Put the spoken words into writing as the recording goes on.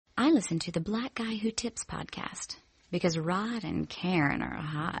I listen to the Black Guy Who Tips podcast because Rod and Karen are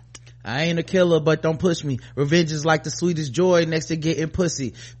hot. I ain't a killer, but don't push me. Revenge is like the sweetest joy next to getting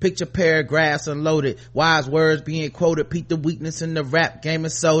pussy. Picture paragraphs unloaded, wise words being quoted, peep the weakness in the rap game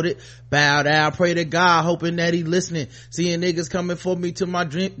and sold it. Bow down, pray to God, hoping that he listening. Seeing niggas coming for me to my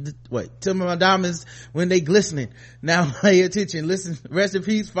to my diamonds when they glistening. Now pay attention, listen, rest in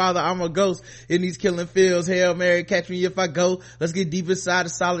peace, Father, I'm a ghost in these killing fields. Hail Mary, catch me if I go. Let's get deep inside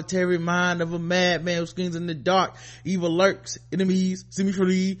the solitary mind of a madman who screams in the dark. Evil lurks, enemies, see me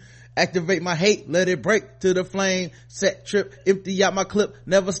free. Activate my hate, let it break to the flame. Set trip, empty out my clip,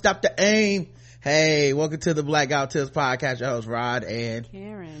 never stop to aim. Hey, welcome to the Blackout Tips podcast. Your host Rod and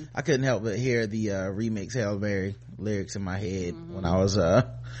Karen. I couldn't help but hear the remix Hail Mary lyrics in my head when I was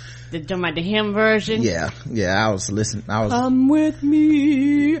talking about the hymn version. Yeah, I was listening. Come with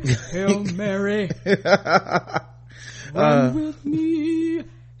me, Hail Mary. Come with me,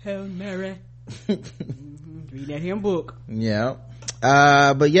 Hail Mary. Read that hymn book. Yeah.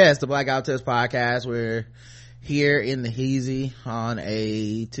 But yes, the Blackout Tips podcast. We're here in the Heezy on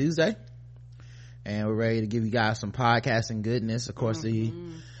a Tuesday and we're ready to give you guys some podcasting goodness. Of course, the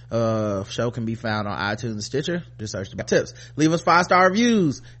show can be found on iTunes and Stitcher. Just search the tips. Leave us 5-star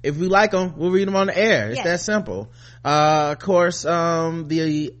reviews. If we like them, we'll read them on the air. It's that simple. Of course,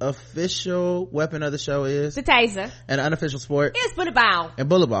 the official weapon of the show is the taser, and the unofficial sport is bullet ball and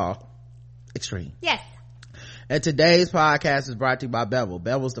bullet ball extreme. Yes. And today's podcast is brought to you by Bevel.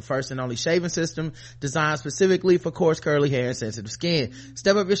 Bevel is the first and only shaving system designed specifically for coarse, curly hair and sensitive skin.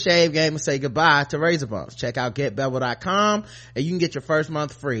 Step up your shave game and say goodbye to razor bumps. Check out getbevel.com and you can get your first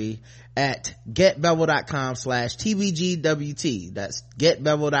month free at getbevel.com/tbgwt. That's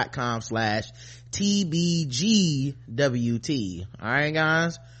getbevel.com/tbgwt. All right,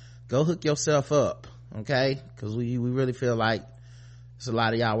 guys, go hook yourself up, okay? Because we really feel like there's a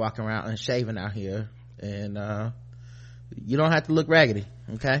lot of y'all walking around unshaven out here. And you don't have to look raggedy,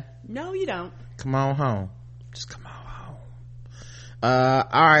 okay? No, you don't. Come on home. Just come on home.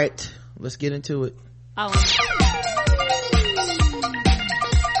 All right, let's get into it.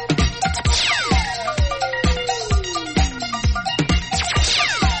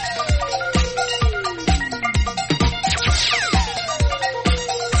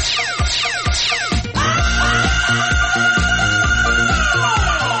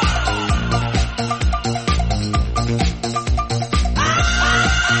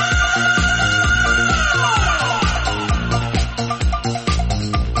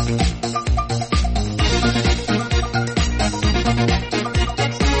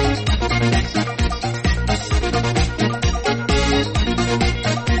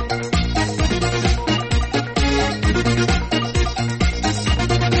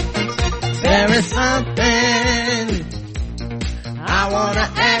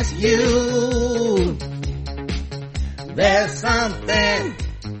 There's something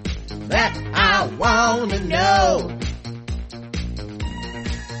that I want to know.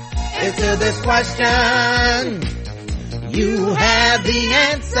 Answer this question. You have the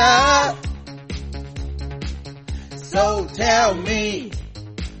answer. So tell me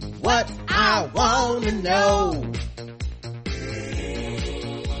what I want to know.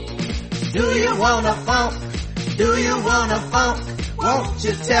 Do you want a funk? Do you want a funk? Won't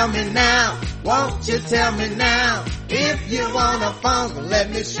you tell me now? Won't you tell me now? If you want a funk, let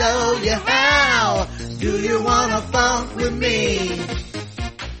me show you how. Do you want a funk with me?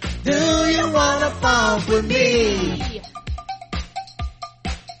 Do you want a funk with me?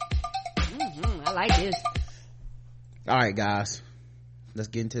 I like this. All right, guys, let's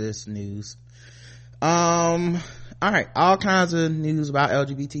get into this news. All right, all kinds of news about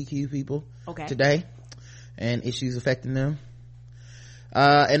LGBTQ people today and issues affecting them.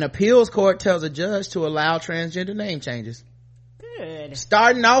 An appeals court tells a judge to allow transgender name changes. Good.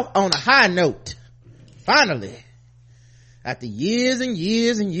 Starting off on a high note. Finally. After years and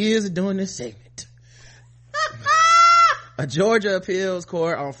years and years of doing this segment. A Georgia appeals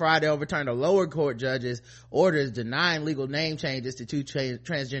court on Friday overturned a lower court judge's orders denying legal name changes to two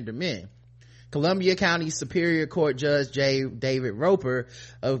transgender men. Columbia County Superior Court Judge J. David Roper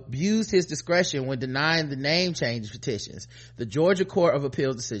abused his discretion when denying the name change petitions. The Georgia Court of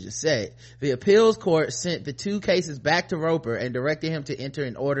Appeals decision said the appeals court sent the two cases back to Roper and directed him to enter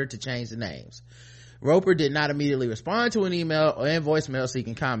an order to change the names. Roper did not immediately respond to an email or in voicemail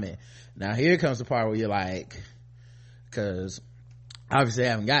seeking comment. Now here comes the part where you're like, because obviously I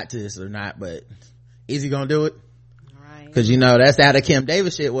haven't got to this or not, but is he gonna do it? Because you know that's how the Kim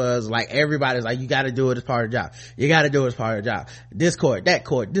Davis shit was. Like everybody's like, you got to do it as part of the job. You got to do it as part of the job. This court, that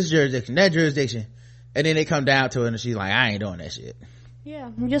court, this jurisdiction, that jurisdiction, and then they come down to it and she's like, I ain't doing that shit.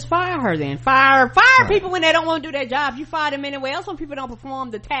 Yeah, just fire her then. Fire right. people when they don't want to do their job. You fire them anyway else when people don't perform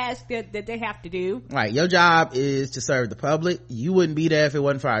the task that they have to do. Right. Your job is to serve the public. You wouldn't be there if it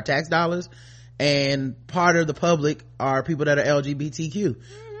wasn't for our tax dollars. And part of the public are people that are LGBTQ.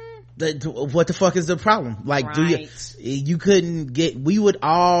 What the fuck is the problem? Like, right. you couldn't get, we would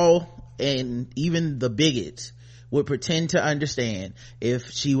all, and even the bigots would pretend to understand if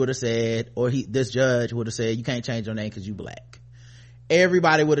she would have said, or this judge would have said, you can't change your name because you black.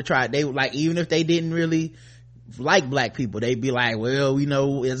 Everybody would have tried. They would, like, even if they didn't really like black people, they'd be like, well, we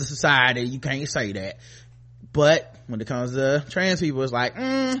know as a society you can't say that. But when it comes to trans people, it's like,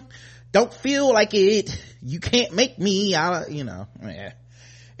 don't feel like it, you can't make me, yeah.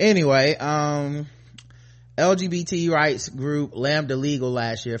 Anyway, LGBT rights group Lambda Legal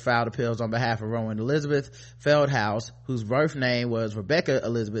last year filed appeals on behalf of Rowan Elizabeth Feldhaus, whose birth name was Rebecca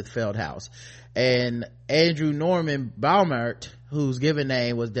Elizabeth Feldhaus, and Andrew Norman Baumert, whose given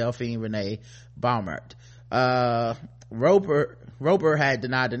name was Delphine Renee Baumert. Roper had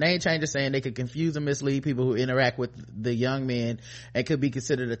denied the name changes, saying they could confuse and mislead people who interact with the young men and could be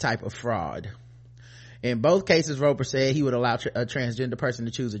considered a type of fraud. In both cases, Roper said he would allow a transgender person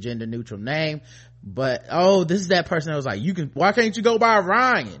to choose a gender neutral name, but this is that person that was like, why can't you go by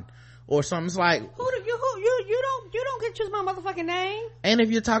Ryan or something? It's like, you don't get to choose my motherfucking name. And if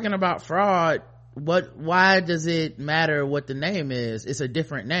you're talking about fraud, why does it matter what the name is? It's a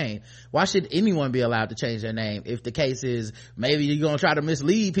different name. Why should anyone be allowed to change their name if the case is maybe you're gonna try to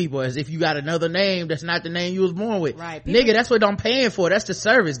mislead people as if you got another name that's not the name you was born with? Right. Nigga, that's what I'm paying for. That's the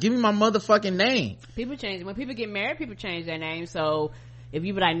service. Give me my motherfucking name. People change. When people get married, people change their name. So if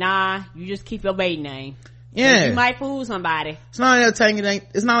you be like, nah, you just keep your maiden name. Yeah. You might fool somebody. It's not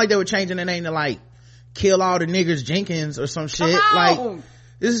like they were changing their name to like Kill All the Niggers Jenkins or some shit. Like,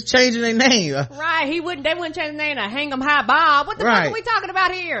 this is changing their name. Right. They wouldn't change their name to Hang 'em High Bob. What the fuck are we talking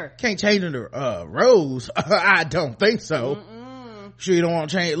about here? Can't change them to Rose. I don't think so. Sure you don't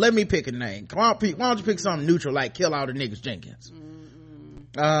want to change. Let me pick a name. Come on, Pete. Why don't you pick something neutral like Kill All the Niggas Jenkins?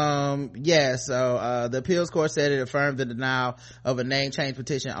 The appeals court said it affirmed the denial of a name change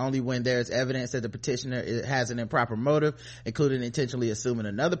petition only when there is evidence that the petitioner has an improper motive, including intentionally assuming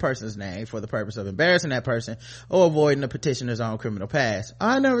another person's name for the purpose of embarrassing that person or avoiding the petitioner's own criminal past.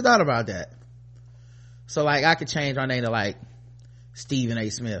 I never thought about that. So like, I could change my name to like Stephen A.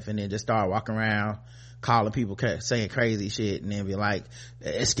 Smith and then just start walking around calling people saying crazy shit and then be like,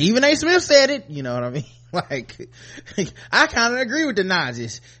 Stephen A. Smith said it, you know what I mean? Like, I kind of agree with the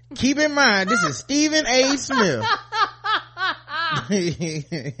Nazis. Keep in mind, this is Stephen A. Smith.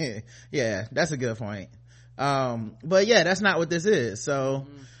 Yeah, that's a good point. But yeah, that's not what this is. So,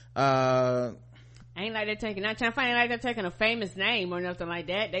 ain't like they're taking, not trying to find like they're taking a famous name or nothing like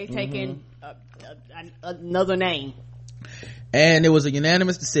that. They taking another name. And it was a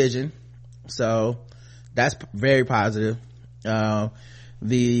unanimous decision. So that's very positive.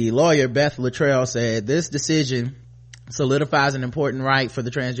 The lawyer Beth Luttrell said this decision solidifies an important right for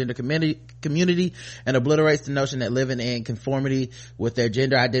the transgender community and obliterates the notion that living in conformity with their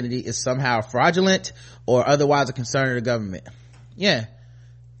gender identity is somehow fraudulent or otherwise a concern of the government. Yeah,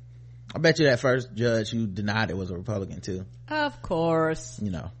 I bet you that first judge who denied it was a Republican too. Of course.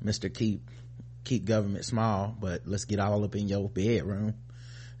 Mr. Keep government small, but let's get all up in your bedroom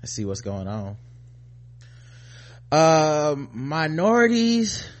and see what's going on.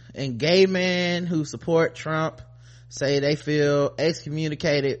 Minorities and gay men who support Trump say they feel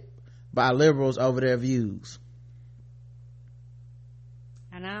excommunicated by liberals over their views.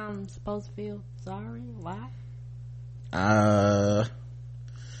 And I'm supposed to feel sorry? Why? That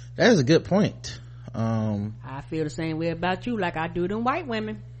is a good point. I feel the same way about you like I do them white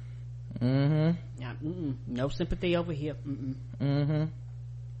women. Yeah, no sympathy over here.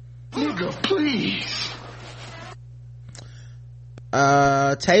 Nigga, please.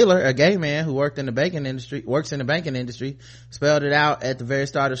 Taylor, a gay man who works in the banking industry, spelled it out at the very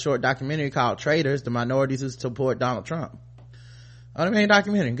start of a short documentary called Traitors, the Minorities Who Support Donald Trump. Oh, the main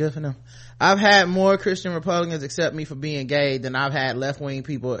documentary, good for them. I've had more Christian Republicans accept me for being gay than I've had left-wing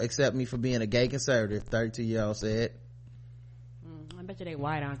people accept me for being a gay conservative, 32-year-old said. I bet you they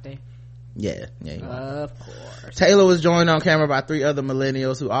white, aren't they? Yeah. Of course. Taylor was joined on camera by 3 other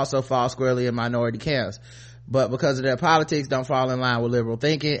millennials who also fall squarely in minority camps, but because of their politics don't fall in line with liberal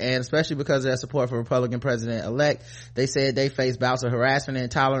thinking, and especially because of their support for Republican president-elect, they said they face bouts of harassment and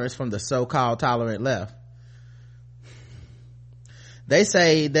intolerance from the so-called tolerant left. They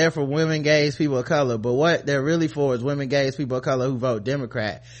say they're for women, gays, people of color, but what they're really for is women, gays, people of color who vote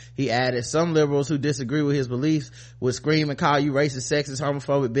Democrat. He added, some liberals who disagree with his beliefs would scream and call you racist, sexist,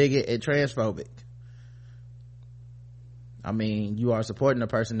 homophobic, bigot, and transphobic. I mean, you are supporting a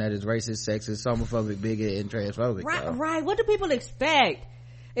person that is racist, sexist, homophobic, bigot, and transphobic. Right. What do people expect?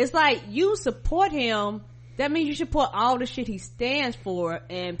 It's like, you support him, that means you support all the shit he stands for,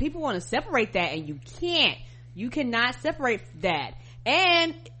 and people want to separate that, and you can't. You cannot separate that.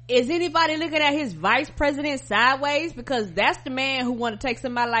 And is anybody looking at his vice president sideways? Because that's the man who want to take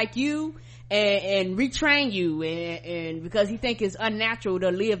somebody like you and retrain you, and because he think it's unnatural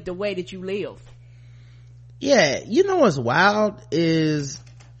to live the way that you live. Yeah, you know what's wild is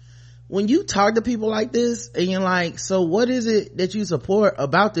when you talk to people like this and you're like, so what is it that you support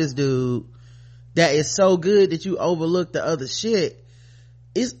about this dude that is so good that you overlook the other shit?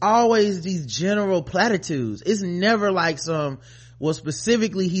 It's always these general platitudes. It's never like well,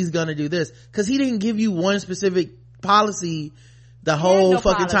 specifically he's gonna do this, because he didn't give you one specific policy the whole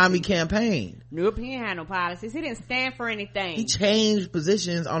fucking time he campaigned. Nope, he ain't had no policies. He didn't stand for anything. He changed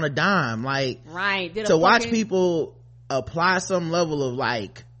positions on a dime. Like, right. To watch people apply some level of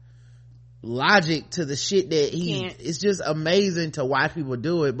like logic to the shit that it's just amazing to watch people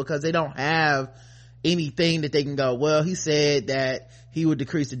do it, because they don't have anything that they can go, well, he said that he would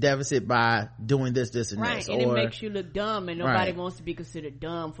decrease the deficit by doing this, this, and this. And it makes you look dumb, and nobody wants to be considered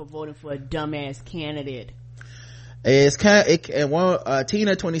dumb for voting for a dumbass candidate. It's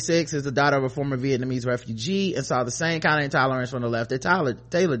Tina, 26, is the daughter of a former Vietnamese refugee and saw the same kind of intolerance from the left that Tyler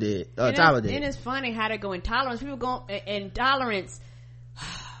did. And it's funny how they go intolerance. People go intolerance.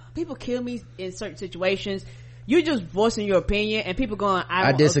 People kill me in certain situations. You're just voicing your opinion, and people going,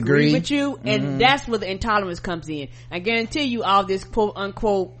 I disagree with you, and that's where the intolerance comes in. I guarantee you, all this quote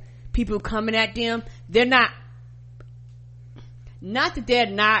unquote people coming at them, they're not that they're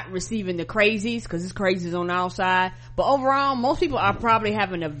not receiving the crazies, because it's crazies on the outside, but overall most people are probably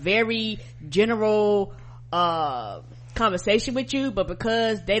having a very general conversation with you, but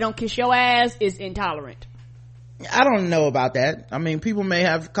because they don't kiss your ass, it's intolerant. I don't know about that. I mean, people may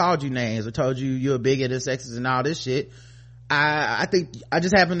have called you names or told you you're a bigot and sexist and all this shit. I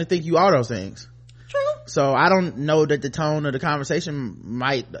just happen to think you are those things. True. So I don't know that the tone of the conversation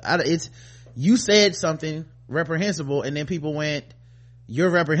you said something reprehensible, and then people went,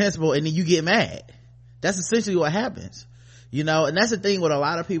 you're reprehensible, and then you get mad. That's essentially what happens, and that's the thing with a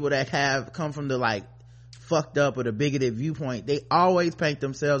lot of people that have come from the like fucked up or the bigoted viewpoint. They always paint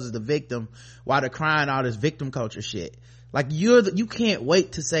themselves as the victim while they're crying all this victim culture shit. Like, you can't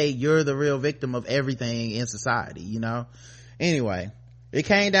wait to say you're the real victim of everything in society, Anyway, it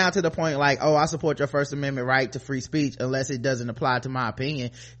came down to the point like, oh, I support your First Amendment right to free speech unless it doesn't apply to my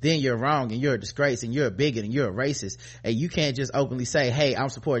opinion, then you're wrong and you're a disgrace and you're a bigot and you're a racist, and you can't just openly say, hey, I'm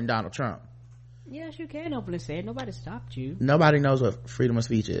supporting Donald Trump. Yes, you can openly say it. Nobody stopped you. Nobody knows what freedom of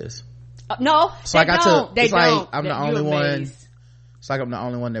speech is. No, it's like don't. It's like I'm the only one. It's like I'm the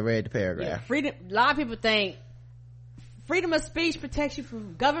only one that read the paragraph. Yeah, freedom. A lot of people think freedom of speech protects you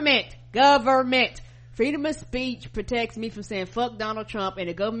from government. Freedom of speech protects me from saying fuck Donald Trump, and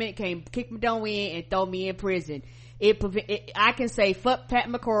the government can kick me down in and throw me in prison. I can say fuck Pat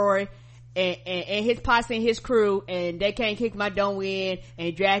McCrory and his posse and his crew, and they can't kick my down in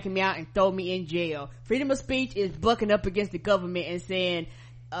and drag me out and throw me in jail. Freedom of speech is bucking up against the government and saying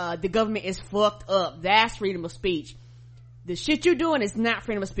the government is fucked up. That's freedom of speech. The shit you're doing is not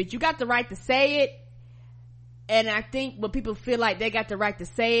freedom of speech. You got the right to say it, and I think when people feel like they got the right to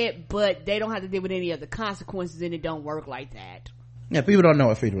say it, but they don't have to deal with any of the consequences, and it don't work like that. Yeah, people don't know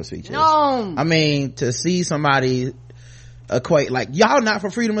what freedom of speech is. No. I mean, to see somebody equate, like, y'all not for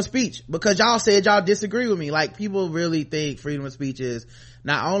freedom of speech because y'all said y'all disagree with me. Like, people really think freedom of speech is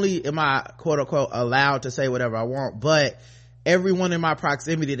not only am I quote unquote allowed to say whatever I want, but everyone in my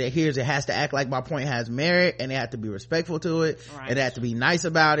proximity that hears it has to act like my point has merit, and they have to be respectful to it, right, and they have to be nice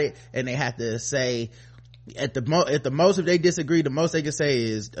about it, and they have to say at the most if they disagree, the most they can say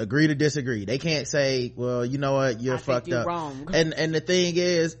is agree to disagree. They can't say, well, you know what, you're fucked up. Wrong. And the thing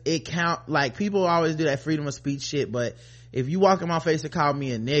is, it count, like, people always do that freedom of speech shit, but if you walk in my face and call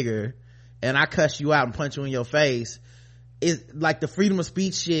me a nigger and I cuss you out and punch you in your face, it's like the freedom of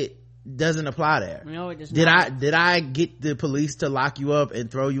speech shit doesn't apply there. No, it does not. Did I get the police to lock you up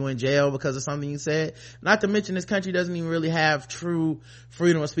and throw you in jail because of something you said? Not to mention, this country doesn't even really have true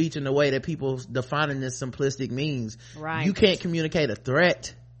freedom of speech in the way that people defining this simplistic means. Right. You can't communicate a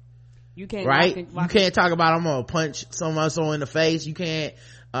threat. You can't. Right. You can't talk about I'm gonna punch someone in the face. You can't.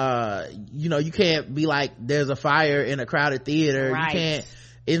 You can't be like there's a fire in a crowded theater. Right. You can't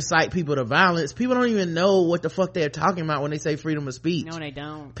incite people to violence. People don't even know what the fuck they're talking about when they say freedom of speech. No, they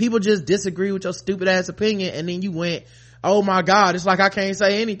don't. People just disagree with your stupid ass opinion, and then you went, oh my god, it's like I can't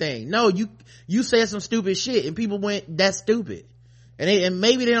say anything. No, you said some stupid shit and people went, that's stupid, and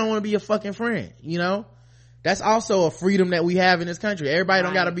maybe they don't want to be your fucking friend, That's also a freedom that we have in this country. Everybody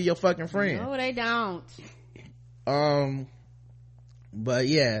don't gotta be your fucking friend. No, they don't. But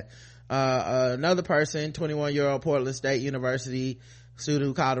yeah, another person, 21-year-old Portland State University student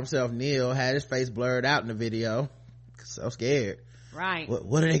who called himself Neil, had his face blurred out in the video. So scared. Right.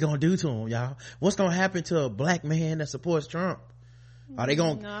 What are they gonna do to him, y'all? What's gonna happen to a black man that supports Trump? Are they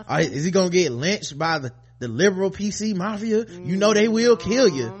gonna is he gonna get lynched by the liberal PC mafia? You know they will kill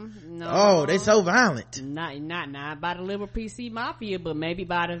you. No. Oh, they so violent. Not by the liberal PC mafia, but maybe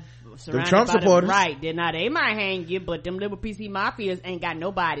by the Trump supporters. Right. They might hang you, but them liberal PC mafias ain't got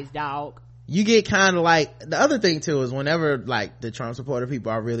nobody's dog. You get kind of like, the other thing too is whenever like the Trump supporter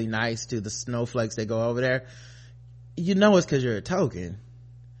people are really nice to the snowflakes that go over there, you know it's because you're a token.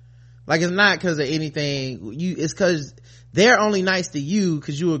 Like, it's not because of anything. It's because they're only nice to you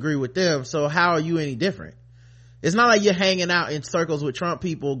because you agree with them. So how are you any different? It's not like you're hanging out in circles with Trump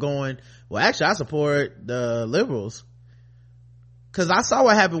people going, well, actually I support the liberals. Cause I saw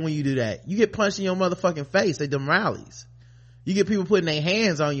what happened when you do that. You get punched in your motherfucking face at them rallies. You get people putting their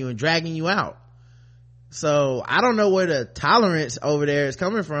hands on you and dragging you out. So I don't know where the tolerance over there is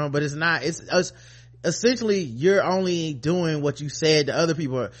coming from, but it's essentially you're only doing what you said to other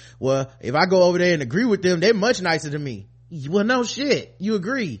people. Well, if I go over there and agree with them, they're much nicer than me. Well, no shit, you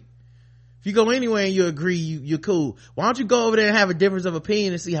agree. If you go anywhere and you agree, you're cool. Why don't you go over there and have a difference of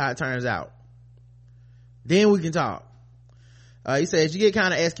opinion and see how it turns out? Then we can talk. He says, you get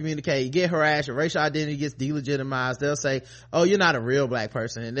kind of excommunicated, you get harassed, your racial identity gets delegitimized. They'll say, oh, you're not a real black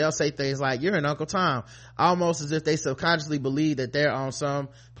person. And they'll say things like, you're an Uncle Tom. Almost as if they subconsciously believe that they're on some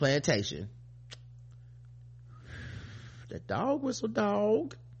plantation. The dog whistle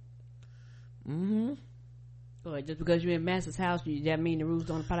dog. Boy, just because you're in Master's house, that mean the rules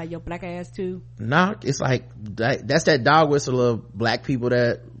don't apply to your black ass too? No, it's like that's that dog whistle of black people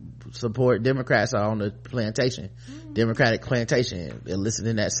that support Democrats are on the plantation, Democratic plantation,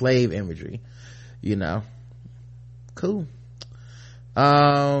 eliciting that slave imagery, you know. Cool.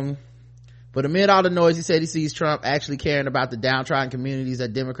 But amid all the noise, he said he sees Trump actually caring about the downtrodden communities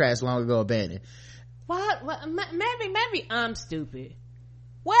that Democrats long ago abandoned. What? Maybe I'm stupid.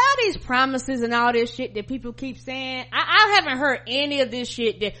 Where are these promises and all this shit that people keep saying? I haven't heard any of this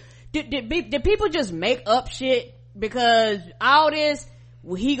shit. Did people just make up shit? Because all this,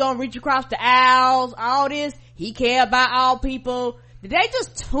 he gonna reach across the aisles, all this, he care about all people. Did they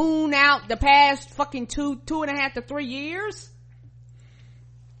just tune out the past fucking 2.5 to 3 years?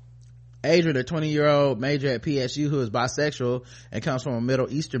 Adrian, a 20-year-old major at PSU who is bisexual and comes from a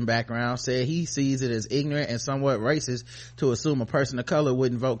Middle Eastern background, said he sees it as ignorant and somewhat racist to assume a person of color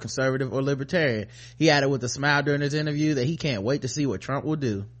wouldn't vote conservative or libertarian. He added with a smile during his interview that he can't wait to see what Trump will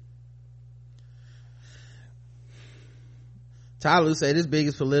do. Tyloo said his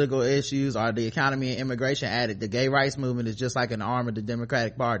biggest political issues are the economy and immigration. Added, the gay rights movement is just like an arm of the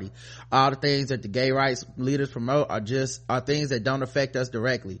Democratic Party. All the things that the gay rights leaders promote are things that don't affect us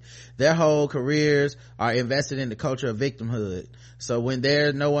directly. Their whole careers are invested in the culture of victimhood. So when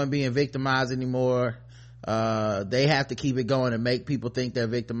there's no one being victimized anymore, they have to keep it going and make people think they're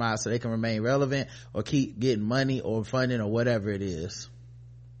victimized so they can remain relevant or keep getting money or funding or whatever it is.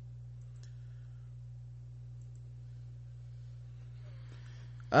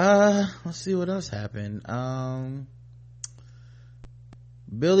 Let's see what else happened.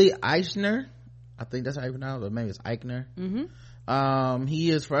 Billy Eichner, I think that's how you pronounce it, or maybe it's Eichner. He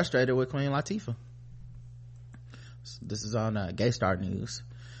is frustrated with Queen Latifah. This is on Gay Star News.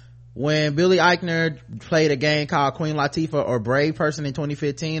 When Billy Eichner played a game called Queen Latifah or Brave Person in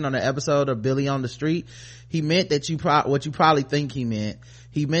 2015 on an episode of Billy on the Street, he meant that what you probably think he meant.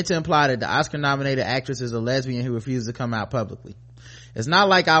 He meant to imply that the Oscar-nominated actress is a lesbian who refused to come out publicly. It's not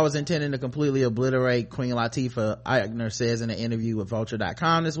like I was intending to completely obliterate Queen Latifah, Eichner says in an interview with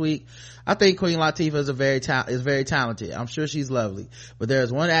Vulture.com this week. I think Queen Latifah is very talented. I'm sure she's lovely. But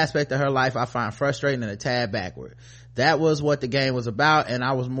there's one aspect of her life I find frustrating and a tad backward. That was what the game was about, and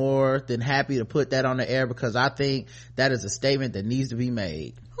I was more than happy to put that on the air because I think that is a statement that needs to be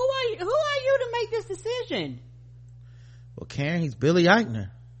made. Who are you to make this decision? Well, Karen, he's Billy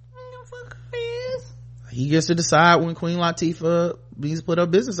Eichner. No fuck is. He gets to decide when Queen Latifah needs to put her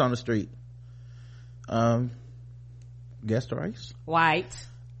business on the street. Guess the race. White.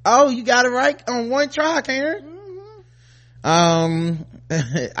 Oh, you got it right on one try, Karen.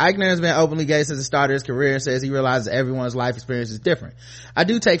 Eichner has been openly gay since the start of his career and says he realizes everyone's life experience is different. I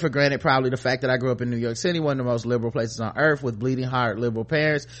do take for granted probably the fact that I grew up in New York City, one of the most liberal places on earth, with bleeding heart liberal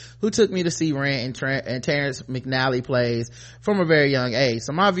parents who took me to see Rent and Terrence McNally plays from a very young age.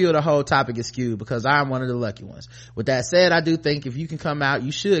 So my view of the whole topic is skewed because I'm one of the lucky ones. With that said, I do think if you can come out,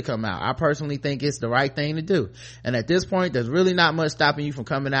 you should come out. I personally think it's the right thing to do. And at this point, there's really not much stopping you from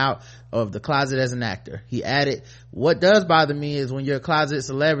coming out of the closet as an actor. He added, what does bother me is when your closet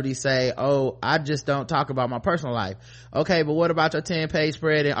celebrities say, oh, I just don't talk about my personal life. Okay, but what about your 10-page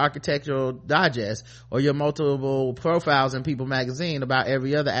spread in Architectural Digest or your multiple profiles in People magazine about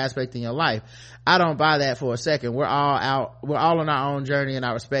every other aspect in your life? I don't buy that for a second. We're all on our own journey, and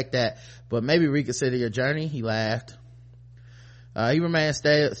I respect that, but maybe reconsider your journey. He laughed.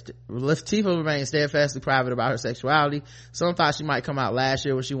 Latifah remained steadfastly private about her sexuality. Some thought she might come out last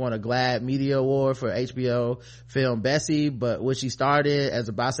year when she won a GLAAD Media Award for HBO film Bessie, but when she started as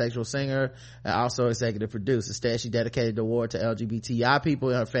a bisexual singer and also executive producer. Instead, she dedicated the award to LGBTI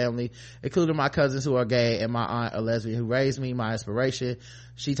people in her family, including my cousins who are gay and my aunt, a lesbian, who raised me, my inspiration.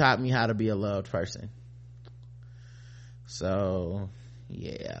 She taught me how to be a loved person. So,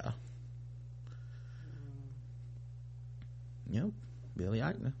 yeah. Yep, Billy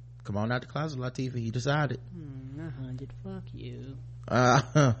Eichner. Come on out the closet, Latifah. He decided. 100. Fuck you.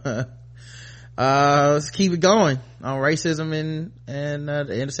 Let's keep it going on racism and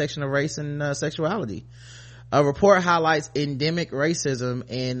the intersection of race and sexuality. A report highlights endemic racism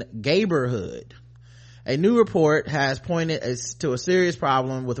in gayborhood. A new report has pointed to a serious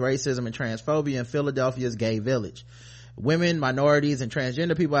problem with racism and transphobia in Philadelphia's gay village. Women, minorities, and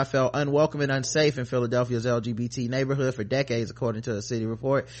transgender people have felt unwelcome and unsafe in Philadelphia's LGBT neighborhood for decades, according to a city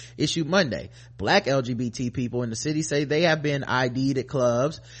report issued Monday. Black LGBT people in the city say they have been ID'd at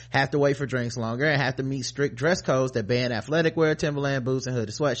clubs, have to wait for drinks longer, and have to meet strict dress codes that ban athletic wear, Timberland boots, and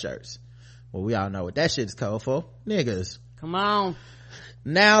hooded sweatshirts. Well, we all know what that shit's code for. Niggas. Come on.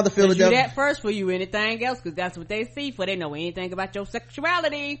 Now the Philadelphia... Do that first for you, anything else, because that's what they see for. They know anything about your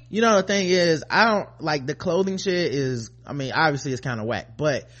sexuality. You know, the thing is, I don't like the clothing shit is, I mean, obviously it's kind of whack,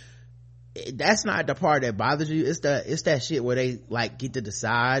 but that's not the part that bothers you. It's that shit where they like get to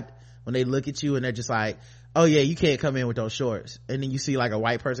decide when they look at you and they're just like, oh yeah, you can't come in with those shorts. And then you see like a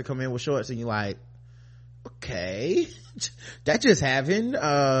white person come in with shorts and you're like, okay, that just happened.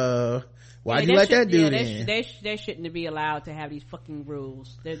 Why'd you let that dude in? They shouldn't be allowed to have these fucking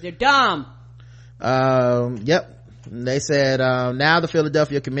rules. They're dumb. Yep. They said, now the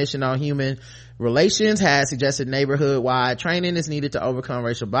Philadelphia Commission on Human Relations has suggested neighborhood-wide training is needed to overcome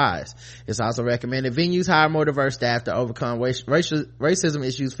racial bias. It's also recommended venues hire more diverse staff to overcome racism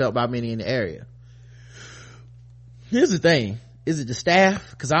issues felt by many in the area. Here's the thing. Is it the staff?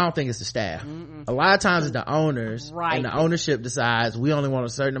 Because I don't think it's the staff. A lot of times it's the owners, right, and the ownership decides we only want a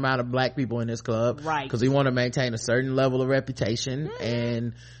certain amount of black people in this club, right, because we want to maintain a certain level of reputation,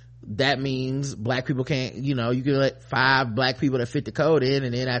 and that means black people can't, you know, you can let 5 black people that fit the code in,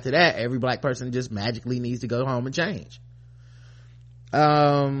 and then after that every black person just magically needs to go home and change.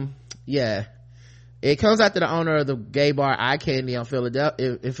 Yeah, it comes after the owner of the gay bar Eye Candy in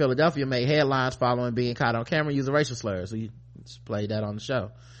Philadelphia made headlines following being caught on camera using racial slurs. We just played that on the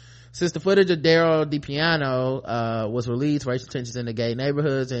show. Since the footage of Daryl DiPiano was released, racial tensions in the gay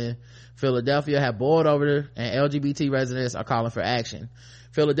neighborhoods in Philadelphia have boiled over, and LGBT residents are calling for action.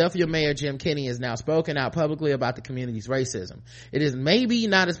 Philadelphia Mayor Jim Kenney has now spoken out publicly about the community's racism. It is maybe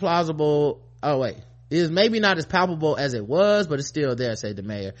not as palpable as it was, but it's still there, said the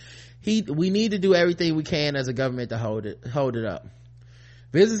mayor. We need to do everything we can as a government to hold it up.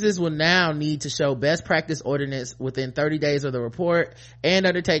 Businesses will now need to show best practice ordinance within 30 days of the report and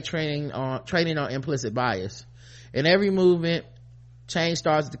undertake training on implicit bias. In every movement, change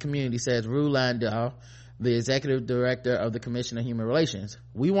starts at the community, says Rue Landau, the executive director of the Commission on Human Relations.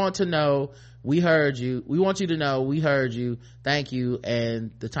 We want to know we heard you. We want you to know we heard you. Thank you.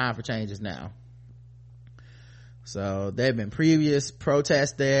 And the time for change is now. So there have been previous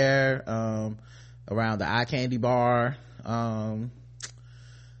protests there, around the Eye Candy bar.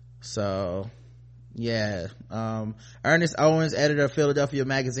 So yeah, Ernest Owens, editor of Philadelphia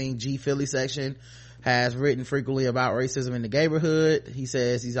magazine G Philly section, has written frequently about racism in the neighborhood. He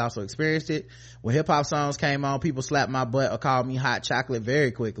says he's also experienced it. When hip-hop songs came on, people slapped my butt or called me hot chocolate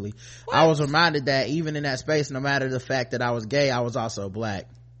very quickly. What? I was reminded that even in that space, no matter the fact that I was gay, I was also black.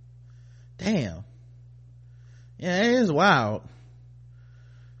 Damn. Yeah, it is wild.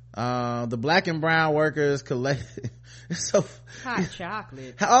 The black and brown workers collected so hot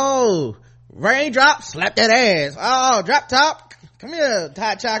chocolate. Oh, raindrop, slap that ass. Oh, drop top, come here,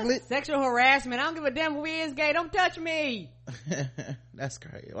 hot chocolate. Sexual harassment. I don't give a damn who is gay. Don't touch me. That's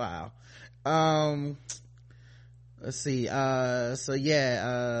great. Wow. Let's see.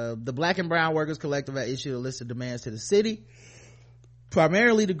 The Black and Brown Workers Collective had issued a list of demands to the city.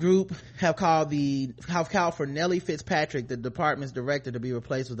 Primarily, the group have called for Nellie Fitzpatrick, the department's director, to be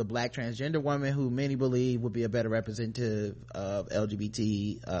replaced with a black transgender woman who many believe would be a better representative of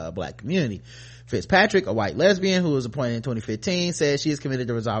LGBT black community. Fitzpatrick, a white lesbian who was appointed in 2015, says she is committed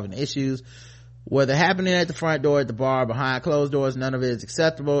to resolving the issues. Whether happening at the front door, at the bar, behind closed doors, none of it is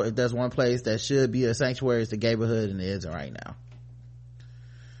acceptable. If there's one place that should be a sanctuary, it's the neighborhood, and it isn't right now.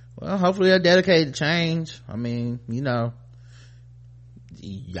 Well, hopefully they're dedicated to change. I mean,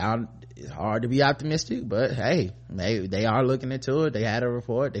 y'all, it's hard to be optimistic, but hey, they are looking into it. They had a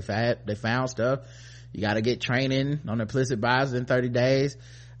report. They found stuff. You got to get training on implicit bias in 30 days.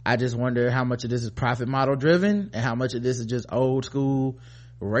 I just wonder how much of this is profit model driven and how much of this is just old school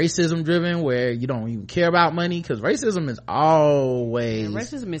racism driven, where you don't even care about money, because racism is always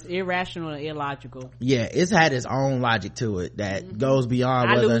racism is irrational and illogical. Yeah, it's had its own logic to it that goes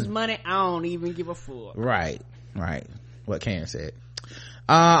beyond I lose money, I don't even give a fuck. Right what Karen said.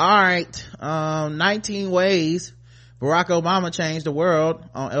 All right, 19 ways Barack Obama changed the world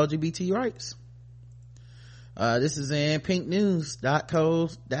on LGBT rights. This is in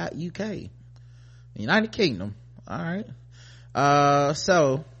pinknews.co.uk, United Kingdom. All right.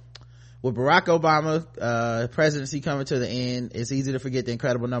 So with Barack Obama presidency coming to the end, it's easy to forget the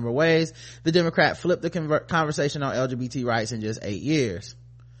incredible number of ways the Democrat flipped the conversation on LGBT rights in just 8 years.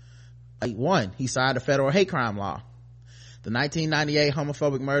 1, he signed a federal hate crime law. The 1998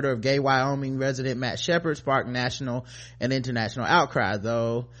 homophobic murder of gay Wyoming resident Matt Shepard sparked national and international outcry.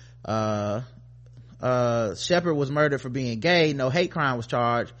 Though Shepard was murdered for being gay, no hate crime was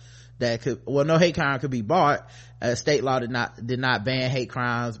charged no hate crime could be bought. State law did not ban hate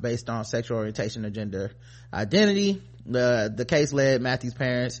crimes based on sexual orientation or gender identity. The case led Matthew's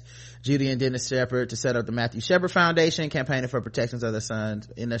parents, Judy and Dennis Shepard, to set up the Matthew Shepard Foundation, campaigning for protections of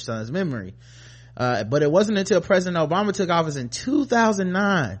their son's memory. But it wasn't until President Obama took office in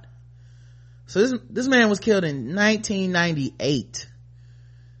 2009. So this man was killed in 1998.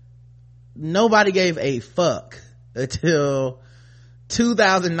 Nobody gave a fuck until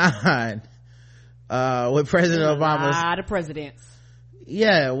 2009, with President Obama. A lot of presidents.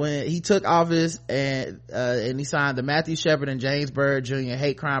 Yeah, when he took office and he signed the Matthew Shepard and James Byrd Jr.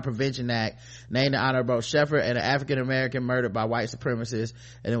 Hate Crime Prevention Act, named in honor of both Shepard and an African American murdered by white supremacists,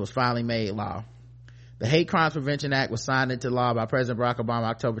 and it was finally made law. The Hate Crimes Prevention Act was signed into law by President Barack Obama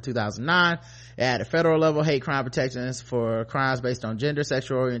October 2009. It added federal level hate crime protections for crimes based on gender,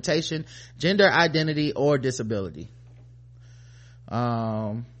 sexual orientation, gender identity, or disability.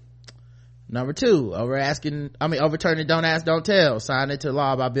 Number 2, overturning Don't Ask, Don't Tell, signed into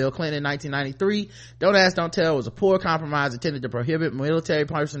law by Bill Clinton in 1993. Don't Ask, Don't Tell was a poor compromise intended to prohibit military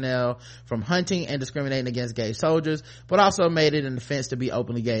personnel from hunting and discriminating against gay soldiers, but also made it an offense to be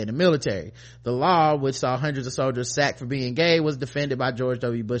openly gay in the military. The law, which saw hundreds of soldiers sacked for being gay, was defended by George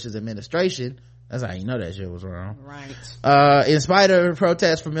W. Bush's administration. That's how you know that shit was wrong. Right. In spite of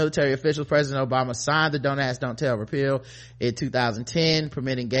protests from military officials, President Obama signed the Don't Ask, Don't Tell repeal in 2010,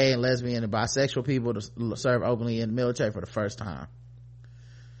 permitting gay and lesbian and bisexual people to serve openly in the military for the first time.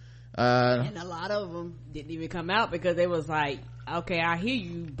 And a lot of them didn't even come out because they was like, okay, I hear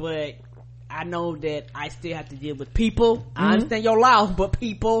you, but I know that I still have to deal with people. I understand your law, but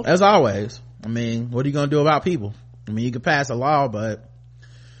people. As always. I mean, what are you gonna do about people? I mean, you can pass a law, but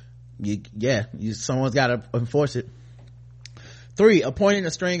someone's got to enforce it. 3, appointing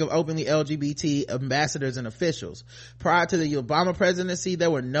a string of openly LGBT ambassadors and officials. Prior to the Obama presidency, there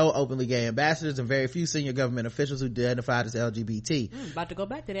were no openly gay ambassadors and very few senior government officials who identified as LGBT. About to go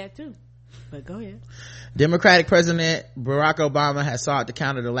back to that too, but go ahead. Democratic President Barack Obama has sought to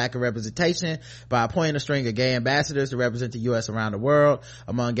counter the lack of representation by appointing a string of gay ambassadors to represent the U.S. around the world.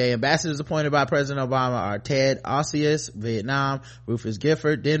 Among gay ambassadors appointed by President Obama are Ted Osius, Vietnam; Rufus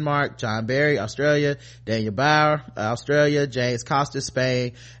Gifford, Denmark; John Barry, Australia; Daniel Bauer, Australia; James Costas,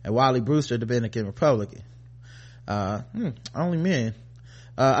 Spain; and Wally Brewster, Dominican Republic. Only men.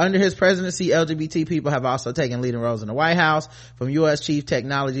 Under his presidency, LGBT people have also taken leading roles in the White House, from U.S. Chief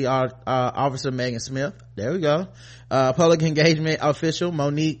Technology Officer Megan Smith, there we go, public engagement official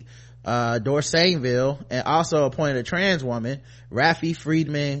Monique Dorsainville, and also appointed a trans woman, Rafi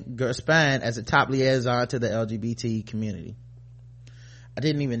Friedman Gerspan, as a top liaison to the LGBT community. I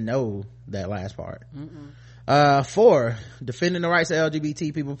didn't even know that last part. 4, defending the rights of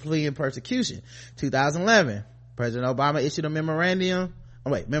LGBT people fleeing persecution. 2011, President Obama issued a memorandum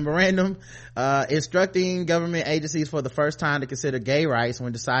instructing government agencies for the first time to consider gay rights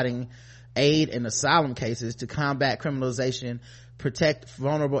when deciding aid in asylum cases to combat criminalization, protect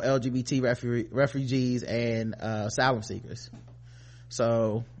vulnerable LGBT refugees and asylum seekers.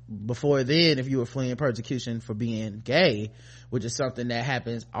 So before then, if you were fleeing persecution for being gay, which is something that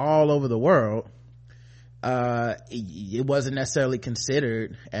happens all over the world, it wasn't necessarily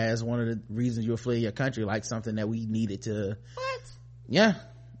considered as one of the reasons you were fleeing your country, like something that we needed to. What? Yeah,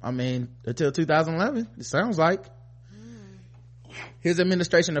 I mean, until 2011, it sounds like. His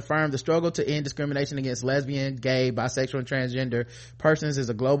administration affirmed the struggle to end discrimination against lesbian, gay, bisexual, and transgender persons is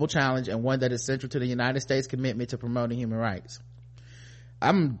a global challenge and one that is central to the United States commitment to promoting human rights.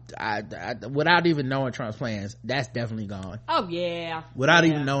 Without even knowing Trump's plans, that's definitely gone. Oh yeah. Without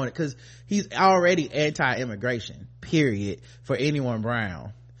even knowing it, because he's already anti-immigration, period, for anyone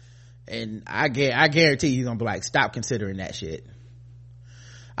brown. And I guarantee you're gonna be like, stop considering that shit.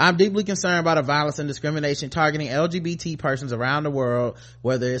 I'm deeply concerned about the violence and discrimination targeting LGBT persons around the world,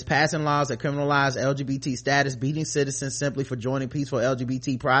 whether it's passing laws that criminalize LGBT status, beating citizens simply for joining peaceful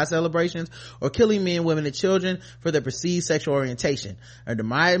LGBT pride celebrations, or killing men, women, and children for their perceived sexual orientation. Under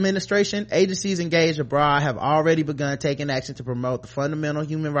my administration, agencies engaged abroad have already begun taking action to promote the fundamental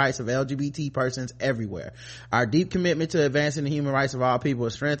human rights of LGBT persons everywhere. Our deep commitment to advancing the human rights of all people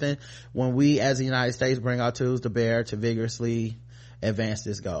is strengthened when we as the United States bring our tools to bear to vigorously advance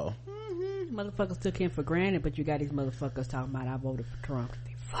this goal. Motherfuckers took him for granted, but you got these motherfuckers talking about I voted for Trump. Get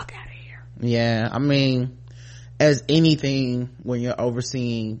the fuck out of here. Yeah, I mean, as anything, when you're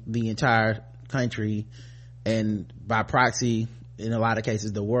overseeing the entire country and by proxy, in a lot of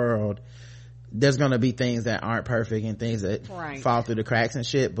cases, the world, there's gonna be things that aren't perfect and things that fall through the cracks and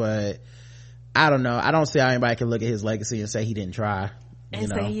shit, but I don't know. I don't see how anybody can look at his legacy and say he didn't try. And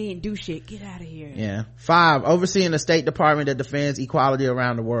say he didn't do shit. Get out of here. Yeah. 5, overseeing the State Department that defends equality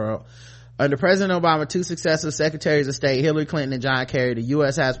around the world. Under President Obama, 2 successive secretaries of state, Hillary Clinton and John Kerry, the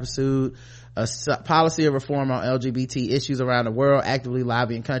U.S. has pursued a policy of reform on LGBT issues around the world, actively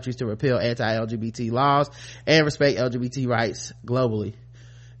lobbying countries to repeal anti-LGBT laws and respect LGBT rights globally.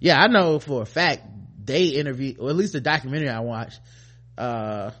 Yeah, I know for a fact they interviewed, or at least the documentary I watched,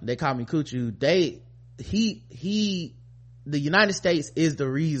 They Call Me Cuckoo, the United States is the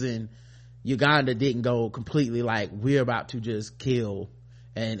reason Uganda didn't go completely like, we're about to just kill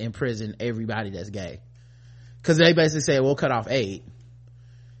and imprison everybody that's gay, because they basically said we'll cut off aid,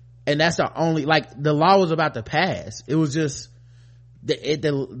 and that's the only, like, the law was about to pass. It was just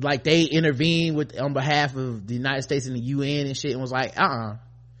like they intervened on behalf of the United States and the UN and shit, and was like,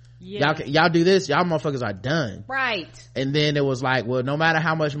 y'all do this, y'all motherfuckers are done, right? And then it was like, well, no matter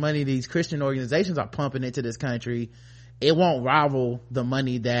how much money these Christian organizations are pumping into this country, it won't rival the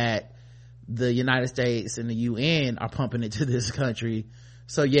money that the United States and the UN are pumping into this country.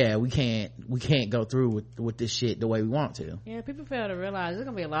 So yeah, we can't go through with this shit the way we want to. Yeah, people fail to realize there's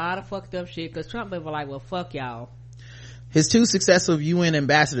gonna be a lot of fucked up shit, because Trump people were like, well, fuck y'all. His 2 successive UN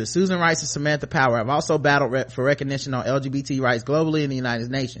ambassadors, Susan Rice and Samantha Power, have also battled for recognition on LGBT rights globally in the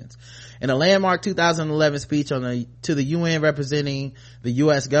United Nations. In a landmark 2011 speech to the UN representing the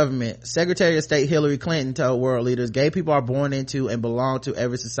U.S. government, Secretary of State Hillary Clinton told world leaders, gay people are born into and belong to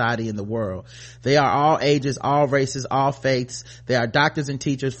every society in the world. They are all ages, all races, all faiths. They are doctors and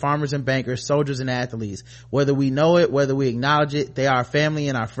teachers, farmers and bankers, soldiers and athletes. Whether we know it, whether we acknowledge it, they are our family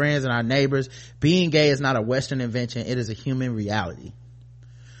and our friends and our neighbors. Being gay is not a Western invention. It is a human reality.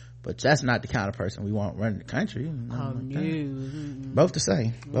 But that's not the kind of person we want running the country. Oh, no. Both the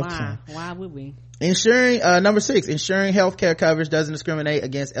same. Why would we? Number 6, ensuring healthcare coverage doesn't discriminate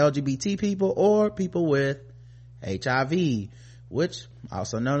against LGBT people or people with HIV, which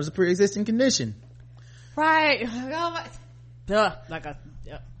also known as a pre-existing condition. Right.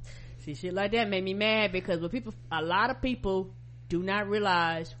 See, shit like that made me mad, because a lot of people do not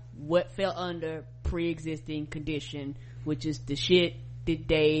realize what fell under pre-existing condition, which is the shit that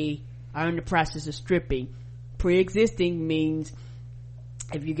they are in the process of stripping. Pre-existing means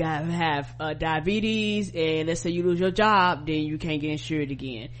if you have diabetes, and let's say you lose your job, then you can't get insured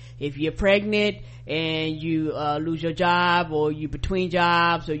again. If you're pregnant and you lose your job, or you between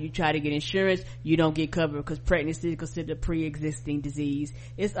jobs, or you try to get insurance, you don't get covered, because pregnancy is considered a pre-existing disease.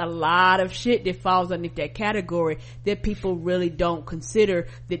 It's a lot of shit that falls underneath that category that people really don't consider,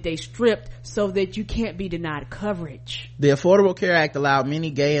 that they stripped so that you can't be denied coverage. The Affordable Care Act allowed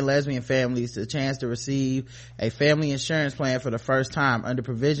many gay and lesbian families the chance to receive a family insurance plan for the first time under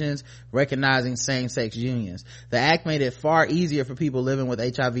provisions recognizing same-sex unions. The act made it far easier for people living with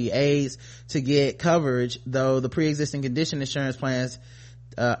HIV/AIDS to get coverage, though the pre-existing condition insurance plans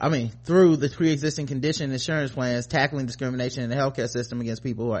through the pre-existing condition insurance plans tackling discrimination in the healthcare system against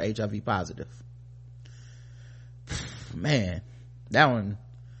people who are HIV positive. Man, that one,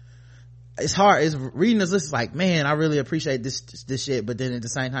 it's hard. It's reading this list is like, man, I really appreciate this shit, but then at the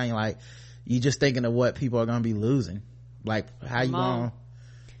same time, you're like, you just thinking of what people are gonna be losing. Like, how you gonna,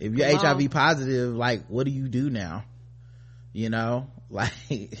 if you're HIV positive, like, what do you do now? You know, like,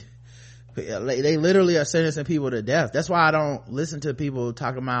 they literally are sentencing people to death. That's why I don't listen to people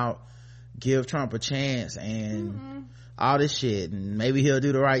talking about give Trump a chance and all this shit, and maybe he'll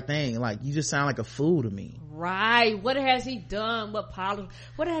do the right thing. Like, you just sound like a fool to me. Right. What has he done?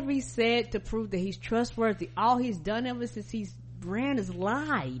 What have he said to prove that he's trustworthy? All he's done ever since he's ran is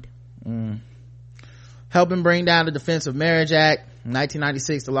lied. Helping bring down the Defense of Marriage Act.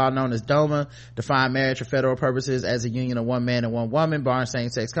 1996, the law known as DOMA defined marriage for federal purposes as a union of one man and one woman, barring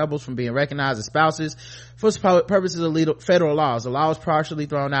same-sex couples from being recognized as spouses for purposes of federal laws. The law was partially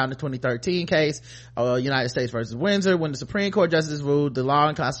thrown out in the 2013 case, United States versus Windsor, when the Supreme Court justices ruled the law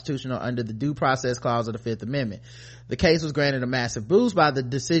unconstitutional under the Due Process Clause of the Fifth Amendment. The case was granted a massive boost by the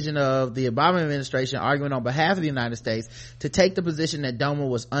decision of the Obama administration arguing on behalf of the United States to take the position that DOMA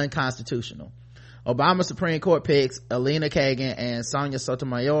was unconstitutional. Obama Supreme Court picks Elena Kagan and Sonia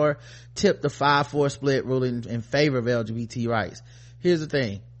Sotomayor tipped the 5-4 split, ruling in favor of LGBT rights. Here's the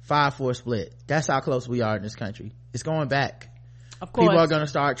thing, 5-4 split. That's how close we are in this country. It's going back. Of course. People are going to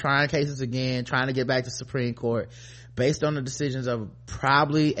start trying cases again, trying to get back to Supreme Court based on the decisions of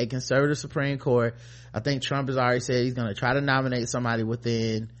probably a conservative Supreme Court. I think Trump has already said he's going to try to nominate somebody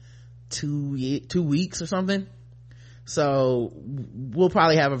within 2 weeks or something. So we'll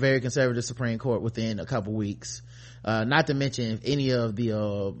probably have a very conservative Supreme Court within a couple weeks. Not to mention if any of the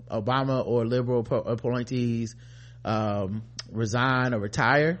Obama or liberal appointees resign or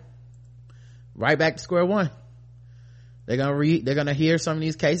retire, right back to square one. They're gonna hear some of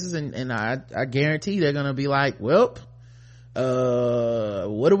these cases, and I guarantee they're gonna be like, well,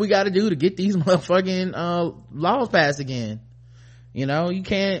 what do we got to do to get these motherfucking laws passed again? You know, you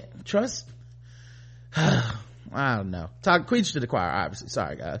can't trust. I don't know. Preach to the choir, obviously.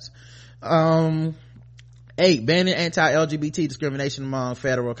 Sorry, guys. 8, banning anti-LGBT discrimination among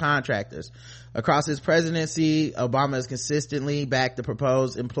federal contractors. Across his presidency, Obama has consistently backed the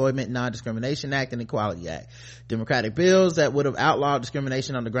proposed Employment Non-Discrimination Act and Equality Act, Democratic bills that would have outlawed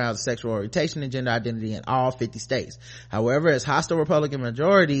discrimination on the grounds of sexual orientation and gender identity in all 50 states. However, a hostile Republican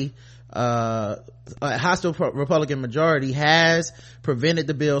majority has prevented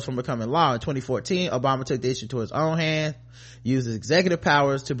the bills from becoming law. In 2014, Obama took the issue to his own hand, used his executive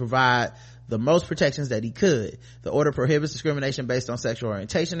powers to provide the most protections that he could. The order prohibits discrimination based on sexual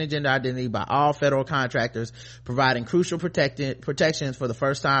orientation and gender identity by all federal contractors, providing crucial protections for the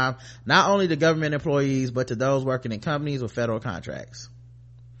first time, not only to government employees, but to those working in companies with federal contracts.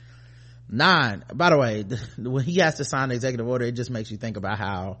 9, by the way, when he has to sign the executive order, it just makes you think about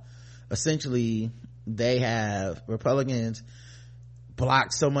how essentially Republicans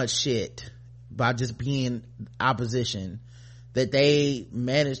blocked so much shit by just being opposition that they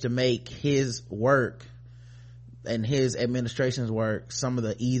managed to make his work and his administration's work some of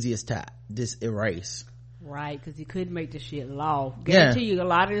the easiest to just erase. Right, because he couldn't make this shit law. Guarantee you a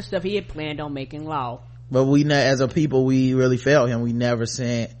lot of the stuff he had planned on making law. But as a people, we really failed him. We never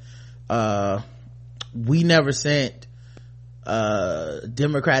sent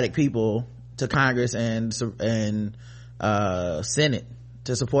Democratic people to Congress and Senate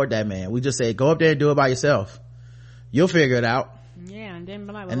to support that man. We just said, go up there and do it by yourself. You'll figure it out. Yeah, and then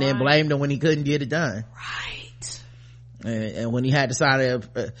then blamed him when he couldn't get it done. Right. And when he had to sign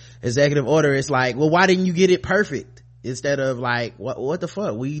an executive order, it's like, well, why didn't you get it perfect? Instead of like, what the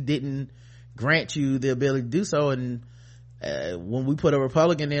fuck? We didn't grant you the ability to do so, and when we put a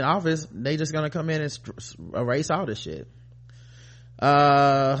Republican in office, they just gonna come in and erase all this shit.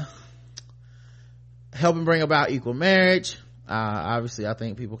 Helping bring about equal marriage. Obviously I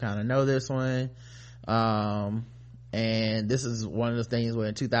think people kind of know this one. And this is one of the things where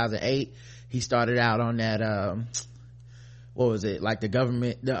in 2008 he started out on that what was it, like the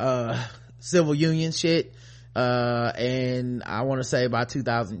government, civil union shit, and I want to say by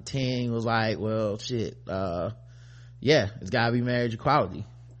 2010 he was like, well shit, yeah, it's gotta be marriage equality.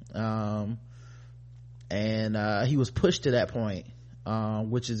 And he was pushed to that point,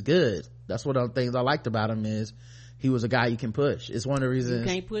 which is good. That's one of the things I liked about him, is he was a guy you can push. It's one of the reasons you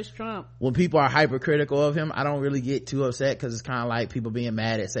can't push Trump. When people are hypercritical of him, I don't really get too upset, because it's kind of like people being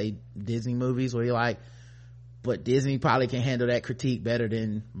mad at, say, Disney movies, where you're like, but Disney probably can handle that critique better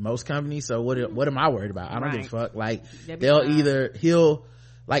than most companies, so what am I worried about? I don't give a fuck. Like, he'll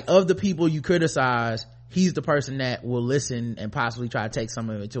like, of the people you criticize, he's the person that will listen and possibly try to take some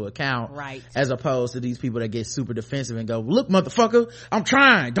of it into account, right? As opposed to these people that get super defensive and go, look motherfucker, I'm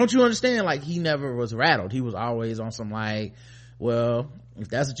trying, don't you understand? Like, he never was rattled. He was always on some like, well, if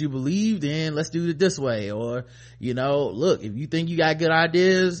that's what you believe, then let's do it this way. Or, you know, look, if you think you got good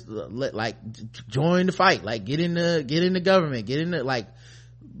ideas, join the fight, like get in the government, like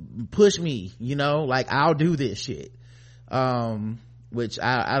push me, you know, like I'll do this shit. Which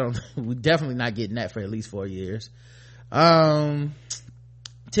I don't, we definitely not getting that for at least 4 years. 10,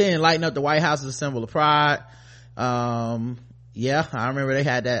 lighten up the White House as a symbol of pride. Yeah, I remember they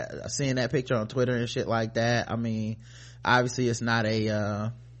had that, seeing that picture on Twitter and shit like that. I mean, obviously it's not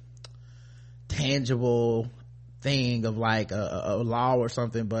a tangible thing of like a law or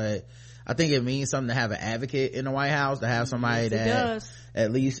something, but I think it means something to have an advocate in the White House, to have somebody that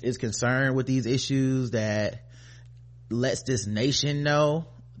at least is concerned with these issues, that lets this nation know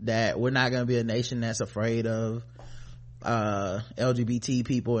that we're not going to be a nation that's afraid of LGBT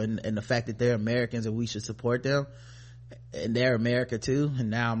people and the fact that they're Americans and we should support them, and they're America too. And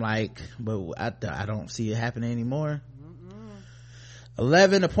now I'm like, but I don't see it happening anymore.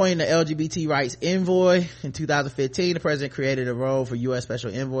 11, appointing the LGBT rights envoy. In 2015, the president created a role for U.S. Special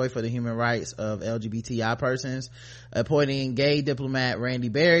Envoy for the human rights of LGBTI persons, appointing gay diplomat Randy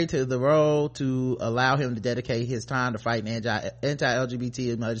Berry to the role to allow him to dedicate his time to fighting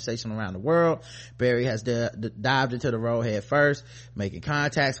anti-LGBT legislation around the world. Berry has dived into the role head first, making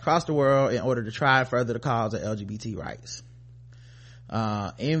contacts across the world in order to try and further the cause of LGBT rights.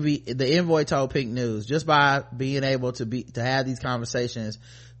 The envoy told Pink News, just by being able to have these conversations,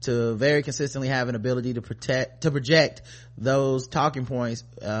 to very consistently have an ability to project those talking points,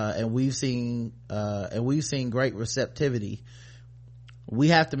 and we've seen great receptivity. We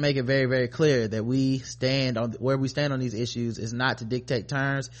have to make it very, very clear that we stand on where we stand on these issues is not to dictate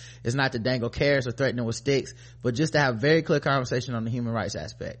terms, is not to dangle carrots or threaten them with sticks, but just to have very clear conversation on the human rights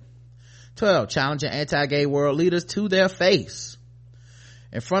aspect. 12, challenging anti-gay world leaders to their face.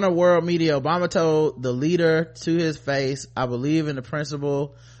 In front of world media, Obama told the leader to his face, I believe in the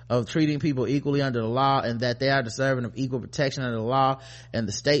principle of treating people equally under the law, and that they are deserving of equal protection under the law, and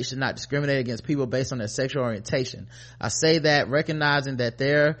the state should not discriminate against people based on their sexual orientation. I say that recognizing that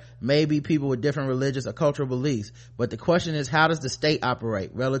there may be people with different religious or cultural beliefs, but the question is, how does the state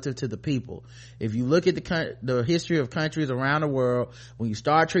operate relative to the people? If you look at the history of countries around the world, when you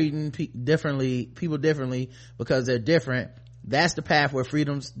start treating people differently because they're different, that's the path where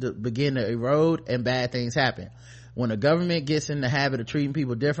freedoms begin to erode and bad things happen. When a government gets in the habit of treating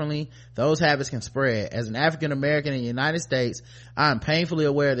people differently, those habits can spread. As an African American in the United States, I am painfully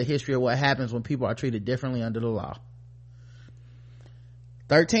aware of the history of what happens when people are treated differently under the law.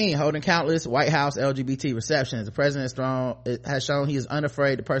 13, holding countless White House LGBT receptions. The president has shown he is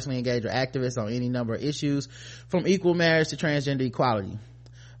unafraid to personally engage with activists on any number of issues, from equal marriage to transgender equality.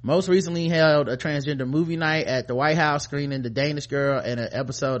 Most recently held a transgender movie night at the White House, screening The Danish Girl and an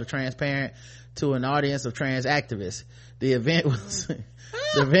episode of Transparent to an audience of trans activists. The event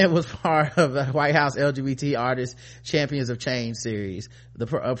was part of the White House LGBT Artists Champions of Change series,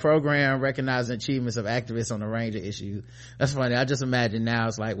 a program recognizing achievements of activists on a range of issues. That's funny. I just imagine now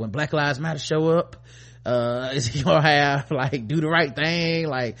it's like when Black Lives Matter show up, is he gonna have like Do the Right Thing?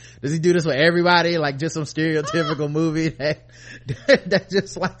 Like, does he do this with everybody? Like just some stereotypical movie that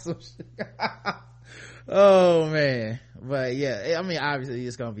just like some shit. Oh man. But yeah, I mean obviously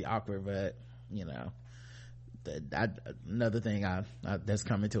it's gonna be awkward, but you know, another thing that's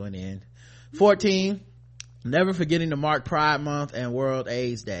coming to an end. 14, never forgetting to mark Pride Month and World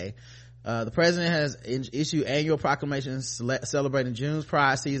AIDS Day. The president has issued annual proclamations celebrating June's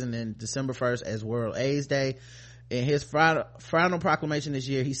Pride season and December 1st as World AIDS Day. In his final proclamation this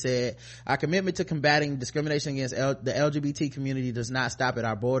year, he said, our commitment to combating discrimination against the LGBT community does not stop at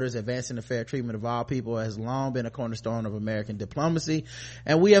our borders. Advancing the fair treatment of all people has long been a cornerstone of American diplomacy,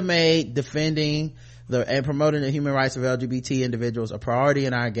 and we have made defending and promoting the human rights of LGBT individuals a priority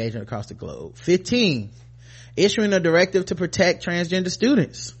in our engagement across the globe. 15, issuing a directive to protect transgender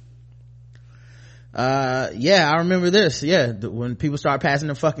students. I remember this. When people start passing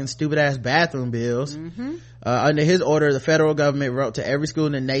the fucking stupid ass bathroom bills. Under his order, the federal government wrote to every school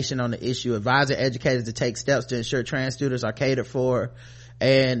in the nation on the issue, advising educators to take steps to ensure trans students are catered for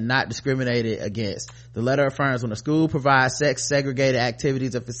and not discriminated against. The letter affirms when a school provides sex segregated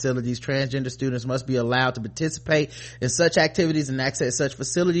activities or facilities, transgender students must be allowed to participate in such activities and access such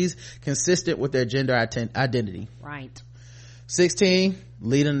facilities consistent with their gender identity. Right. 16,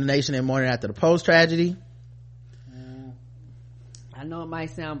 leading the nation in mourning after the Post tragedy. I know it might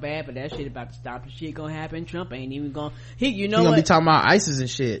sound bad, but that shit about to stop. The shit gonna happen. Trump ain't even gonna. He gonna be talking about ISIS and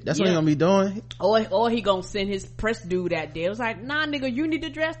shit. That's what he gonna be doing. Or he gonna send his press dude out there. It was like, nah, nigga, you need to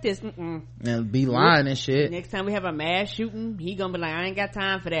address this. And be lying and shit. Next time we have a mass shooting, he gonna be like, I ain't got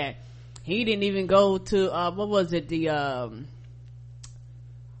time for that. He didn't even go to what was it, the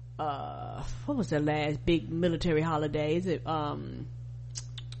what was the last big military holiday? Is it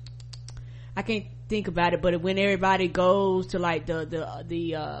I can't think about it, but when everybody goes to like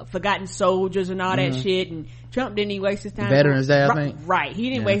the forgotten soldiers and all that shit, and Trump didn't even waste his time. Veterans Day, I think. Right, he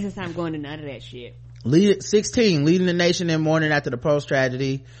didn't waste his time going to none of that shit. 16 leading the nation in mourning after the Post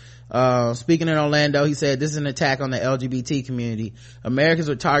tragedy. Speaking in Orlando, he said, "This is an attack on the LGBT community. Americans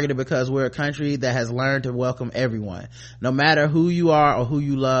were targeted because we're a country that has learned to welcome everyone, no matter who you are or who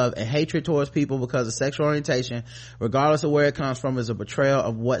you love, and hatred towards people because of sexual orientation, regardless of where it comes from, is a betrayal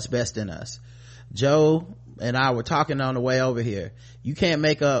of what's best in us." Joe and I were talking on the way over here. You can't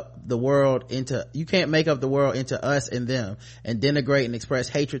make up the world into us and them, and denigrate and express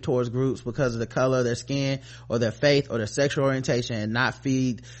hatred towards groups because of the color of their skin or their faith or their sexual orientation, and not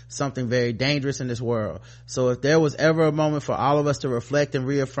feed something very dangerous in this world. So if there was ever a moment for all of us to reflect and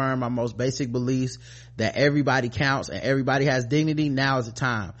reaffirm our most basic beliefs, that everybody counts and everybody has dignity, now is the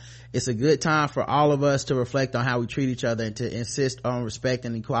time. It's a good time for all of us to reflect on how we treat each other and to insist on respect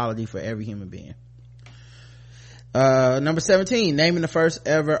and equality for every human being. Number 17, naming the first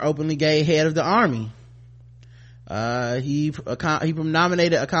ever openly gay head of the army. He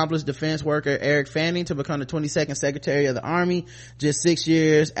nominated accomplished defense worker Eric Fanning to become the 22nd Secretary of the Army, just 6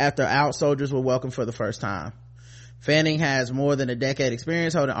 years after out soldiers were welcomed for the first time. Fanning has more than a decade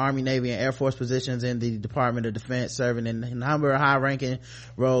experience holding Army, Navy, and Air Force positions in the Department of Defense, serving in a number of high-ranking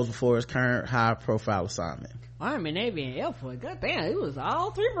roles before his current high-profile assignment. Army, Navy, and Air Force. God damn, it was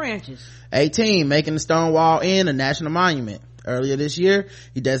all three branches. 18, making the Stonewall Inn a national monument. Earlier this year,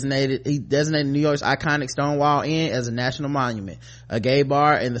 he designated New York's iconic Stonewall Inn as a national monument. A gay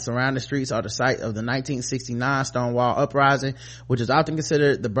bar and the surrounding streets are the site of the 1969 Stonewall Uprising, which is often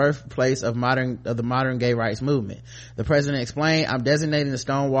considered the birthplace of the modern gay rights movement. The president explained, "I'm designating the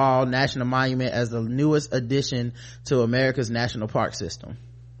Stonewall National Monument as the newest addition to America's national park system."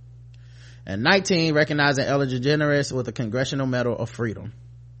 And 19, recognizing Ellen DeGeneres with a Congressional Medal of Freedom.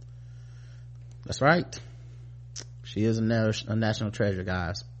 That's right. She is a national treasure,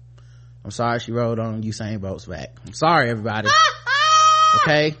 guys. I'm sorry she rode on Usain Bolt's back. I'm sorry, everybody.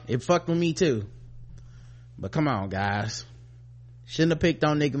 Okay? It fucked with me too. But come on, guys. Shouldn't have picked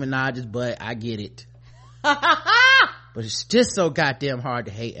on Nicki Minaj's butt. I get it. But it's just so goddamn hard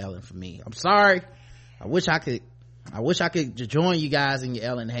to hate Ellen for me. I'm sorry. I wish I could join you guys in your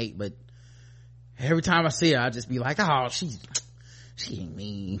Ellen hate, but every time I see her, I just be like, oh, she ain't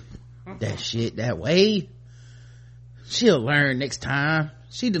mean that shit that way. She'll learn next time.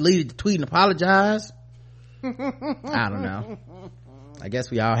 She deleted the tweet and apologized. I don't know. I guess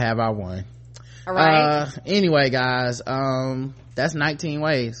we all have our one. All right. Anyway, guys, that's 19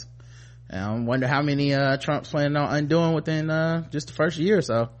 ways. I wonder how many Trump's planning on undoing within just the first year or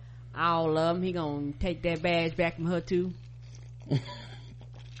so. All of them. He gonna take that badge back from her too.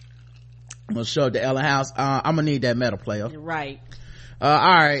 We'll show up to Ellen House. I'm gonna need that medal, player. Right. All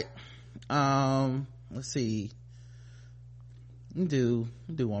right. Let's see. Do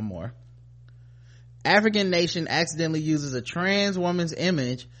one more. African nation accidentally uses a trans woman's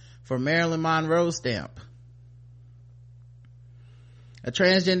image for Marilyn Monroe's stamp. A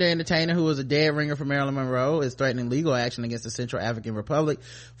transgender entertainer who was a dead ringer for Marilyn Monroe is threatening legal action against the Central African Republic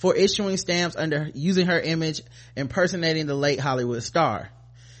for issuing stamps using her image impersonating the late Hollywood star.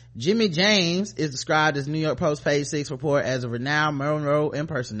 Jimmy James is described as New York Post Page 6 report as a renowned Monroe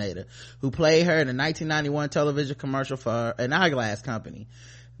impersonator who played her in a 1991 television commercial for an eyeglass company.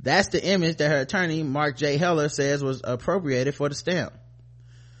 That's the image that her attorney, Mark J. Heller, says was appropriated for the stamp.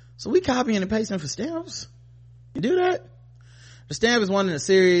 So we copying and pasting for stamps? You do that? The stamp is one in a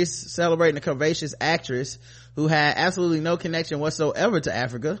series celebrating a curvaceous actress who had absolutely no connection whatsoever to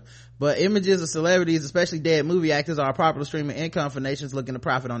Africa, but images of celebrities, especially dead movie actors, are a popular stream of income for nations looking to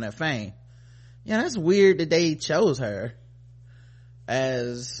profit on that fame. Yeah, that's weird that they chose her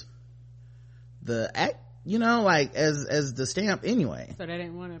as the act, as the stamp anyway. So they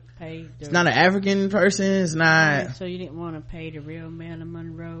didn't want to pay it's not an African person, it's not. So you didn't want to pay the real Marilyn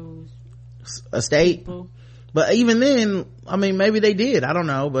Monroe's estate people? But even then, I mean, maybe they did, I don't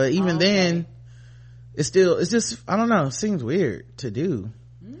know, but even then it's just, I don't know, it seems weird to do.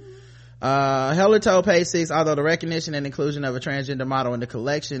 Heller told Page 6, although the recognition and inclusion of a transgender model in the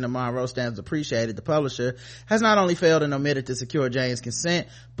collection of Monroe stamps appreciated, the publisher has not only failed and omitted to secure Jane's consent,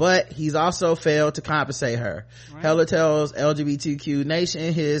 but he's also failed to compensate her. Right. Heller tells LGBTQ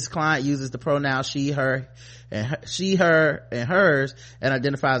Nation his client uses the pronouns she, her, and hers, and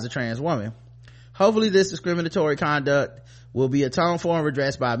identifies as a trans woman. Hopefully this discriminatory conduct will be atoned for and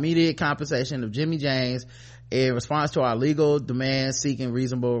redressed by immediate compensation of Jimmy James in response to our legal demands seeking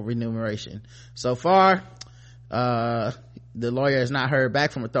reasonable remuneration. So far, The lawyer has not heard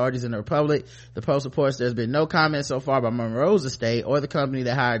back from authorities in the Republic. The Post reports there's been no comment so far by Monroe's estate or the company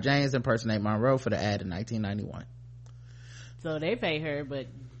that hired James to impersonate Monroe for the ad in 1991. So they paid her, but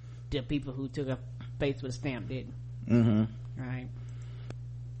the people who took a face with a stamp didn't. Right.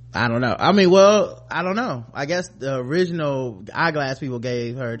 I don't know. I mean, well, I don't know. I guess the original Eyeglass people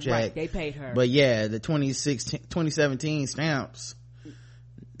gave her a check. Right, they paid her. But yeah, the 2017 stamps,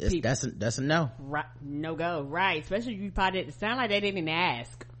 that's a no. Right, no go. Right. Especially you probably it sound like they didn't even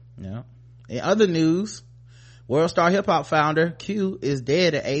ask. Yeah. In other news, World Star Hip Hop founder Q is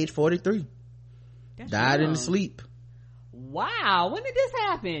dead at age 43. Died in his sleep. Wow. When did this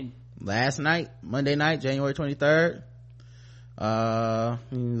happen? Last night, Monday night, January 23rd.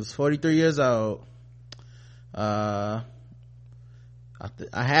 He was 43 years old. I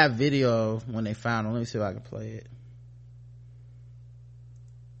have video of when they found him. Let me see if I can play it.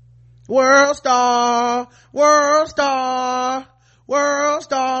 World star, world star, world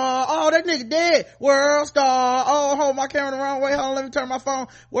star. Oh, that nigga dead. World star. Oh, hold my camera the wrong way. Hold on, let me turn my phone.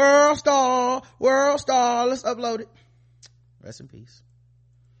 World star, world star. Let's upload it. Rest in peace.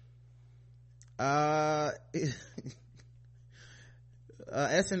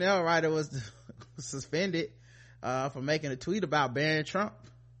 SNL writer was suspended for making a tweet about banning Trump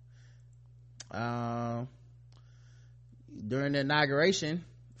during the inauguration.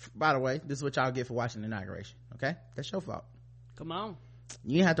 By the way, this is what y'all get for watching the inauguration. Okay, that's your fault. Come on,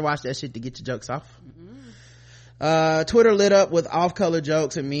 you didn't have to watch that shit to get your jokes off. Twitter lit up with off-color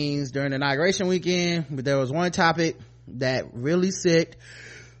jokes and memes during the inauguration weekend, but there was one topic that really sicked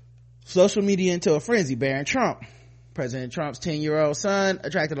social media into a frenzy: banning Trump. President Trump's 10-year-old son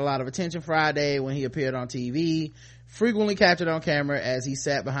attracted a lot of attention Friday when he appeared on TV, frequently captured on camera as he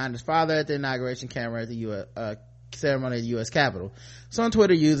sat behind his father at the inauguration camera at the ceremony at the U.S. Capitol. Some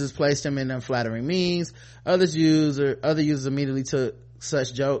Twitter users placed him in unflattering memes. Other users immediately took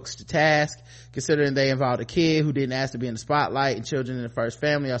such jokes to task, considering they involved a kid who didn't ask to be in the spotlight, and children in the first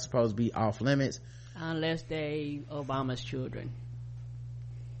family are supposed to be off limits. Unless they Obama's children.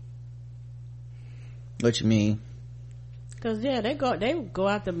 What you mean? Cause yeah, they go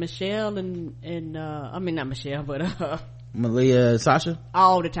after Michelle and I mean not Michelle, but Malia and Sasha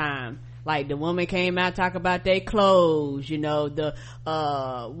all the time. Like the woman came out talk about their clothes, you know, the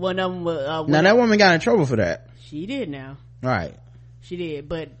one of them was now that woman got in trouble for that. She did now. Right. She did,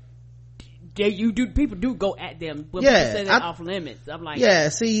 but people do go at them when yeah, people say they're off limits. I'm like, yeah,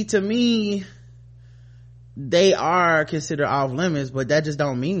 see, to me they are considered off limits, but that just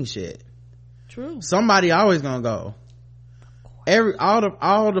don't mean shit. True. Somebody always gonna go.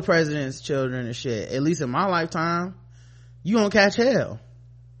 All the president's children and shit, at least in my lifetime, you gonna catch hell.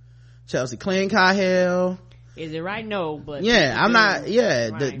 Chelsea Clinton caught hell. Is it right? No, but yeah, I'm not. Yeah,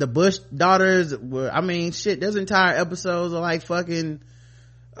 right. the Bush daughters were. I mean, shit. There's entire episodes of like fucking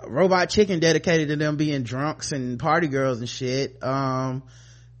Robot Chicken dedicated to them being drunks and party girls and shit.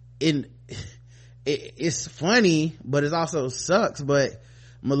 It's funny, but it also sucks. But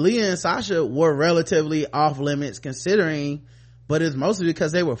Malia and Sasha were relatively off limits considering. But it's mostly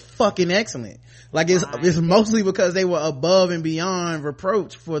because they were fucking excellent. Like it's mostly because they were above and beyond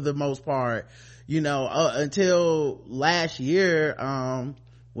reproach for the most part, you know, until last year,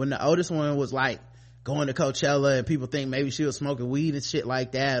 when the oldest one was like going to Coachella and people think maybe she was smoking weed and shit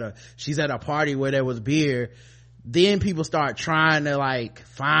like that, or she's at a party where there was beer. Then people start trying to like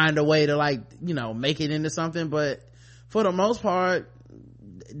find a way to like, you know, make it into something. But for the most part,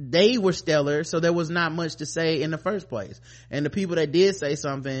 they were stellar, so there was not much to say in the first place. And the people that did say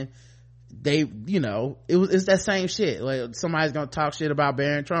something, they, you know, it's that same shit. Like somebody's gonna talk shit about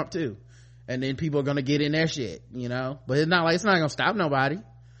Barron Trump too, and then people are gonna get in their shit, you know. But it's not gonna stop nobody.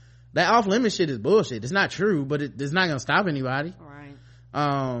 That off limit shit is bullshit. It's not true, but it's not gonna stop anybody. Right.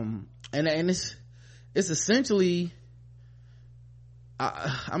 And it's essentially,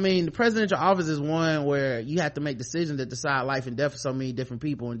 I mean, the presidential office is one where you have to make decisions that decide life and death for so many different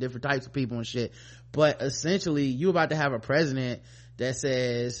people and different types of people and shit. But essentially, you about to have a president that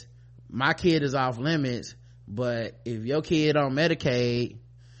says, my kid is off limits, but if your kid on Medicaid,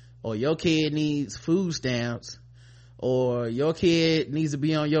 or your kid needs food stamps, or your kid needs to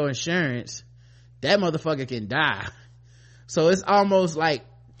be on your insurance, that motherfucker can die. So it's almost like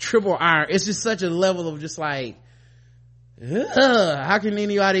triple iron. It's just such a level of just like, how can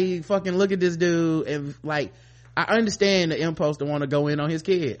anybody fucking look at this dude and like, I understand the impulse to want to go in on his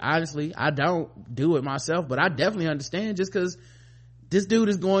kid. Honestly, I don't do it myself, but I definitely understand, just because this dude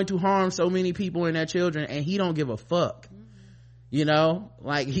is going to harm so many people and their children, and he don't give a fuck. You know,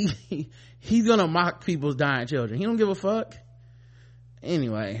 like he's gonna mock people's dying children. He don't give a fuck.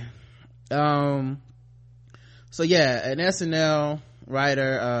 Anyway, So yeah, an SNL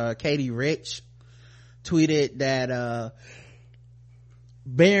writer, Katie Rich, tweeted that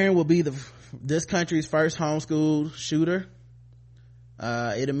Barron will be this country's first homeschool shooter.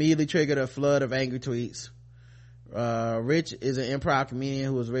 It immediately triggered a flood of angry tweets. Rich is an improv comedian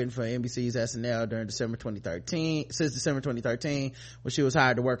who was written for NBC's SNL since December 2013, when she was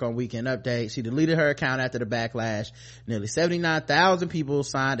hired to work on Weekend Update. She deleted her account after the backlash. Nearly 79,000 people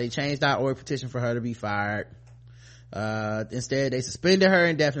signed a change.org petition for her to be fired. Instead, they suspended her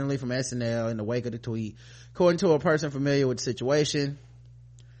indefinitely from SNL in the wake of the tweet. According to a person familiar with the situation,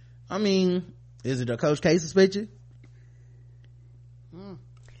 I mean, is it a Coach K suspension?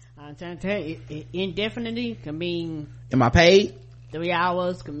 I'm trying to tell you, indefinitely can mean, am I paid? 3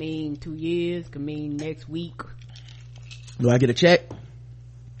 hours, can mean 2 years, can mean next week. Do I get a check?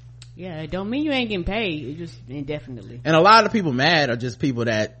 Yeah, it don't mean you ain't getting paid. It's just indefinitely. And a lot of people mad are just people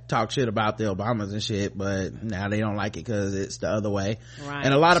that talk shit about the Obamas and shit, but now they don't like it because it's the other way. Right.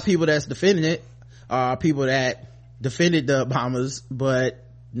 And a lot of people that's defending it are people that defended the Obamas, but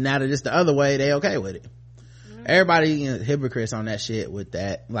now that it's the other way, they okay with it. Everybody hypocrites on that shit with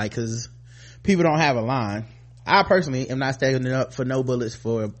that, like, because people don't have a line. I personally am not standing up for no bullets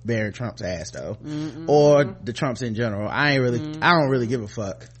for Barron Trump's ass though. Or the Trumps in general. I don't really give a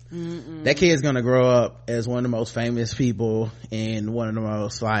fuck. That kid's gonna grow up as one of the most famous people in one of the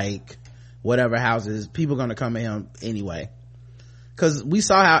most, like, whatever houses. People gonna come at him anyway, because we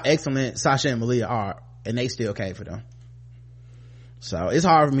saw how excellent Sasha and Malia are, and they still came for them. So it's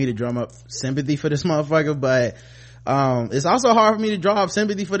hard for me to drum up sympathy for this motherfucker, but it's also hard for me to draw up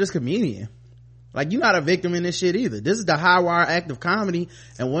sympathy for this comedian. Like, you're not a victim in this shit either. This is the high wire act of comedy,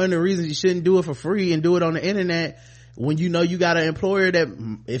 and one of the reasons you shouldn't do it for free and do it on the internet when you know you got an employer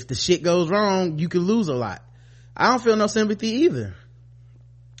that if the shit goes wrong you could lose a lot. I don't feel no sympathy either.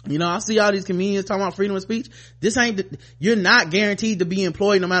 You know, I see all these comedians talking about freedom of speech. You're not guaranteed to be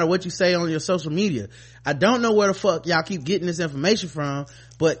employed no matter what you say on your social media. I don't know where the fuck y'all keep getting this information from,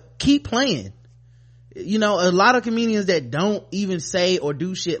 but keep playing. You know, a lot of comedians that don't even say or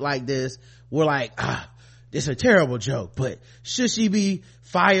do shit like this were like, this is a terrible joke, but should she be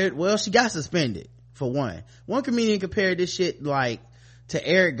fired? Well, she got suspended, for one. One comedian compared this shit, like, to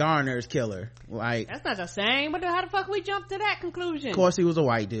Eric Garner's killer. Like, that's not the same. But how the fuck we jumped to that conclusion? Of course he was a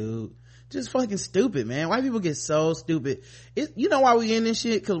white dude. Just fucking stupid, man. White people get so stupid. You know why we in this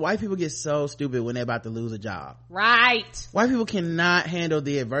shit? Because white people get so stupid when they're about to lose a job. Right. White people cannot handle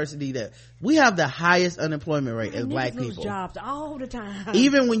the adversity that we have. The highest unemployment rate as black people. Lose jobs all the time.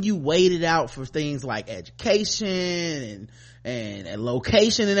 Even when you wait it out for things like education and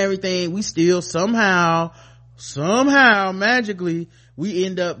location and everything, we still somehow magically we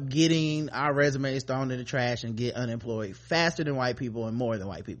end up getting our resumes thrown in the trash and get unemployed faster than white people and more than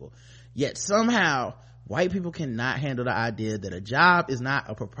white people. Yet somehow white people cannot handle the idea that a job is not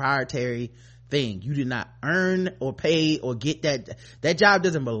a proprietary thing. You did not earn or pay or get that job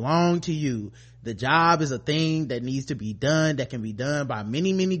doesn't belong to you. The job is a thing that needs to be done, that can be done by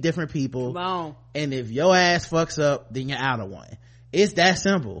many, many different people. Come on. And if your ass fucks up, then you're out of one. It's that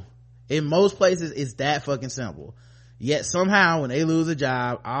simple. In most places, it's that fucking simple. Yet somehow when they lose a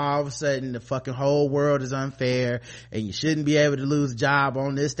job, all of a sudden the fucking whole world is unfair and you shouldn't be able to lose a job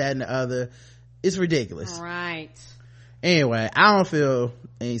on this, that, and the other. It's ridiculous. All right. Anyway, I don't feel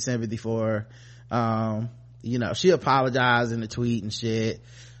any sympathy for her. You know, she apologized in the tweet and shit,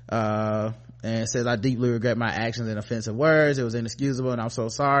 and says, I deeply regret my actions and offensive words. It was inexcusable and I'm so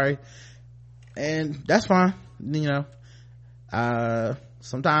sorry. And that's fine. You know,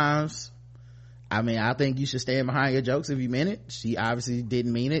 sometimes, I mean, I think you should stand behind your jokes if you meant it. She obviously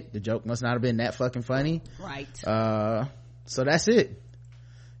didn't mean it. The joke must not have been that fucking funny. Right. So that's it.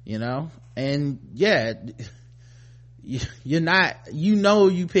 You know? And yeah, you're not, you know,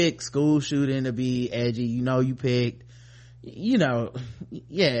 you picked school shooting to be edgy. You know, you picked, you know,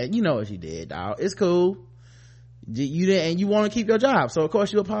 yeah, you know what you did, dog. It's cool. You did, and you want to keep your job. So of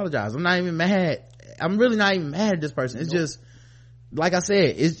course you apologize. I'm not even mad. I'm really not even mad at this person. It's just, like I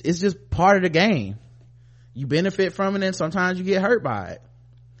said, it's just part of the game. You benefit from it and sometimes you get hurt by it.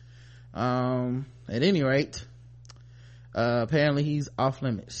 At any rate, apparently he's off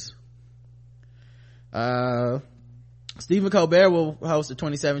limits. Stephen Colbert will host the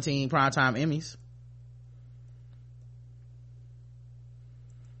 2017 Primetime Emmys.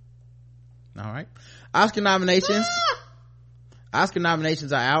 All right. Oscar nominations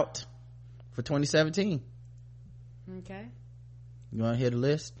are out for 2017. Okay. You want to hear the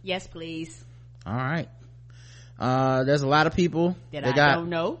list? Yes, please. All right. There's a lot of people that I don't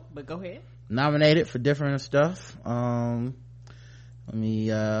know, but go ahead. Nominated for different stuff. Let me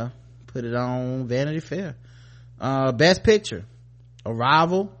put it on Vanity Fair. Best picture,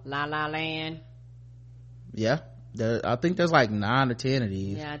 Arrival. La La Land. Yeah, I think there's like 9 or 10 of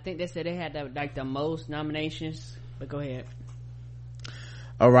these. Yeah, I think they said they had the most nominations, but go ahead.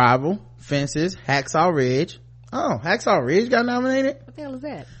 Arrival, Fences, Hacksaw Ridge. Oh, Hacksaw Ridge got nominated? What the hell is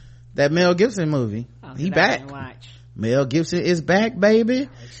that? That Mel Gibson movie. He back. Watch. Mel Gibson is back, baby.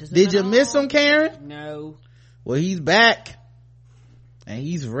 Did you miss him, Karen? No. Well, he's back. And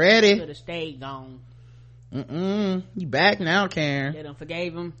he's ready. Should have stayed gone. He back now, Karen. They done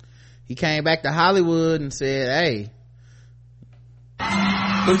forgave him. He came back to Hollywood and said, hey.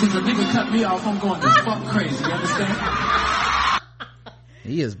 But if a nigga cut me off, I'm going to fuck crazy, you understand?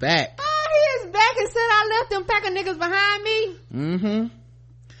 He is back. Oh, he is back and said I left them pack of niggas behind me.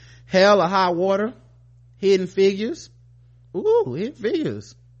 Hell or High Water, Hidden Figures. Ooh, Hidden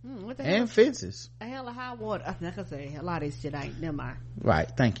Figures. What the hell? And Fences. A hell of High Water. I'm not gonna say a lot of this shit ain't. Never mind. Right,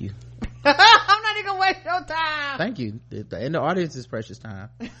 thank you. I'm not even gonna waste your time. Thank you. And the audience is precious time.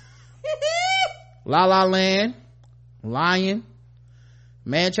 La La Land, Lion,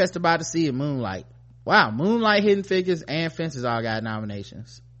 Manchester by the Sea, and Moonlight. Wow, Moonlight, Hidden Figures, and Fences all got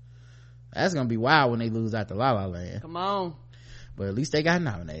nominations. That's gonna be wild when they lose out to La La Land. Come on. But at least they got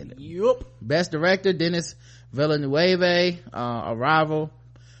nominated. Yup. Best Director, Denis Villeneuve, Arrival.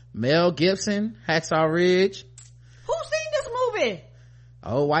 Mel Gibson, Hacksaw Ridge. Who's seen this movie?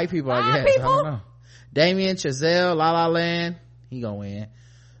 Oh, white people, I guess. People? I don't know. Damien Chazelle, La La Land. He gonna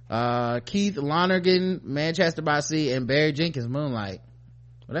win. Keith Lonergan, Manchester by the Sea, and Barry Jenkins, Moonlight.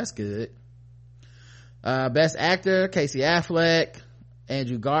 Well, that's good. Best Actor, Casey Affleck,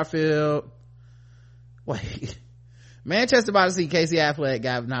 Andrew Garfield. Wait. Manchester by the Sea, Casey Affleck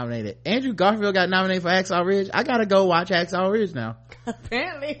got nominated. Andrew Garfield got nominated for Hacksaw Ridge. I gotta go watch Hacksaw Ridge now.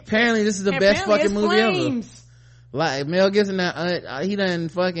 Apparently this is the best fucking movie ever. Like Mel Gibson, he done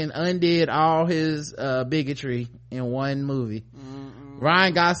fucking undid all his bigotry in one movie.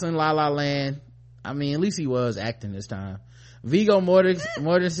 Ryan Gosling, La La Land. I mean, at least he was acting this time. Viggo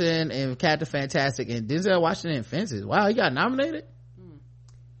Mortensen and Captain Fantastic, and Denzel Washington in Fences. Wow, he got nominated.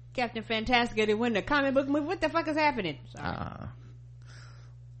 Captain Fantastic didn't win the comic book movie. What the fuck is happening? I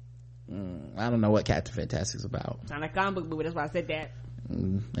don't know what Captain Fantastic's about. Sound like a comic book movie. That's why I said that.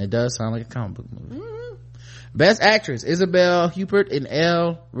 It does sound like a comic book movie. Best Actress, Isabelle Huppert in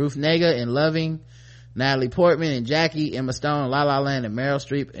Elle, Ruth Negga in Loving, Natalie Portman in Jackie, Emma Stone in La La Land, and Meryl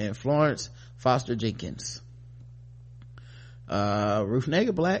Streep and Florence Foster Jenkins. Ruth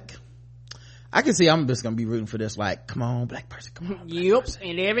Negga black. I can see I'm just gonna be rooting for this, like, come on black person, come on. Yep,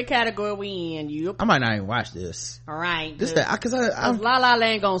 in every category we in. Yep. I might not even watch this. All right. This that cause I'm La La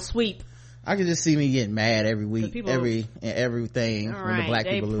Land gonna sweep. I can just see me getting mad every week, everything when the black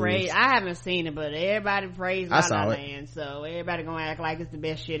people lose. I haven't seen it, but everybody praised La La Land, so everybody gonna act like it's the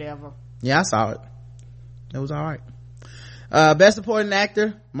best shit ever. Yeah, I saw it. It was all right. Best Supporting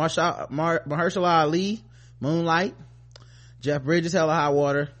Actor, Mahershala Ali, Moonlight, Jeff Bridges, Hell or High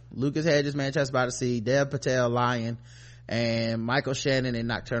Water, Lucas Hedges, Manchester by the Sea, Dev Patel, Lion, and Michael Shannon in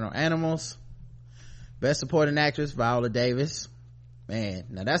Nocturnal Animals. Best Supporting Actress, Viola Davis. Man,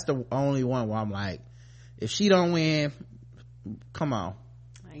 now that's the only one where I'm like, if she don't win, come on.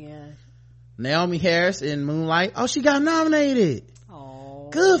 I guess. Naomi Harris in Moonlight. Oh, she got nominated. Oh,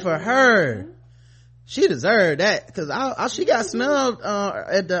 good for her. She deserved that because she got snubbed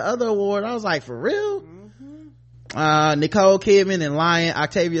at the other award. I was like, for real? Nicole Kidman in Lion,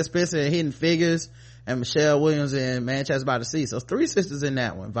 Octavia Spencer in Hidden Figures, and Michelle Williams in Manchester by the Sea. So 3 sisters in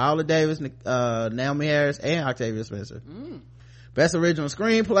that one: Viola Davis, Naomi Harris, and Octavia Spencer. Best Original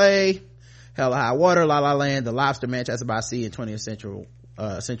Screenplay, Hell or High Water, La La Land, The Lobster, Manchester by the Sea, and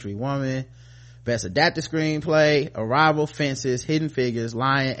 20th Century Woman. Best Adapted Screenplay, Arrival, Fences, Hidden Figures,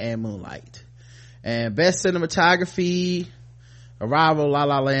 Lion, and Moonlight. And Best Cinematography, Arrival, La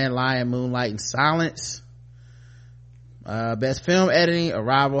La Land, Lion, Moonlight, and Silence. Best Film Editing,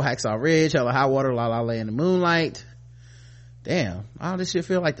 Arrival, Hacksaw Ridge, Hell or High Water, La La Land, and Moonlight. Damn, all this shit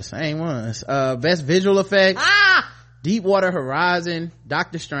feel like the same ones. Best Visual Effects, Deepwater Horizon,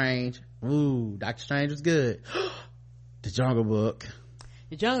 Doctor Strange. Ooh, Doctor Strange was good. The Jungle Book.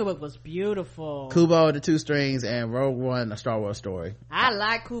 The Jungle Book was beautiful. Kubo and the Two Strings, and Rogue One, A Star Wars Story. I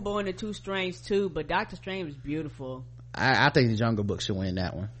like Kubo and the Two Strings too, but Doctor Strange was beautiful. I think the Jungle Book should win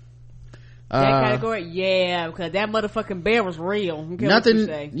that one. That category, yeah, because that motherfucking bear was real. Nothing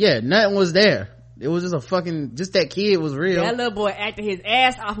was there. It was just just that kid was real. That little boy acted his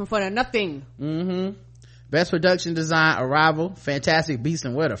ass off in front of nothing. Best Production Design, Arrival, Fantastic Beasts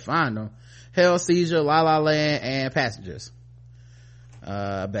and Where to Find Them, Hell, Seizure, La La Land, and Passengers.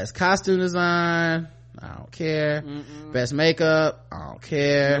 Best Costume Design, I don't care. Best makeup, I don't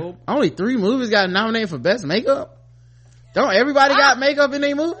care. Nope. Only 3 movies got nominated for best makeup. Don't everybody got makeup in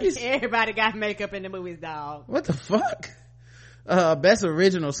their movies? Everybody got makeup in the movies, dog. What the fuck? Best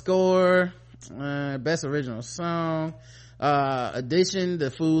original score, best original song, Edition, The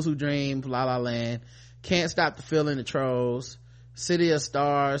Fools Who Dream, La La Land, Can't Stop the Feeling, The Trolls, City of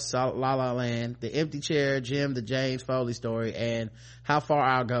Stars, La La Land, The Empty Chair, Jim, The James Foley Story, and How Far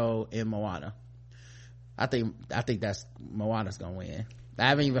I'll Go in Moana. I think that's Moana's gonna win. I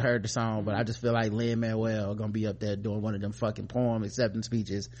haven't even heard the song, but I just feel like Lin-Manuel gonna be up there doing one of them fucking poem acceptance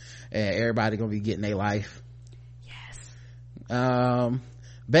speeches, and everybody gonna be getting their life. Yes.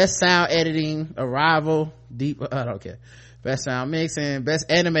 Best sound editing, Arrival, Deep, I don't care. Best sound mixing, best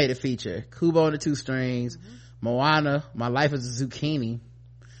animated feature, Kubo and the Two Strings, Moana, My Life as a Zucchini,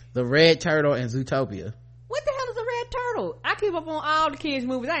 The Red Turtle, and Zootopia. What the hell is a red turtle? I keep up on all the kids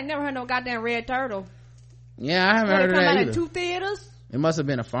movies. I ain't never heard no goddamn red turtle. Yeah, I haven't heard of that either. In 2 theaters? It must have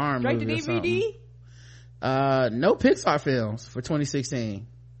been a farm movie or something. No Pixar films for 2016.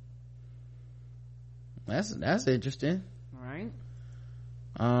 That's interesting. Right.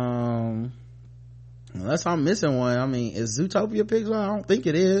 Unless I'm missing one. I mean, is Zootopia Pixar? I don't think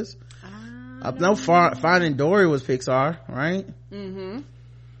it is. I know Finding Dory was Pixar, right?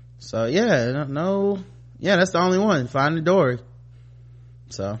 So yeah, yeah, that's the only one, Finding Dory.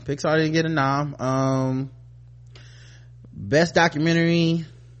 So Pixar didn't get a nom. Best documentary,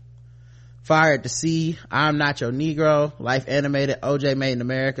 Fire at the Sea, I'm Not Your Negro, Life Animated, OJ Made in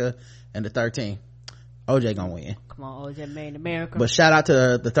America, and The 13. OJ gonna win. Come on, OJ Made in America. But shout out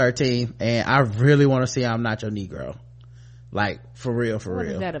to The 13, and I really want to see I'm Not Your Negro. Like, for real. What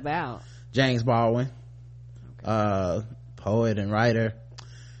is that about? James Baldwin, poet and writer.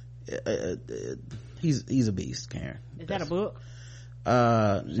 He's a beast, Karen. Is that a book?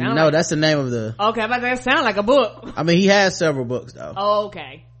 That's the name of the. Okay, but that sound like a book. I mean, he has several books though. Oh,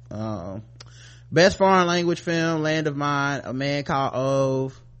 okay. Best foreign language film, Land of Mine, A Man Called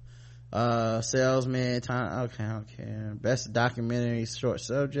Ove, Salesman, Time. Okay, I don't care. Best documentary, short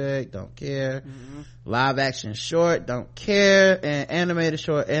subject, don't care. Live action short, don't care. And animated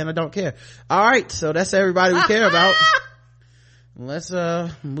short, and I don't care. All right, so that's everybody we care about. Let's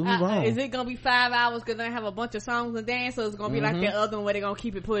move on. Is it gonna be 5 hours because they have a bunch of songs and dance, or it's gonna be like the other one where they're gonna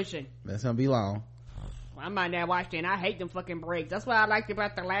keep it pushing? That's gonna be long. I might not watch that, and I hate them fucking breaks. That's what I liked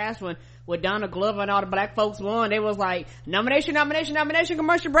about the last one with Donna Glover and all the black folks won. They was like nomination,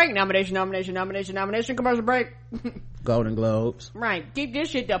 commercial break, nomination, commercial break. Golden Globes. Right, keep this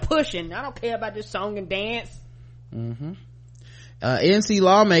shit there pushing. I don't care about this song and dance. NC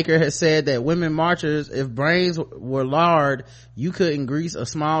lawmaker has said that women marchers, if brains were lard, you couldn't grease a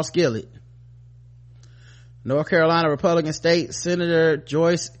small skillet. North Carolina Republican State Senator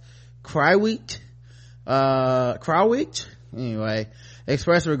Joyce Crywheat, anyway,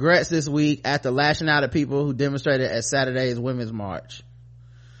 expressed regrets this week after lashing out at people who demonstrated at Saturday's Women's March.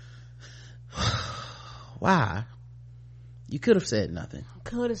 Why? You could have said nothing.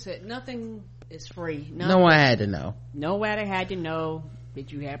 Nothing is free. No one had to know. Nobody had to know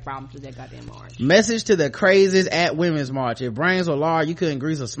that you had problems with that goddamn march. Message to the crazies at Women's March. If brains were lard, you couldn't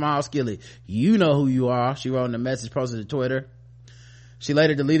grease a small skillet. You know who you are, she wrote in a message posted to Twitter. She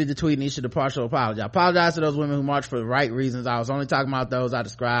later deleted the tweet and issued a partial apology. I apologize to those women who marched for the right reasons. I was only talking about those I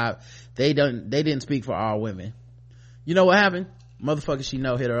described. They didn't speak for all women. You know what happened? Motherfucker she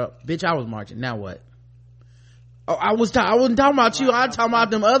know hit her up. Bitch, I was marching. Now what? Oh, I wasn't talking about you. I was talking about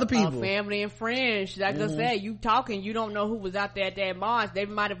them other people. Family and friends. Like I said, you talking, you don't know who was out there at that march. They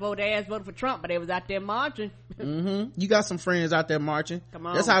might have voted for Trump, but they was out there marching. You got some friends out there marching. Come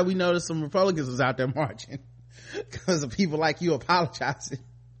on. That's how we noticed some Republicans was out there marching. Because of people like you apologizing.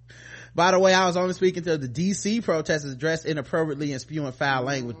 By the way, I was only speaking to the DC protesters dressed inappropriately and spewing foul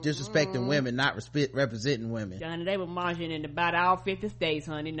language, disrespecting women, not representing women. Johnny, they were marching in about all 50 states,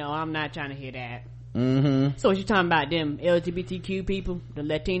 honey. No, I'm not trying to hear that. So what you talking about? Them LGBTQ people, the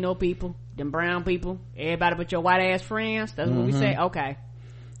Latino people, them brown people, everybody but your white ass friends? That's what we say? Okay.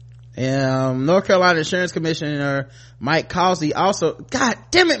 North Carolina Insurance Commissioner Mike Causey also, God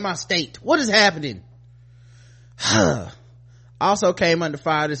damn it, my state, what is happening? Also came under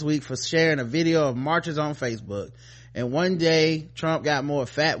fire this week for sharing a video of marches on Facebook. And one day Trump got more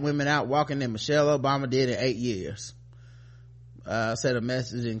fat women out walking than Michelle Obama did in 8 years. Said a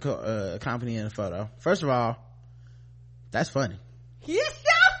message accompanying the photo. First of all, that's funny. Okay, I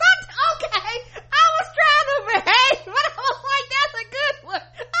was trying to behave, but I was like, that's a good one.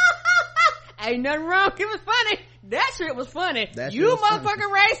 Ain't nothing wrong, it was funny. That shit was funny. You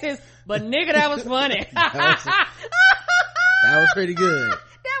motherfucking racist, but nigga, that was funny. That was pretty good.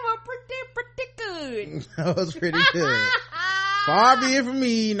 That was pretty good. That was pretty good. Far be it from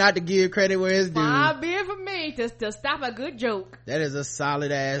me not to give credit where it's due. Far be it from me to stop a good joke. That is a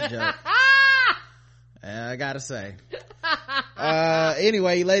solid ass joke. I gotta say.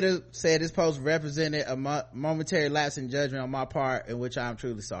 Anyway, he later said this post represented a momentary lapse in judgment on my part, in which I'm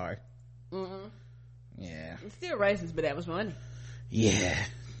truly sorry. Yeah. It's still racist, but that was funny. Yeah,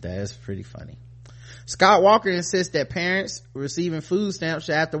 that is pretty funny. Scott Walker insists that parents receiving food stamps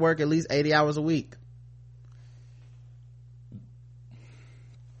should have to work at least 80 hours a week.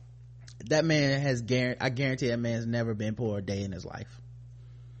 That man I guarantee that man's never been poor a day in his life.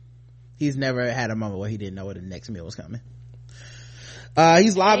 He's never had a moment where he didn't know where the next meal was coming.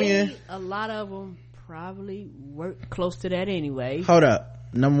 He's lobbying. A lot of them probably work close to that anyway. Hold up.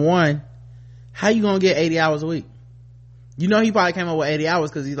 Number one, how you gonna get 80 hours a week? You know, he probably came up with 80 hours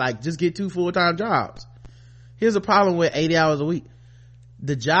because he's like, just get 2 full-time jobs. Here's a problem with 80 hours a week.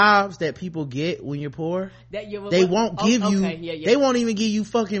 The jobs that people get when you're poor, they won't give you, they won't even give you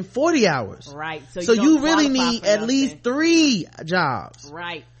fucking 40 hours. Right. So you really need at least 3 jobs.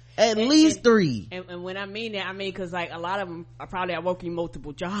 Right. At least 3. And when I mean that, I mean because like a lot of them are probably working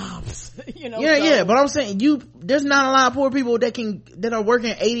multiple jobs. You know. Yeah. But I'm saying there's not a lot of poor people that are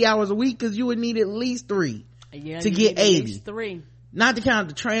working 80 hours a week because you would need at least 3 to get 80. 3. Not to count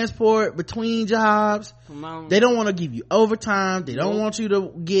the transport between jobs. They don't want to give you overtime. They don't want you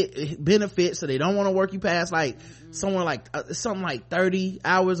to get benefits, so they don't want to work you past like something like 30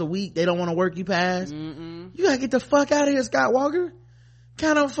 hours a week. They don't want to work you past. You gotta get the fuck out of here, Scott Walker.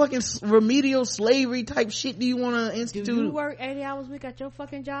 Kind of fucking remedial slavery type shit do you want to institute? Do you work 80 hours a week at your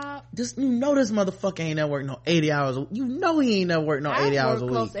fucking job? This motherfucker ain't never worked no 80 hours. You know he ain't never worked no 80 hours a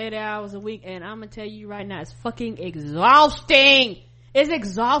week. I work close 80 hours a week, and I'm gonna tell you right now, it's fucking exhausting. It's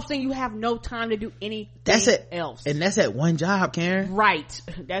exhausting. You have no time to do anything else. And that's at one job, Karen. Right.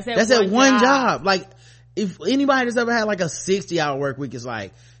 That's at one job. Like, if anybody that's ever had like a 60-hour work week is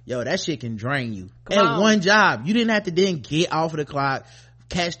like, yo, that shit can drain you. One job. You didn't have to then get off of the clock,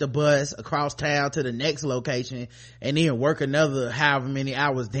 catch the bus across town to the next location, and then work another however many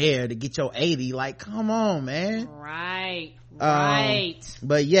hours there to get your 80. Like, come on, man. Right.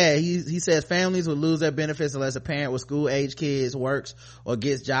 But yeah, he says families would lose their benefits unless a parent with school age kids works or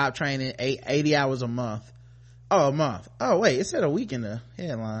gets job training 80 hours a month. A month. Oh wait, it said a week in the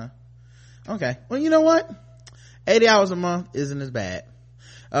headline. Okay, well, you know what, 80 hours a month isn't as bad.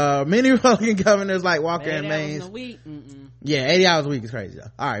 Many Republican governors like Walker and Maine's 80 hours a week is crazy though.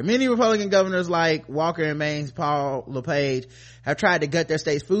 All right, many Republican governors like Walker and Maine's Paul LePage have tried to gut their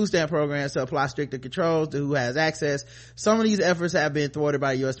state's food stamp programs to apply stricter controls to who has access. Some of these efforts have been thwarted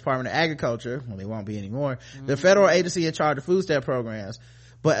by the U.S. Department of Agriculture. Well, they won't be anymore. The federal agency in charge of food stamp programs.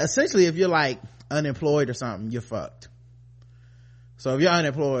 But essentially, if you're like unemployed or something, you're fucked. So if you're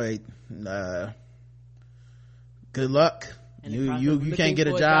unemployed, good luck. You can't get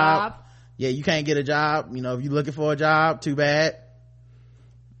a job. Yeah, you can't get a job. You know, if you're looking for a job, too bad.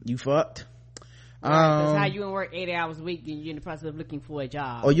 You fucked. Right, that's how you gonna work 80 hours a week and you're in the process of looking for a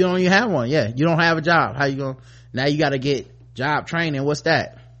job. Or you don't even have one. Yeah, you don't have a job. How you gonna, now you gotta get job training. What's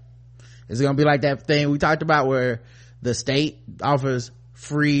that? Is it gonna be like that thing we talked about where the state offers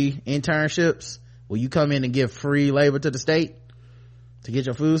free internships where you come in and give free labor to the state to get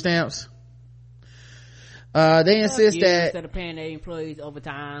your food stamps? They insist that instead of paying their employees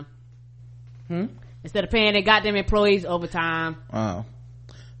overtime, instead of paying their goddamn employees overtime.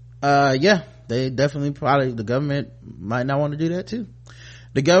 Yeah, they definitely probably, the government might not want to do that too.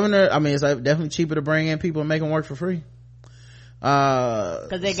 The governor, I mean, it's like definitely cheaper to bring in people and make them work for free.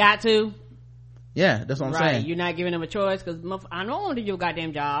 Cause they got to. Yeah, that's what I'm saying. You're not giving them a choice because I don't want to do your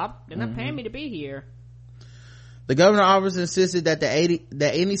goddamn job. They're not paying me to be here. The governor office insisted that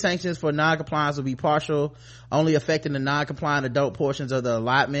any sanctions for non-compliance will be partial, only affecting the non-compliant adult portions of the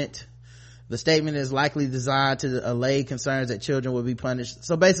allotment. The statement is likely designed to allay concerns that children will be punished.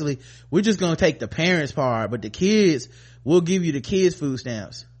 So basically, we're just going to take the parents' part, but the kids, we'll give you the kids' food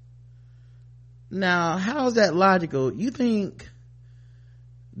stamps. Now, how is that logical? You think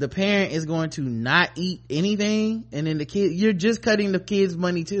the parent is going to not eat anything, and then the kid, you're just cutting the kids'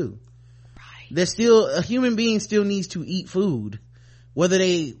 money too. There's still, a human being still needs to eat food. Whether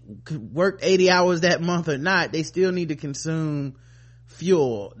they worked 80 hours that month or not, they still need to consume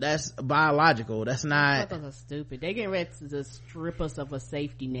fuel. That's biological. That's not. Those are stupid. They getting ready to strip us of a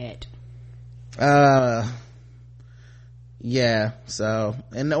safety net. Yeah. So,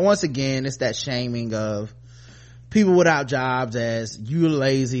 and once again, it's that shaming of people without jobs as you're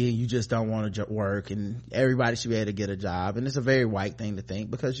lazy and you just don't want to work and everybody should be able to get a job. And it's a very white thing to think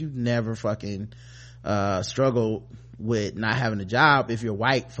because you've never fucking struggled with not having a job. If you're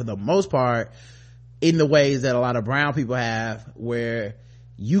white, for the most part, in the ways that a lot of brown people have, where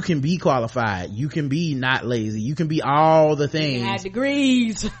you can be qualified, you can be not lazy, you can be all the things, you have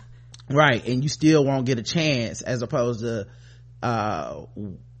degrees, right, and you still won't get a chance, as opposed to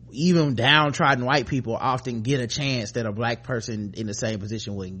even downtrodden white people often get a chance that a black person in the same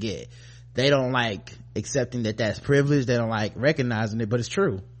position wouldn't get. They don't like accepting that that's privilege, they don't like recognizing it, but it's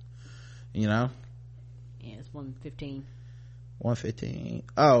true, you know. Yeah, it's 1:15.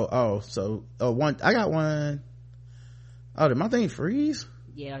 1:15. So one, I got one. Oh, did my thing freeze?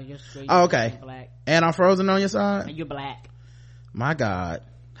 Yeah, you're straight. Oh, okay. Black. And I'm frozen on your side? And you're black. My God.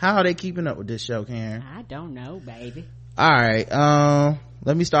 How are they keeping up with this show, Karen? I don't know, baby. Alright,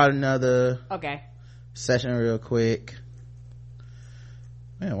 let me start another session real quick.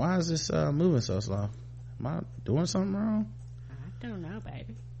 Man, why is this moving so slow? Am I doing something wrong? I don't know,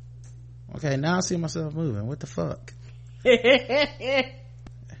 baby. Okay, now I see myself moving. What the fuck?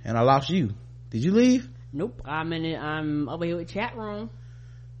 And I lost you. Did you leave? Nope. I'm over here with chat room.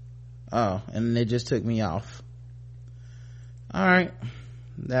 Oh, and it just took me off. All right,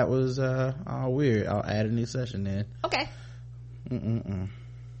 that was all weird. I'll add a new session then. Okay.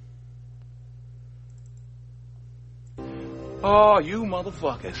 Oh, you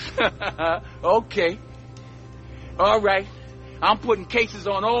motherfuckers. Okay. All right. I'm putting cases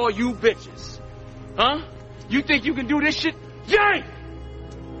on all you bitches. Huh? You think you can do this shit? Yank!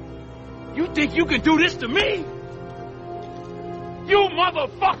 You think you can do this to me? You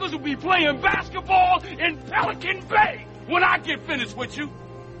motherfuckers will be playing basketball in Pelican Bay when I get finished with you.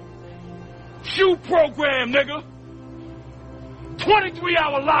 Shoe program, nigga.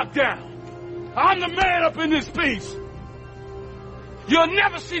 23-hour lockdown. I'm the man up in this piece. You'll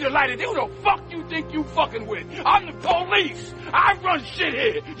never see the light of day. Who the fuck you think you fucking with? I'm the police. I run shit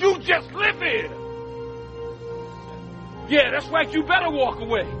here. You just live here. Yeah, that's right. You better walk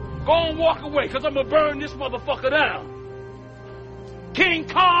away. Go and walk away, because I'm going to burn this motherfucker down. King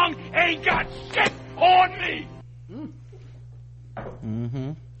Kong ain't got shit on me.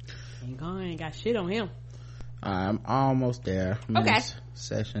 King Kong ain't got shit on him. I'm almost there. I'm in Okay. this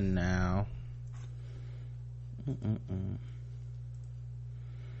session now.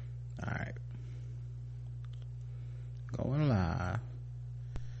 All right. Going live.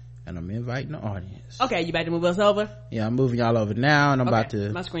 And I'm inviting the audience. Okay, you about to move us over? Yeah, I'm moving y'all over now, and I'm about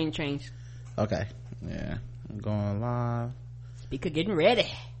to. My screen changed. Okay. Yeah, I'm going live. Speaker getting ready.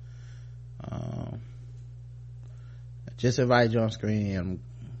 I just invited you on screen. I'm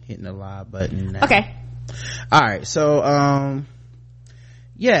hitting the live button now. Okay. All right. So,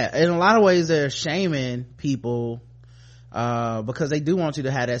 yeah, in a lot of ways, they're shaming people because they do want you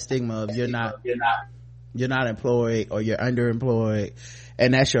to have that stigma of you're not employed or you're underemployed,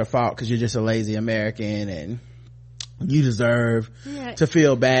 and that's your fault because you're just a lazy American and you deserve to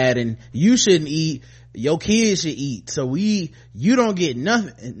feel bad and you shouldn't eat. Your kids should eat. So you don't get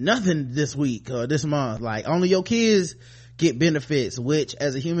nothing this week or this month. Like, only your kids get benefits, which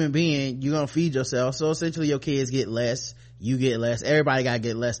as a human being, you're gonna feed yourself. So essentially your kids get less, you get less, everybody gotta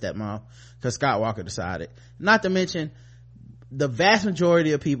get less that month because Scott Walker decided. Not to mention, the vast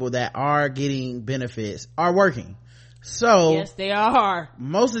majority of people that are getting benefits are working. So yes, they are.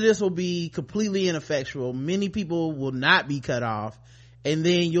 Most of this will be completely ineffectual. Many people will not be cut off, and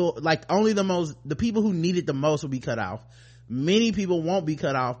then you'll like only the people who need it the most will be cut off. Many people won't be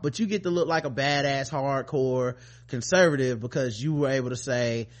cut off, but you get to look like a badass hardcore conservative because you were able to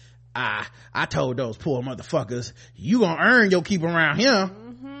say, I told those poor motherfuckers, you gonna earn your keep around here.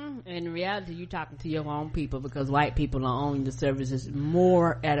 And in reality, you're talking to your own people because white people are owning the services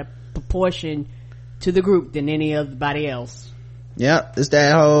more at a proportion to the group than anybody else. Yep, it's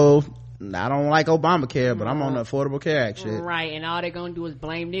that whole, I don't like Obamacare, but I'm on the Affordable Care Act shit. Right, and all they're gonna do is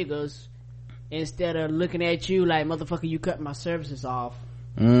blame niggas instead of looking at you like, motherfucker, you cut my services off.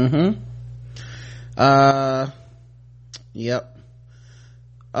 Yep.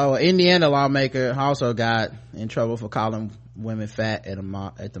 Oh, Indiana lawmaker also got in trouble for calling women fat at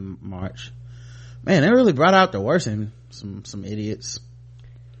the march. Man, they really brought out the worst in some idiots.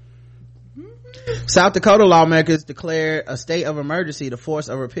 South Dakota lawmakers declared a state of emergency to force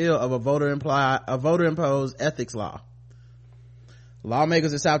a repeal of a voter-imposed ethics law.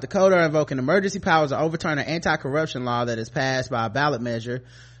 Lawmakers in South Dakota are invoking emergency powers to overturn an anti-corruption law that is passed by a ballot measure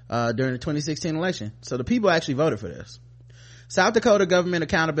during the 2016 election. So the people actually voted for this. South Dakota Government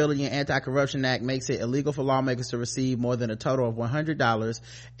Accountability and Anti-Corruption Act makes it illegal for lawmakers to receive more than a total of $100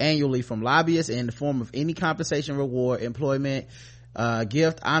 annually from lobbyists in the form of any compensation, reward, employment,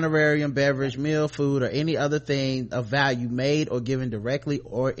 gift, honorarium, beverage, meal, food, or any other thing of value made or given directly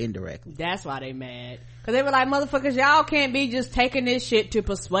or indirectly. That's why they mad. Cause they were like, motherfuckers, y'all can't be just taking this shit to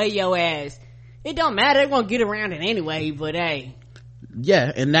persuade your ass. It don't matter. They won't get around it anyway, but hey.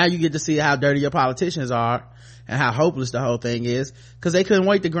 Yeah, and now you get to see how dirty your politicians are and how hopeless the whole thing is, because they couldn't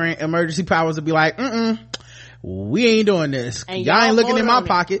wait to grant emergency powers to be like, we ain't doing this. And y'all ain't looking in my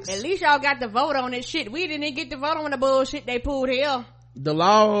pockets. At least y'all got to vote on this shit. We didn't get to vote on the bullshit they pulled here. The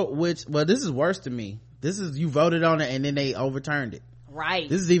law, this is worse to me. This is, you voted on it and then they overturned it. Right.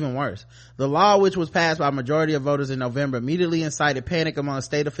 This is even worse. The law, which was passed by a majority of voters in November, immediately incited panic among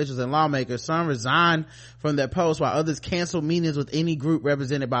state officials and lawmakers. Some resigned from their posts while others canceled meetings with any group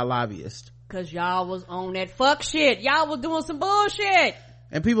represented by lobbyists. Cause y'all was on that fuck shit. Y'all was doing some bullshit.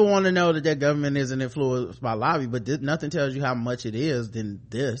 And people want to know that their government isn't influenced by lobby, but nothing tells you how much it is than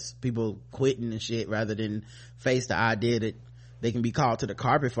this. People quitting and shit rather than face the idea that they can be called to the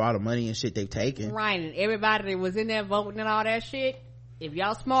carpet for all the money and shit they've taken. Right, and everybody that was in there voting and all that shit, if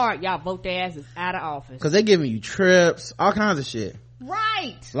y'all smart, y'all vote their asses out of office. Cause they giving you trips, all kinds of shit.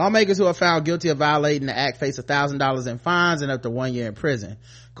 Right. Lawmakers who are found guilty of violating the act face $1,000 in fines and up to 1 year in prison.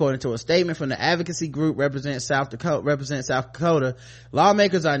 According to a statement from the advocacy group Represent South Dakota,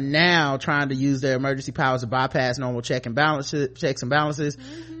 lawmakers are now trying to use their emergency powers to bypass normal checks and balances,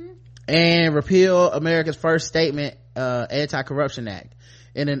 and repeal America's first statement anti-corruption act.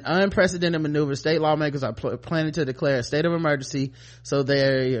 In an unprecedented maneuver, state lawmakers are planning to declare a state of emergency, so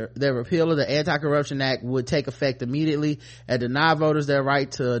their repeal of the Anti-Corruption Act would take effect immediately and deny voters their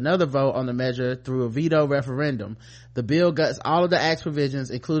right to another vote on the measure through a veto referendum. The bill guts all of the act's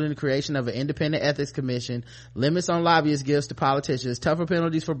provisions, including the creation of an independent ethics commission, limits on lobbyist gifts to politicians, tougher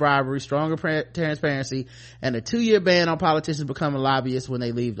penalties for bribery, stronger transparency, and a 2-year ban on politicians becoming lobbyists when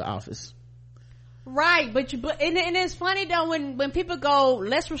they leave the office. Right, and it's funny though when people go,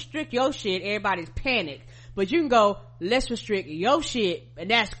 let's restrict your shit, everybody's panicked. But you can go, let's restrict your shit, and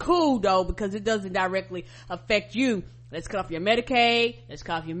that's cool though, because it doesn't directly affect you. Let's cut off your Medicaid, let's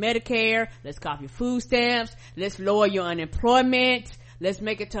cut off your Medicare, let's cut off your food stamps, let's lower your unemployment, let's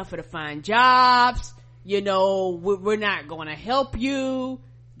make it tougher to find jobs, we're not gonna help you.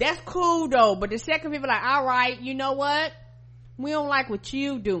 That's cool though, but the second people are like, alright, you know what? We don't like what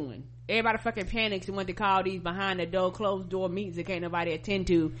you doing. Everybody fucking panics and want to call these behind the door, closed door meetings that can't nobody attend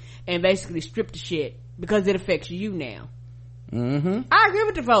to, and basically strip the shit because it affects you now. I agree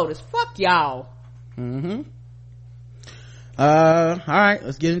with the voters. Fuck y'all. All right,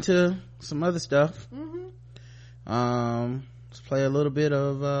 let's get into some other stuff. Let's play a little bit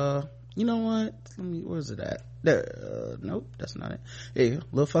of you know what, where's it at? There, nope, that's not it. Yeah, a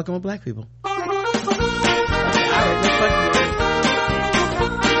little fucking with black people.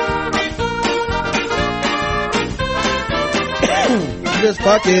 Just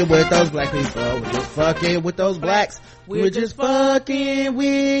fucking with those black people. We're just fucking with those blacks. We're just fucking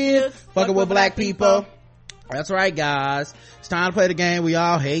with black people. That's right, guys. It's time to play the game we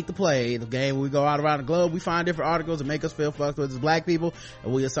all hate to play. The game where we go out around the globe, we find different articles that make us feel fucked with as black people,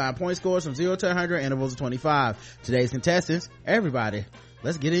 and we assign point scores from 0 to 100, intervals of 25. Today's contestants, everybody.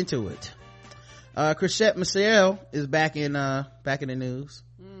 Let's get into it. Chrisette Michelle is back in the news.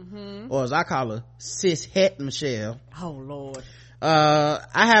 Or as I call her, cis het Michelle. Oh Lord. I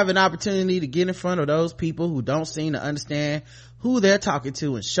have an opportunity to get in front of those people who don't seem to understand who they're talking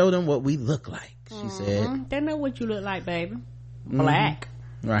to and show them what we look like, she said. They know what you look like, baby. Black.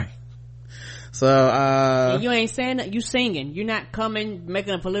 Right. So and you ain't saying that, you singing. You're not coming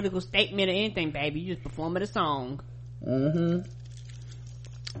making a political statement or anything, baby. You just performing a song. I'm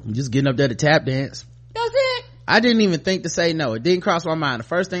just getting up there to tap dance. That's it. I didn't even think to say no. It didn't cross my mind. The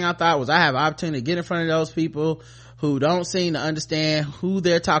first thing I thought was I have an opportunity to get in front of those people who don't seem to understand who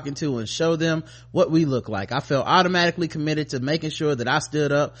they're talking to and show them what we look like. I felt automatically committed to making sure that I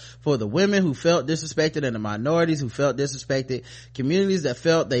stood up for the women who felt disrespected and the minorities who felt disrespected, communities that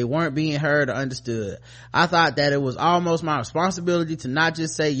felt they weren't being heard or understood. I thought that it was almost my responsibility to not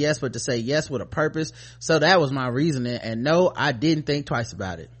just say yes, but to say yes with a purpose. So that was my reasoning, and no, I didn't think twice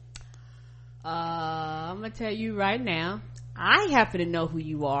about it. I'm gonna tell you right now, I happen to know who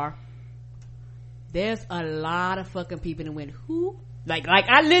you are. There's a lot of fucking people that went, who? Like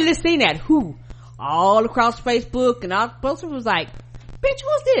I literally seen that, who? All across Facebook, and all most of them was like, bitch,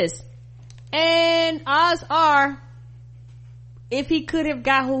 who's this? And odds are, if he could have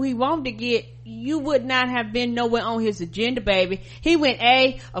got who he wanted to get, you would not have been nowhere on his agenda, baby. He went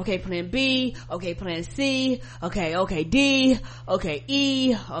A, okay, plan B, okay, plan C, okay, D, okay,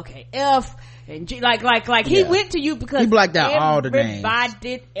 E, okay, F, and G. Like he went to you because he blacked out all the names.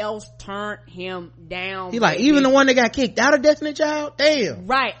 Everybody else turned him down. He like, baby. Even the one that got kicked out of Destiny Child? Damn.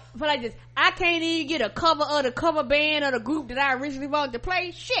 Right. But like this, I can't even get a cover of the cover band of the group that I originally wanted to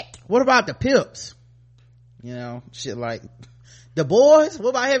play. Shit. What about the Pips? Shit like The Boys? What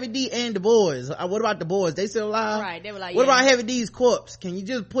about Heavy D and the Boys? What about the Boys? They still alive? Right, they were like, what yeah. about Heavy D's corpse? Can you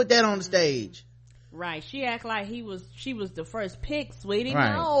just put that on the stage? Right, she act like she was the first pick, sweetie.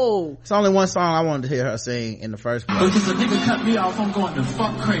 Right. No. It's only one song I wanted to hear her sing in the first place. Because a nigga cut me off, I'm going to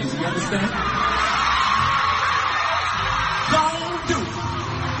fuck crazy, you understand? Gon' do.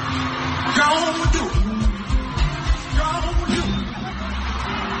 Gon' do. Gon' do.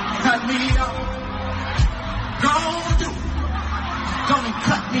 Cut me off. Gon' do. Gonna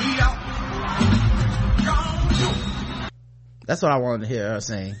cut me off. Gon' do. That's what I wanted to hear her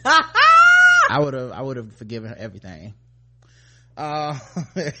sing. I would have forgiven her everything.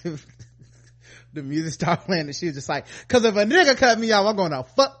 The music started playing and she was just like, cause if a nigga cut me off, I'm gonna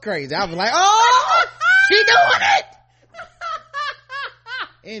fuck crazy. I was like, oh, she doing it.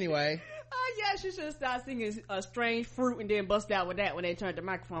 Anyway. Oh yeah, she should have started singing a strange fruit and then bust out with that when they turned the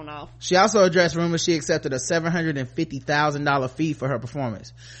microphone off. She also addressed rumors she accepted a $750,000 fee for her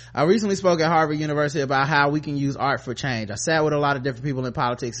performance. I recently spoke at Harvard University about how we can use art for change. I sat with a lot of different people in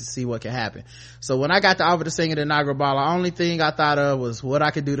politics to see what can happen. So when I got the offer to sing at the inaugural ball, the only thing I thought of was what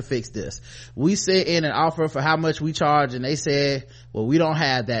I could do to fix this. We sit in and offer for how much we charge, and they said, well, we don't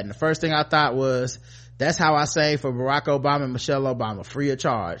have that. And the first thing I thought was, that's how I sang for Barack Obama and Michelle Obama, free of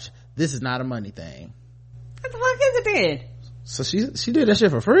charge. This is not a money thing. What the fuck is it then? So she did that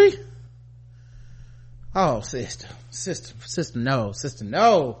shit for free? Oh, sister, no.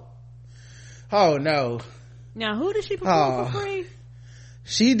 Oh no. Now who did she perform for free?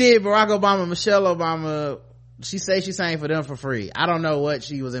 She did Barack Obama, Michelle Obama. She say she sang for them for free. I don't know what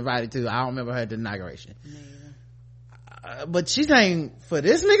she was invited to. I don't remember her at the inauguration. But she sang for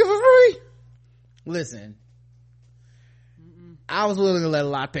this nigga for free? Listen, I was willing to let a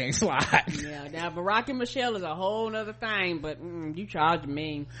lot of things slide. Yeah, now Barack and Michelle is a whole nother thing, but you charging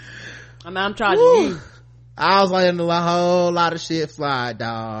me. I mean, I'm charging you. I was letting a whole lot of shit slide,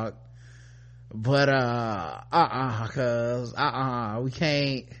 dog. But we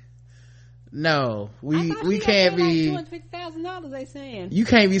can't. No, we can't be. Like $250,000 they saying. You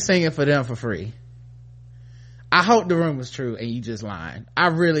can't be singing for them for free. I hope the rumor's true and you just lying. I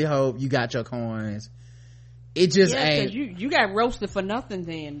really hope you got your coins. It just ain't. You got roasted for nothing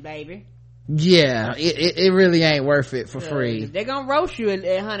then, baby. Yeah, it really ain't worth it for free. They're gonna roast you,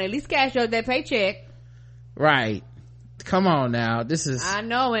 honey. At least cash out that paycheck. Right. Come on now. This is. I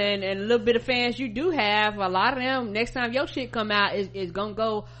know, and a little bit of fans you do have, a lot of them, next time your shit come out is gonna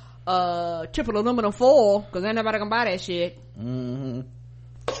go triple aluminum foil, because ain't nobody gonna buy that shit. Mm-hmm.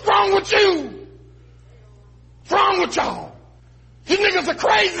 What's wrong with you? What's wrong with y'all? You niggas are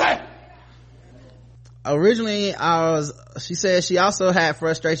crazy. Originally, she said she also had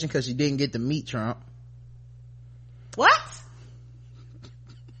frustration because she didn't get to meet Trump. What?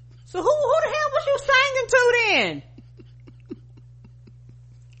 So who the hell was you singing to then?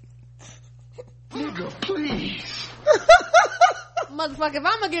 Nigga, please. Motherfucker, if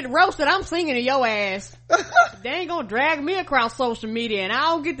I'm gonna get roasted, I'm singing to your ass. They ain't gonna drag me across social media and I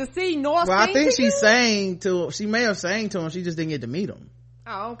don't get to see nor Well, I sing think to you? she may have sang to him, she just didn't get to meet him.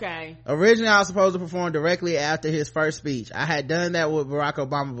 Oh, okay. Originally, I was supposed to perform directly after his first speech. I had done that with Barack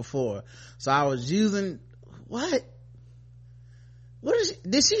Obama before. So I was using, what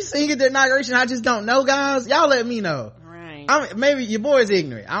did she sing at the inauguration? I just don't know, guys. Y'all let me know. Right. Maybe your boy's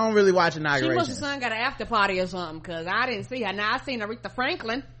ignorant. I don't really watch inaugurations. She must have sung at an after party or something, because I didn't see her. Now I seen Aretha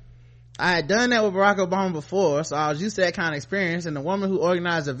Franklin. I had done that with Barack Obama before, so I was used to that kind of experience, and the woman who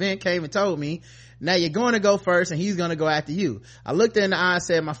organized the event came and told me, now you're going to go first and he's going to go after you. I looked her in the eye and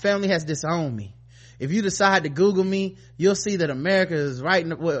said, my family has disowned me. If you decide to Google me, you'll see that America is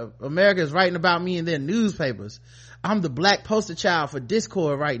writing about me in their newspapers. I'm the black poster child for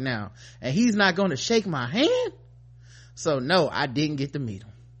discord right now, and he's not going to shake my hand. So no, I didn't get to meet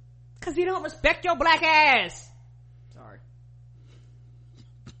him. Cause you don't respect your black ass. Sorry.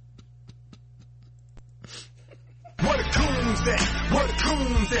 What the coons at? What the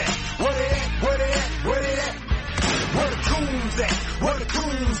coons at? What they at? Where they at? Where they at? What the coons at? What the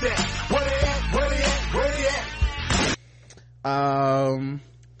coons at? Where they at? Where they at? Where they at?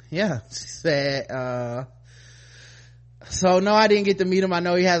 Yeah, she said, so no, I didn't get to meet him. I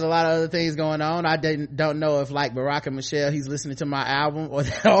know he has a lot of other things going on. I don't know if, like Barack and Michelle, he's listening to my album or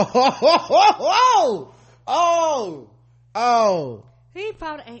He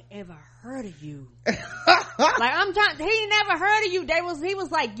probably ain't ever heard of you. Like, he never heard of you. He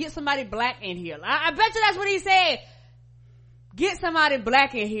was like, get somebody black in here. I bet you that's what he said. Get somebody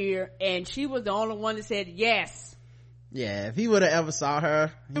black in here, and she was the only one that said yes. Yeah, if he would have ever saw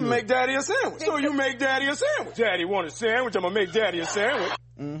her, You make daddy a sandwich. So you make daddy a sandwich. Daddy want a sandwich, I'm gonna make daddy a sandwich.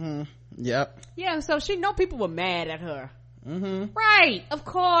 mm-hmm. Yep. Yeah, so she know people were mad at her. Right, of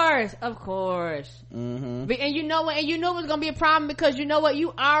course. And you know what, it was gonna be a problem because you know what,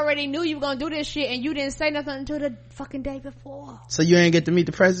 you already knew you were gonna do this shit and you didn't say nothing until the fucking day before. So you ain't get to meet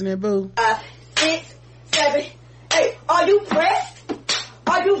the president, boo? 6, 7, 8. Are you pressed?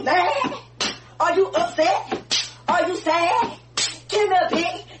 Are you mad? Are you upset? Are you sad? Give me a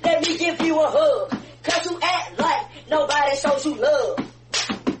pic, let me give you a hug. Cause you act like nobody shows you love.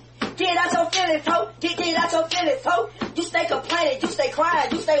 Get out your feelings, ho. Get out your feelings, ho. You stay complaining, you stay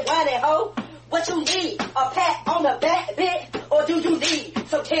crying, you stay whining, ho. What you need? A pat on the back bit? Or do you need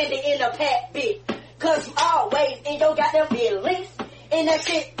some candy in the pat bit? Cause you always in your goddamn feelings. And that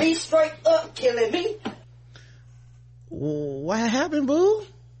shit be straight up killing me. What happened, boo?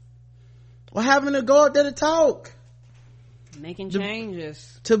 What happened to go up there to talk? Making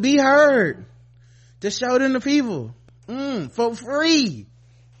changes. To be heard. To show them the people. For free.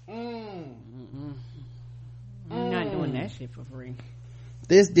 I'm not doing that shit for free.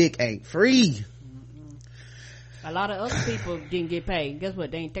 This dick ain't free. A lot of other people didn't get paid. Guess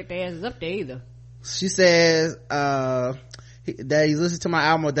what? They ain't take their asses up there either. She says that he's listened to my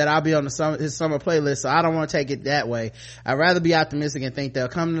album, that I'll be on his summer playlist, so I don't want to take it that way. I'd rather be optimistic and think there'll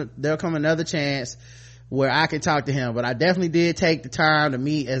come another chance where I can talk to him. But I definitely did take the time to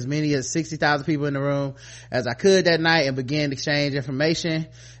meet as many as 60,000 people in the room as I could that night and begin to exchange information.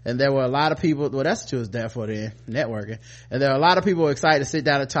 And there were a lot of people, well, that's what she was there for then, networking. And there were a lot of people excited to sit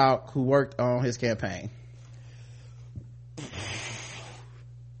down and talk who worked on his campaign.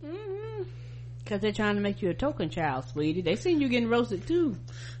 Because they're trying to make you a token child, sweetie. They seen you getting roasted too.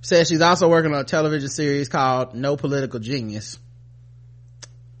 Says she's also working on a television series called No Political Genius.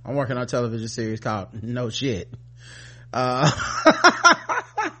 I'm working on a television series called No Shit.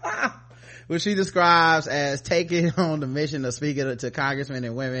 Which she describes as taking on the mission of speaking to congressmen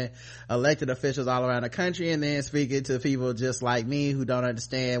and women, elected officials all around the country, and then speaking to people just like me who don't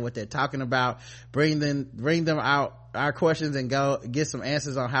understand what they're talking about, bring them out our questions and go get some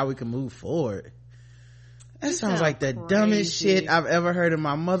answers on how we can move forward. That sounds like the dumbest shit I've ever heard in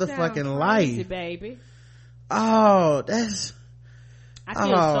my motherfucking life, baby. Oh, that's,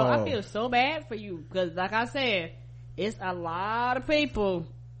 I feel so bad for you because like I said, it's a lot of people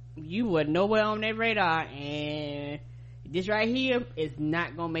you were nowhere on their radar, and this right here is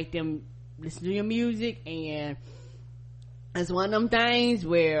not gonna make them listen to your music. And it's one of them things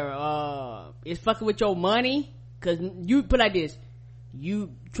where it's fucking with your money, because you put like this,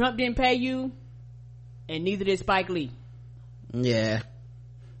 Trump didn't pay you and neither did Spike Lee. Yeah,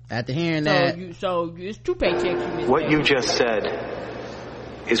 after hearing that, so it's 2 paychecks. What you just said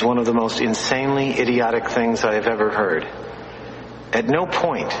is one of the most insanely idiotic things I have ever heard. At no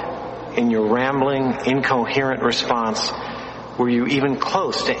point in your rambling, incoherent response were you even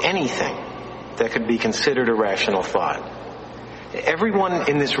close to anything that could be considered a rational thought. Everyone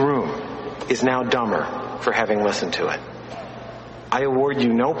in this room is now dumber for having listened to it. I award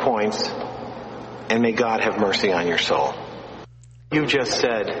you no points, and may God have mercy on your soul. You just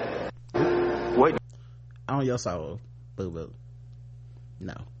said, what? On your soul, boo-boo.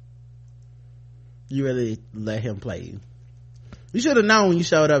 No. You really let him play you. You should have known when you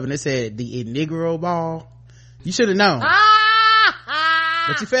showed up and it said the inaugural ball. You should have known.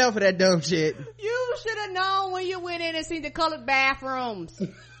 But you fell for that dumb shit. You should have known when you went in and seen the colored bathrooms.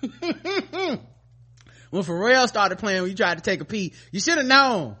 When Pharrell started playing, when you tried to take a pee, you should have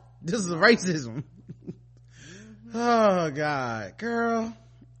known. This is racism. Oh God, girl.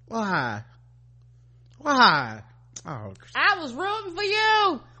 Why? Oh, I was rooting for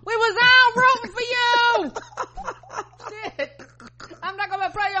you. We was all rooting for you. Shit. I'm not gonna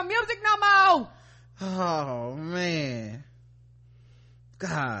play your music no more. Oh man,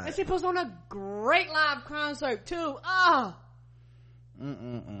 God. And she puts on a great live concert too. Oh.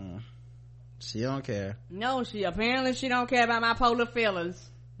 She don't care. No, apparently she don't care about my polar feelings.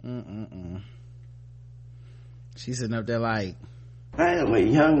 She's sitting up there like, I am a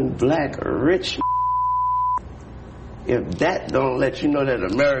young, black, rich. If that don't let you know that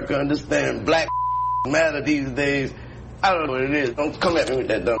America understands black matter these days, I don't know what it is. Don't come at me with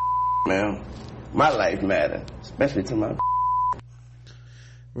that dumb man. My life matters, especially to my.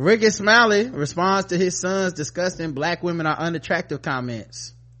 Ricky Smiley responds to his son's disgusting black women are unattractive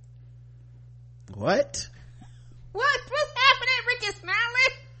comments. What? What's happening, Ricky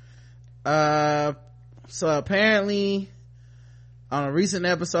Smiley? So apparently on a recent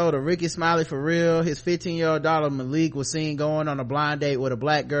episode of Ricky Smiley For Real, his 15-year-old daughter Malik was seen going on a blind date with a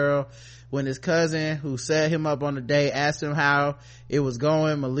black girl. When his cousin who set him up on the date asked him how it was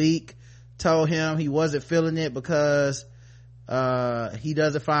going, Malik told him he wasn't feeling it because he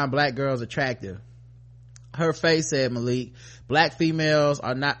doesn't find black girls attractive. her face said, Malik, black females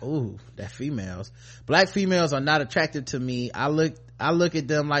are not attractive to me. I look at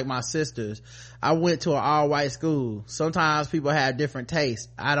them like my sisters. I went to an all-white school. Sometimes people have different tastes.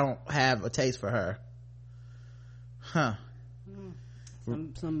 I don't have a taste for her.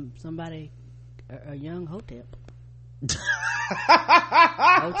 Somebody, a young Hotep.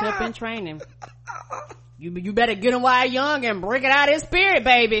 Hotep in training. You better get him while young and bring it out of his spirit,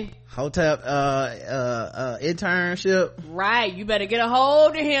 baby. Hotep internship, right? You better get a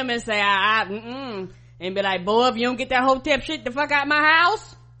hold of him and say and be like, boy, if you don't get that Hotep shit the fuck out my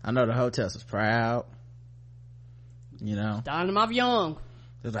house. I know the Hoteps was proud, you know, starting them off young.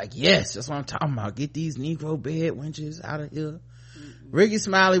 It's like, yes, that's what I'm talking about. Get these Negro bed wenches out of here. Ricky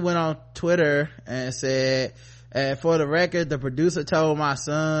Smiley went on Twitter and said, for the record, the producer told my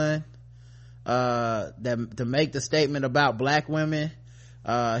son that to make the statement about black women.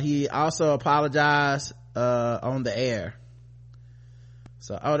 He also apologized on the air.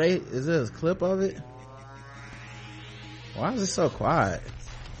 So is this a clip of it? Why is it so quiet?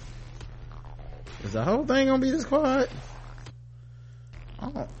 Is the whole thing gonna be this quiet?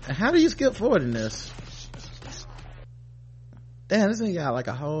 How do you skip forward in this? Damn, this thing got like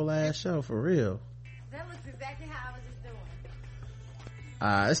a whole ass show for real. That looks exactly how I was just doing.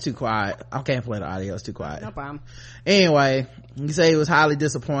 It's too quiet. I can't play the audio, it's too quiet. No problem. Anyway, he said he was highly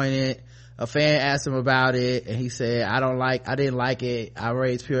disappointed. A fan asked him about it and he said, I didn't like it. I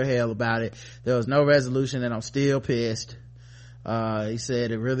raised pure hell about it. There was no resolution and I'm still pissed. He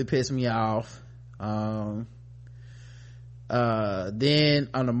said it really pissed me off. Then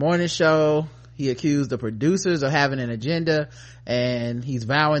on the morning show, he accused the producers of having an agenda and he's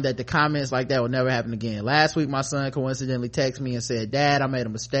vowing that the comments like that will never happen again. Last week my son coincidentally texted me and said, Dad, I made a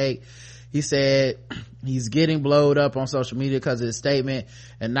mistake. He said he's getting blowed up on social media because of his statement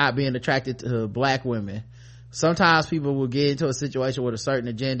and not being attracted to black women. Sometimes people will get into a situation with a certain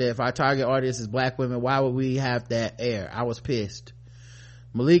agenda. If our target audience is black women, why would we have that air? I was pissed.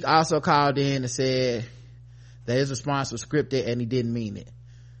 Malik also called in and said that his response was scripted and he didn't mean it.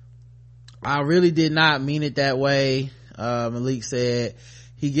 I really did not mean it that way. Malik said,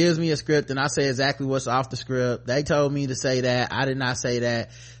 he gives me a script and I say exactly what's off the script. They told me to say that. I did not say that.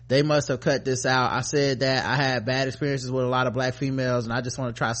 They must have cut this out. I said that I had bad experiences with a lot of black females and I just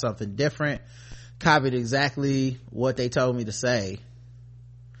want to try something different. Copied exactly what they told me to say.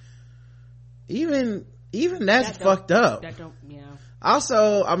 Even that's fucked up. That don't, yeah.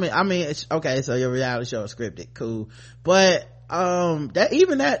 Also, I mean, okay, so your reality show is scripted, cool. But,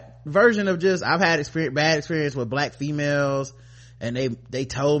 that version of just, I've had bad experience with black females and they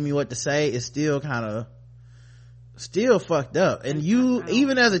told me what to say is still fucked up. And you,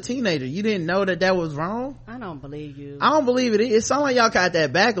 even as a teenager, you didn't know that was wrong? I don't believe you. I don't believe it. It sounded like y'all got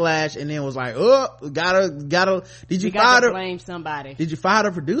that backlash and then was like, oh, gotta, did you blame somebody? Did you fire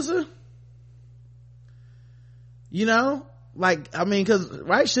the producer? You know? Like, I mean, cause,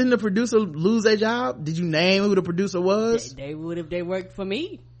 right? Shouldn't the producer lose their job? Did you name who the producer was? They would if they worked for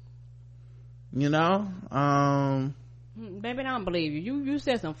me. You know? Baby, I don't believe you. You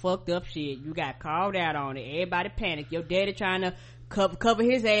said some fucked up shit. You got called out on it. Everybody panicked. Your daddy trying to cover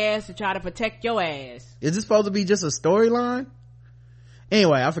his ass to try to protect your ass. Is this supposed to be just a storyline?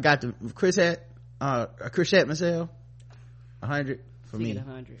 Anyway, I forgot to Chris Michelle 100 for me.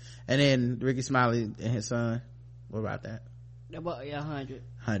 100. And then Ricky Smiley and his son. What about that? Well, yeah, 100.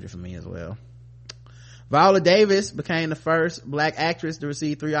 100 for me as well. Viola Davis became the first black actress to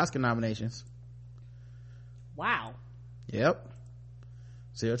receive 3 Oscar nominations. Wow. Yep.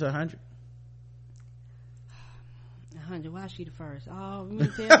 0 to 100. 100. Why is she the first? Oh, you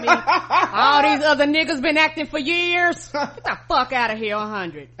mean to tell me all these other niggas been acting for years? Get the fuck out of here.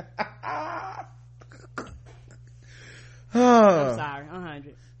 100. I'm sorry.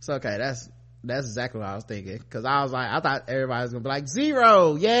 100. It's okay. That's exactly what I was thinking. Cause I was like, I thought everybody was gonna be like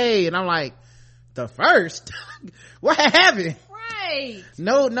 0, yay, and I'm like, the first? What happened? Right.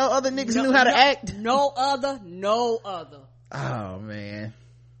 No other niggas knew how to act. No other. Oh man.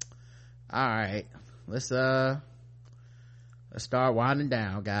 All right, let's start winding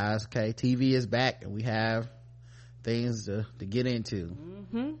down, guys. Okay, TV is back and we have things to get into.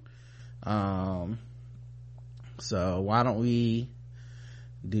 So why don't we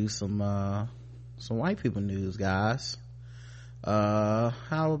do some white people news, guys?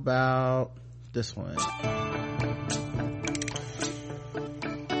 How about this one?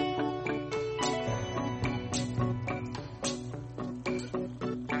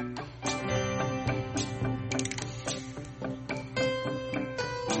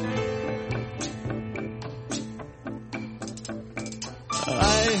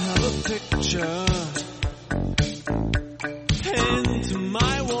 I have a picture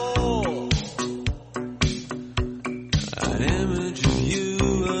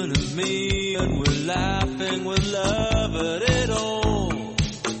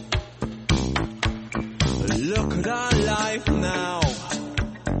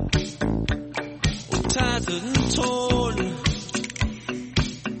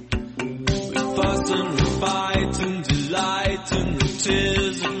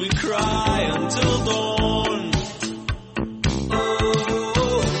till dawn.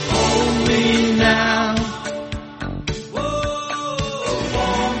 Hold me now.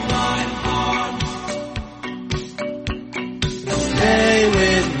 Hold my arms. Stay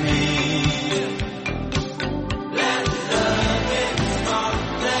with me. Let loving start.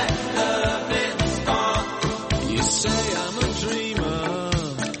 Let loving start. You say I'm a dreamer.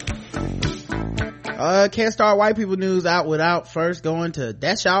 Can't start white people news out without first going to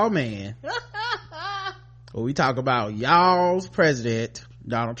That's Y'all Man. Well, we talk about y'all's president,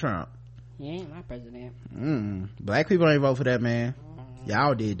 Donald Trump. He ain't my president. Black people ain't vote for that man.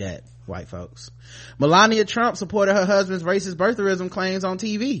 Y'all did that, white folks. Melania Trump supported her husband's racist birtherism claims on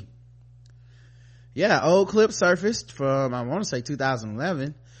TV. Yeah, old clip surfaced from, I want to say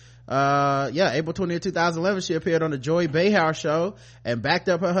 2011. April 20th, 2011, she appeared on the Joy Behar show and backed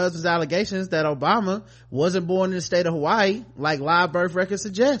up her husband's allegations that Obama wasn't born in the state of Hawaii like live birth records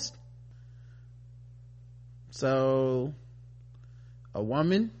suggest. So, a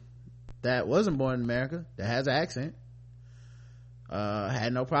woman that wasn't born in America, that has an accent,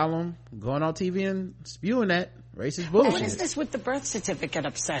 had no problem going on TV and spewing that racist bullshit. What is this with the birth certificate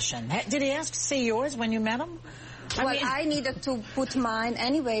obsession? Did he ask to see yours when you met him? I needed to put mine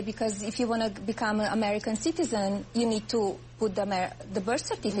anyway, because if you want to become an American citizen, you need to put the birth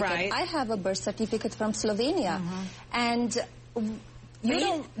certificate. Right. I have a birth certificate from Slovenia. And do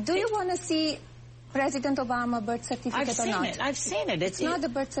you want to see President Obama birth certificate or not? I've seen it. It's not a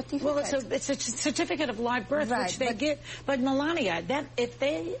birth certificate. Well, it's a certificate of live birth, right, which they get. But Melania,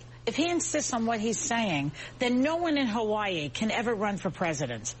 if he insists on what he's saying, then no one in Hawaii can ever run for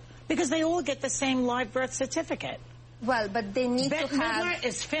president, because they all get the same live birth certificate. Well, but they need to have... Midler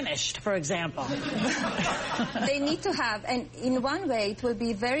is finished, for example. They need to have, and in one way, it will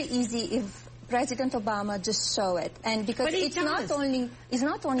be very easy if President Obama just show it, and because it's not only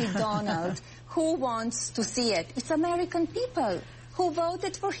Donald who wants to see it. It's American people who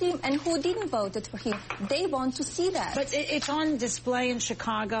voted for him and who didn't vote for him. They want to see that. But it's on display in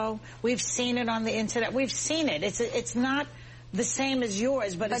Chicago. We've seen it on the internet. We've seen it. It's not the same as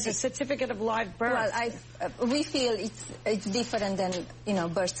yours, but it's a certificate of live birth. Well, we feel it's different than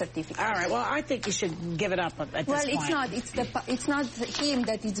birth certificate. All right. Well, I think you should give it up at this point. Well, it's not him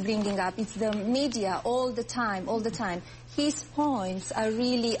that is bringing up. It's the media all the time. His points are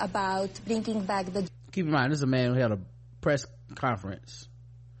really about bringing back the... Keep in mind, this is a man who had a press conference,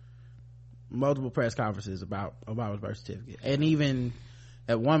 multiple press conferences about Obama's birth certificate, and even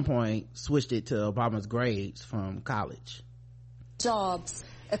at one point switched it to Obama's grades from college. Jobs,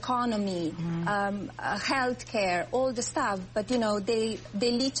 economy, healthcare, all the stuff, but they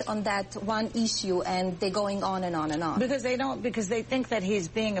leech on that one issue and they're going on and on and on. Because they think that he's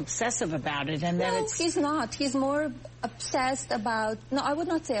being obsessive about it, and no, he's not. He's more obsessed about, no, I would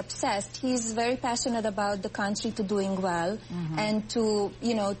not say obsessed. He's very passionate about the country to doing well and to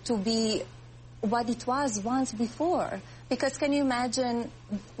be what it was once before. Because can you imagine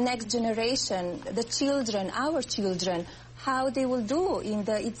next generation, the children, our children, how they will do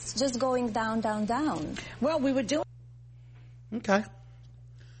it's just going down. Well, we would do. Okay.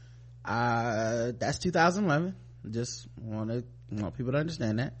 That's 2011. Just want people to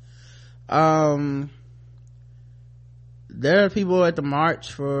understand that. There are people at the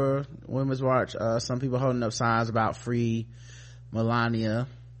march for Women's March. Some people holding up signs about free Melania.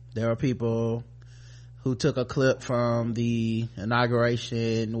 There are people who took a clip from the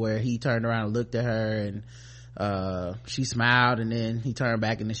inauguration where he turned around and looked at her and she smiled, and then he turned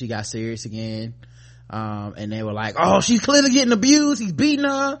back and then she got serious again, and they were like, oh, she's clearly getting abused, he's beating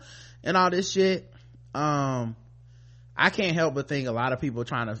her and all this shit. I can't help but think a lot of people are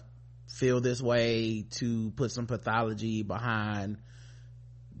trying to feel this way to put some pathology behind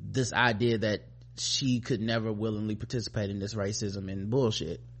this idea that she could never willingly participate in this racism and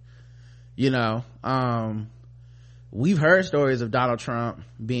bullshit. We've heard stories of Donald Trump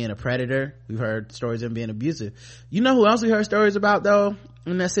being a predator. We've heard stories of him being abusive. You know who else we heard stories about though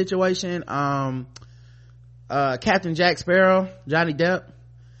in that situation? Captain Jack Sparrow, Johnny Depp,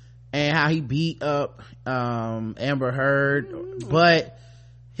 and how he beat up Amber Heard, but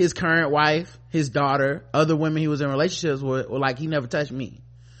his current wife, his daughter, other women he was in relationships with were like, he never touched me.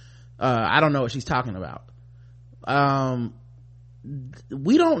 I don't know what she's talking about.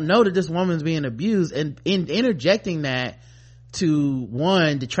 We don't know that this woman's being abused, and in interjecting that to,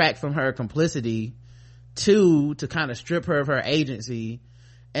 one, detract from her complicity, two, to kind of strip her of her agency,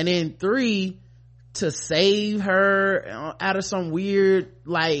 and then three, to save her out of some weird,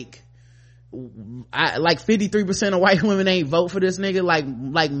 like 53% of white women ain't vote for this nigga,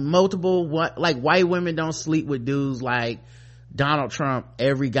 like multiple, like white women don't sleep with dudes like Donald Trump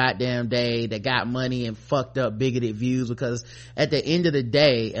every goddamn day that got money and fucked up bigoted views, because at the end of the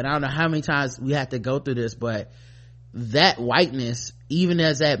day, and I don't know how many times we have to go through this, but that whiteness, even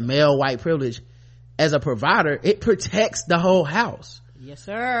as that male white privilege, as a provider, it protects the whole house. Yes,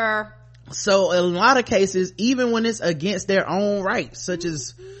 sir. So in a lot of cases, even when it's against their own rights, such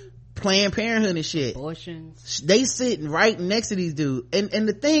as Planned Parenthood and shit, abortions, they sit right next to these dudes. And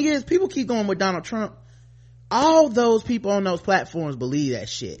the thing is, people keep going with Donald Trump. All those people on those platforms believe that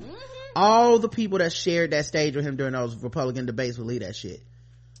shit. All the people that shared that stage with him during those Republican debates believe that shit.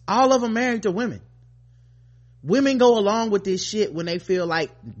 All of them married to women. Women go along with this shit when they feel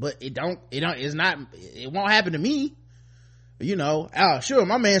like, but it won't happen to me. You know, sure,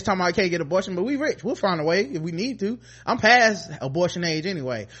 my man's talking about I can't get abortion, but we rich. We'll find a way if we need to. I'm past abortion age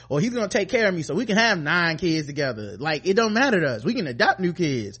anyway. Or he's gonna take care of me so we can have 9 kids together. Like, it don't matter to us. We can adopt new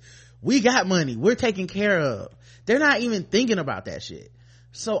kids. We got money. We're taken care of. They're not even thinking about that shit.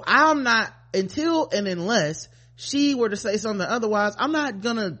 So I'm not, until and unless she were to say something otherwise, I'm not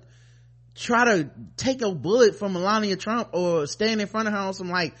gonna try to take a bullet from Melania Trump or stand in front of her on some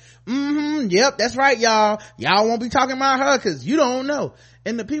like, yep, that's right, y'all won't be talking about her because you don't know.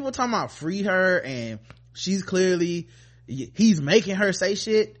 And the people talking about free her and she's clearly, he's making her say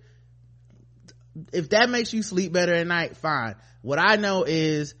shit. If that makes you sleep better at night, fine. What I know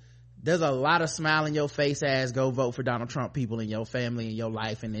is there's a lot of smile in your face ass go vote for Donald Trump people in your family and your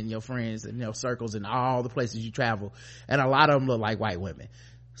life and in your friends and your circles and all the places you travel, and a lot of them look like white women.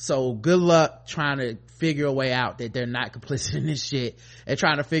 So good luck trying to figure a way out that they're not complicit in this shit and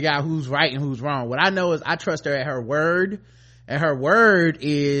trying to figure out who's right and who's wrong. What I know is I trust her at her word, and her word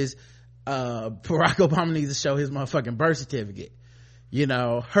is Barack Obama needs to show his motherfucking birth certificate. You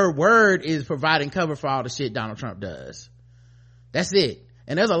know, her word is providing cover for all the shit Donald Trump does. That's it.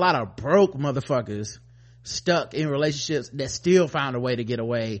 And there's a lot of broke motherfuckers stuck in relationships that still found a way to get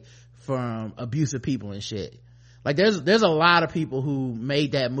away from abusive people and shit. Like there's a lot of people who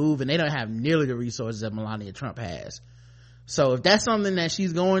made that move and they don't have nearly the resources that Melania Trump has. So if that's something that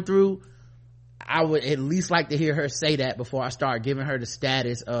she's going through, I would at least like to hear her say that before I start giving her the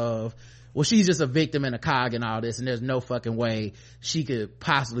status of, well, she's just a victim and a cog in all this and there's no fucking way she could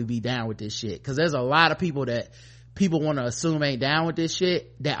possibly be down with this shit. Cause there's a lot of people that people want to assume ain't down with this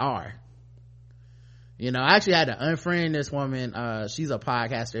shit that are. You know, I actually had to unfriend this woman. She's a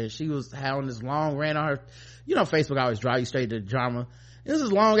podcaster and she was having this long rant on her, you know, Facebook always draw you straight to the drama. This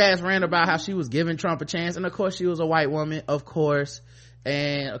is long ass rant about how she was giving Trump a chance, and of course she was a white woman, of course,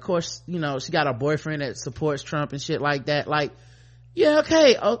 and of course, you know, she got a boyfriend that supports Trump and shit like that. Like, yeah,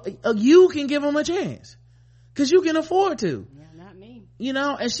 okay, you can give him a chance because you can afford to. Yeah, not me. You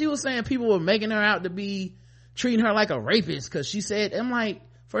know, and she was saying people were making her out to be treating her like a rapist because she said, I'm like,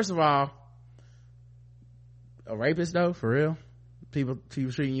 first of all, a rapist though, for real? People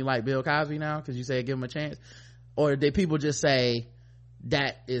treating you like Bill Cosby now because you said give him a chance? Or did people just say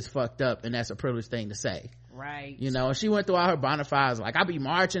that is fucked up and that's a privileged thing to say? Right. You know, and she went through all her bona fides like, I'll be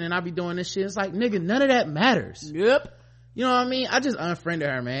marching and I'll be doing this shit. It's like, nigga, none of that matters. Yep. You know what I mean? I just unfriended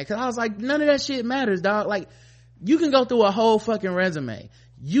her, man, because I was like, none of that shit matters, dog. Like, you can go through a whole fucking resume.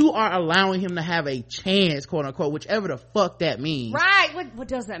 You are allowing him to have a chance, quote unquote, whichever the fuck that means. Right. What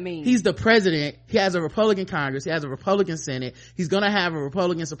does that mean? He's the president. He has a Republican Congress. He has a Republican Senate. He's gonna have a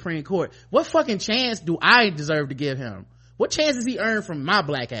Republican Supreme Court. What fucking chance do I deserve to give him? What chance does he earn from my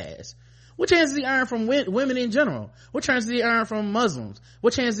black ass? What chance does he earn from women in general? What chance does he earn from Muslims?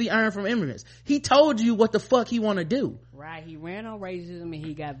 What chance does he earn from immigrants? He told you what the fuck he want to do. Right. He ran on racism and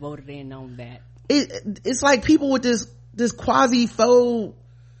he got voted in on that. It's like people with this quasi faux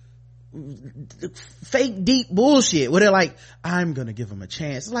fake deep bullshit where they're like, I'm gonna give him a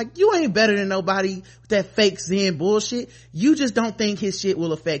chance. It's like, you ain't better than nobody with that fake Zen bullshit. You just don't think his shit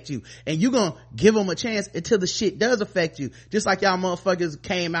will affect you, and you gonna give him a chance until the shit does affect you, just like y'all motherfuckers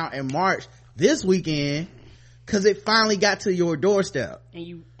came out and marched this weekend because it finally got to your doorstep. And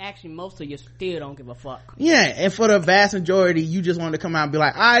you actually, most of you still don't give a fuck. Yeah, and for the vast majority, you just wanted to come out and be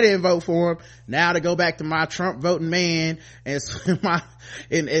like, I didn't vote for him. Now to go back to my Trump voting man and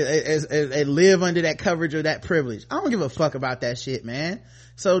and live under that coverage or that privilege. I don't give a fuck about that shit, man.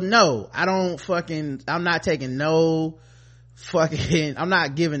 So no, I'm not taking no fucking, I'm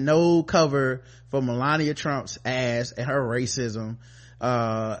not giving no cover for Melania Trump's ass and her racism,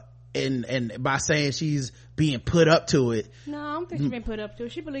 and by saying she's being put up to it. No, I don't think she's been put up to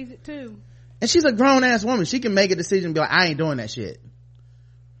it. She believes it too. And she's a grown ass woman. She can make a decision and be like, I ain't doing that shit.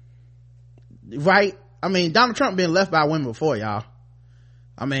 Right? I mean, Donald Trump been left by women before, y'all.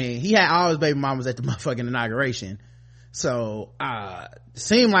 I mean, he had all his baby mamas at the motherfucking inauguration. So,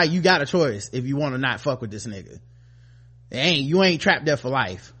 seem like you got a choice if you want to not fuck with this nigga. You ain't trapped there for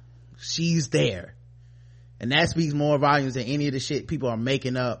life. She's there. And that speaks more volumes than any of the shit people are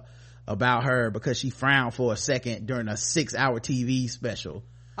making up about her because she frowned for a second during a 6-hour TV special.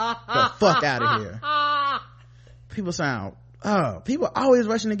 The fuck out of here. People always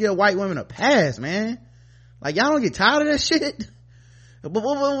rushing to give white women a pass, man. Like, y'all don't get tired of that shit?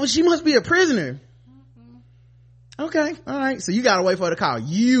 But she must be a prisoner. Okay, all right. So you gotta wait for her to call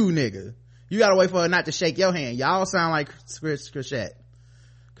you nigga. You gotta wait for her not to shake your hand. Y'all sound like Chrisette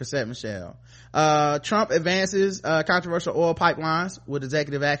Michelle. Trump advances controversial oil pipelines with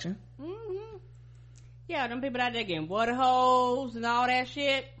executive action. Yeah, them people out there getting water holes and all that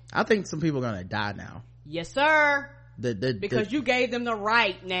shit. I think some people are gonna die now. Yes, sir. Because you gave them the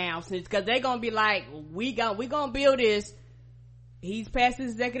right now, because they're gonna be like, we gonna build this. He's passed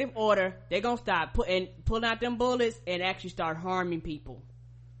his executive order. They're gonna start pulling out them bullets and actually start harming people.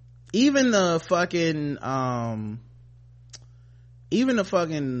 Even the fucking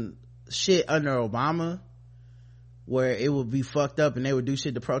shit under Obama, where it would be fucked up and they would do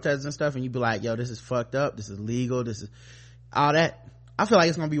shit to protesters and stuff, and you'd be like, yo, this is fucked up, this is legal, this is all that. I feel like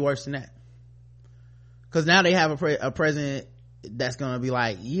it's gonna be worse than that, because now they have a president that's gonna be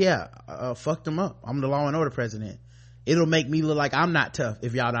like, fuck them up, I'm the law and order president. It'll make me look like I'm not tough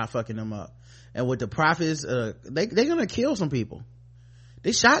if y'all not fucking them up. And with the profits, they're gonna kill some people.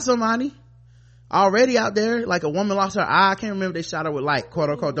 They shot somebody already out there. Like, a woman lost her eye. I can't remember. They shot her with, like, quote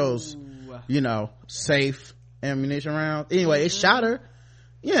unquote those, safe ammunition rounds. Anyway, they shot her.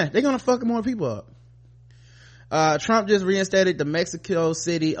 Yeah, they're gonna fuck more people up. Trump just reinstated the Mexico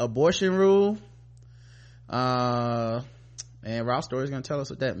City abortion rule. And Ross Story's gonna tell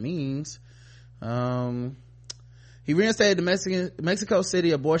us what that means. He reinstated the Mexico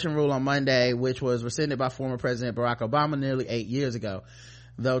City abortion rule on Monday, which was rescinded by former President Barack Obama nearly 8 years ago.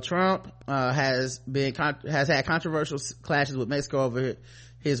 Though Trump has had controversial clashes with Mexico over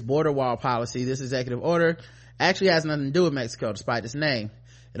his border wall policy, this executive order actually has nothing to do with Mexico, despite its name.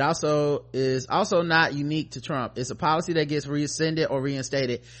 It is also not unique to Trump. It's a policy that gets rescinded or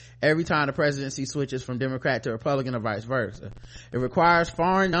reinstated every time the presidency switches from Democrat to Republican or vice versa. It requires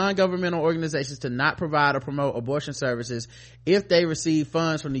foreign non-governmental organizations to not provide or promote abortion services if they receive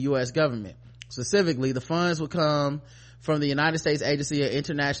funds from the U.S. government. Specifically, the funds would come from the United States Agency of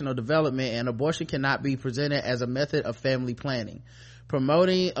International Development, and abortion cannot be presented as a method of family planning.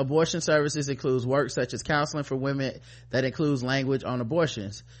 Promoting abortion services includes work such as counseling for women that includes language on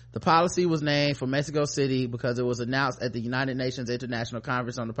abortions. The policy was named for Mexico City because it was announced at the United Nations International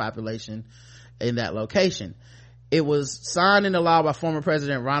Conference on the Population in that location. It was signed into law by former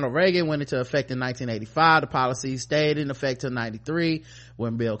President Ronald Reagan, went into effect in 1985. The policy stayed in effect till 93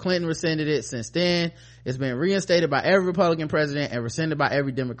 when Bill Clinton rescinded it. Since then, it's been reinstated by every Republican president and rescinded by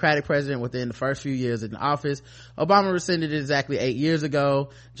every Democratic president within the first few years in office. Obama rescinded it exactly 8 years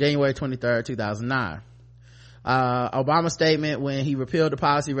ago, January 23rd, 2009. Obama's statement when he repealed the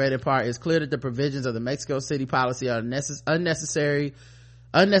policy read in part, "It's clear that the provisions of the Mexico City policy are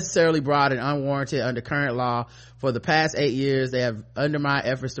unnecessarily broad and unwarranted under current law. For the past 8 years, they have undermined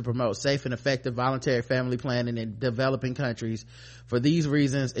efforts to promote safe and effective voluntary family planning in developing countries. For these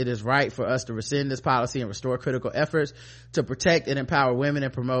reasons, it is right for us to rescind this policy and restore critical efforts to protect and empower women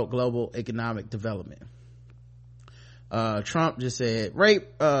and promote global economic development." Trump just said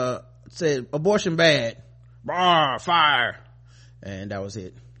said abortion bad, fire, and that was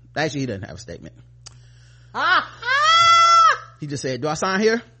it. Actually, he doesn't have a statement. He just said, "Do I sign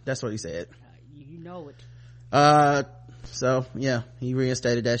here?" That's what he said. You know it. So yeah, he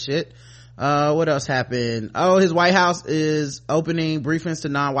reinstated that shit. What else happened? His White House is opening briefings to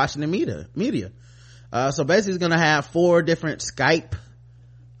non-Washington media. So basically he's gonna have 4 different Skype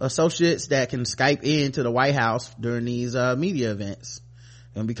associates that can Skype into the White House during these media events.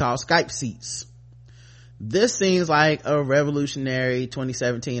 Gonna be called Skype seats. This seems like a revolutionary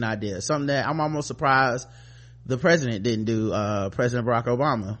 2017 idea, something that I'm almost surprised the president didn't do, President Barack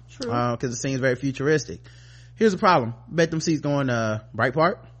Obama. True. Because it seems very futuristic. Here's the problem. Bet them seats going to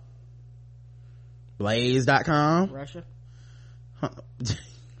Breitbart, Blaze.com,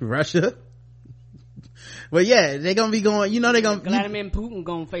 Russia. But yeah, they're gonna be going, they're gonna, Vladimir Putin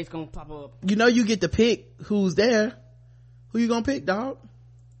gonna pop up. You get to pick who's there. Who you gonna pick, dog?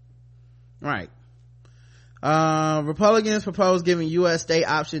 Right. Republicans propose giving U.S. state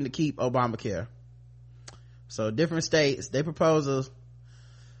option to keep Obamacare. So different states, they propose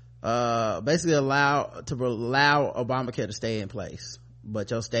basically allow Obamacare to stay in place, but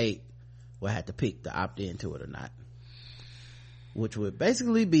your state will have to pick to opt into it or not, which would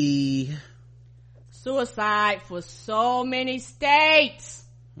basically be suicide for so many states.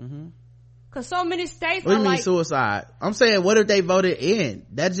 Cause so many states what do are you mean like suicide? I'm saying, what if they voted in?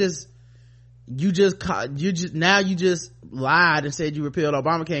 That just you just lied and said you repealed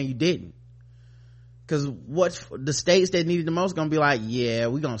Obamacare and you didn't. Because what the states that needed the most gonna be like, yeah,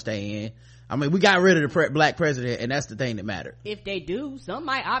 we gonna stay in. I mean, we got rid of the black president, and that's the thing that mattered. If they do, some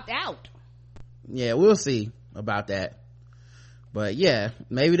might opt out. Yeah, we'll see about that. But yeah,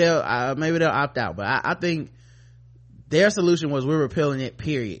 maybe they'll opt out. But I think their solution was, we're repealing it,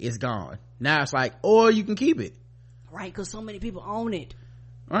 period. It's gone. Now it's like, or you can keep it. Right, because so many people own it.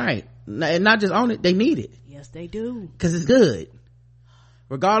 Right. And not just own it, they need it. Yes, they do. Because it's good.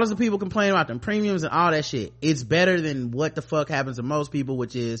 Regardless of people complaining about them premiums and all that shit, it's better than what the fuck happens to most people,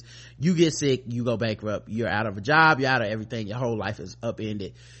 which is you get sick, you go bankrupt, you're out of a job, you're out of everything, your whole life is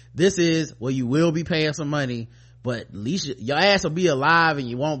upended. This is, well, you will be paying some money, but at least your ass will be alive and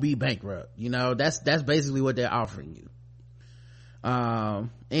you won't be bankrupt. You know, that's basically what they're offering you.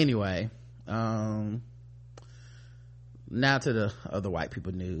 Anyway, now to the other white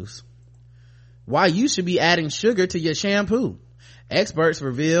people news. Why you should be adding sugar to your shampoo. Experts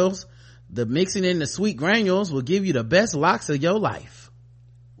reveals the mixing in the sweet granules will give you the best locks of your life.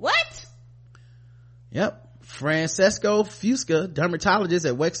 What? Yep. Francesco Fusca, dermatologist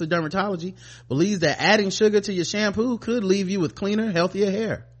at Wexler Dermatology, believes that adding sugar to your shampoo could leave you with cleaner, healthier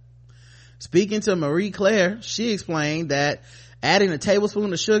hair. Speaking to Marie Claire, she explained that adding a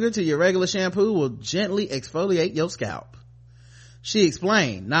tablespoon of sugar to your regular shampoo will gently exfoliate your scalp. She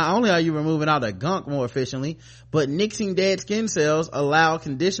explained, not only are you removing all the gunk more efficiently, but nixing dead skin cells allow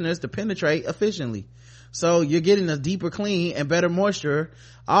conditioners to penetrate efficiently. So you're getting a deeper clean and better moisture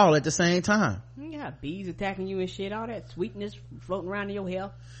all at the same time. You got bees attacking you and shit, all that sweetness floating around in your hair.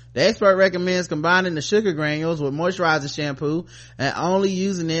 The expert recommends combining the sugar granules with moisturizing shampoo and only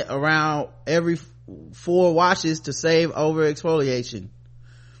using it around every 4 washes to save over exfoliation.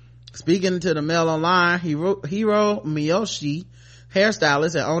 Speaking to the Mail Online, Hiro Miyoshi,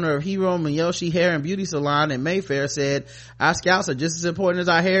 hairstylist and owner of Hiro Miyoshi Hair and Beauty Salon in Mayfair, said, our scalps are just as important as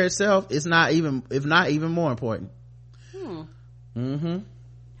our hair itself, if not even more important.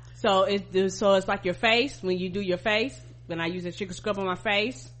 So it's like your face, when you do your face, when I use a sugar scrub on my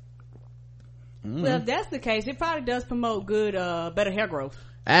face. Well, if that's the case, it probably does promote good better hair growth.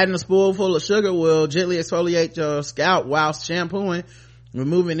 Adding a spoonful of sugar will gently exfoliate your scalp while shampooing,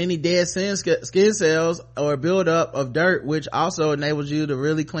 removing any dead skin cells or buildup of dirt, which also enables you to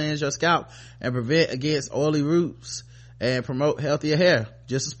really cleanse your scalp and prevent against oily roots and promote healthier hair.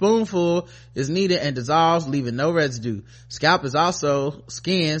 Just a spoonful is needed and dissolves, leaving no residue. Scalp is also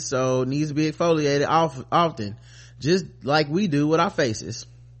skin, so needs to be exfoliated often, just like we do with our faces.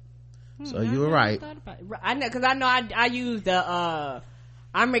 So you were right. I know, because I use the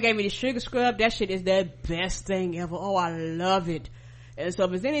Amber gave me the sugar scrub. That shit is the best thing ever. Oh, I love it. And so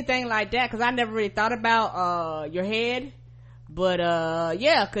if it's anything like that, because I never really thought about your head, but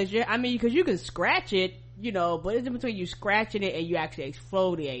yeah, because you can scratch it, you know, but it's in between you scratching it and you actually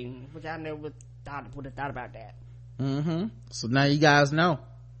exfoliating, which I never would have thought about that. So now you guys know.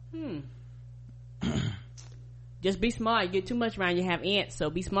 Just be smart. You get too much around, you have ants, so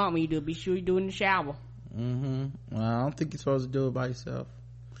be smart when you do it. Be sure you do it in the shower. Well, I don't think you're supposed to do it by yourself.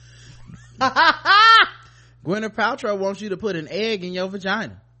 Gwyneth Paltrow wants you to put an egg in your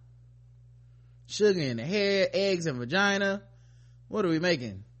vagina. Sugar in the hair, eggs in vagina. What are we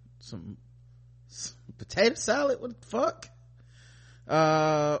making? Some potato salad? What the fuck?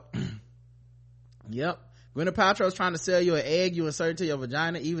 Yep. Gwyneth Paltrow's trying to sell you an egg you insert into your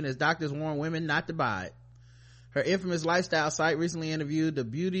vagina, even as doctors warn women not to buy it. Her infamous lifestyle site recently interviewed the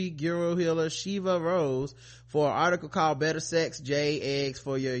beauty guru healer Shiva Rose for an article called Better Sex, J Eggs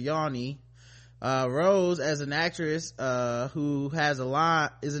for Your Yoni. Rose, as an actress who has a line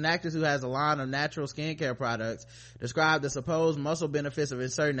of natural skincare products, described the supposed muscle benefits of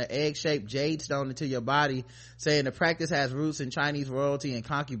inserting an egg-shaped jade stone into your body, saying the practice has roots in Chinese royalty and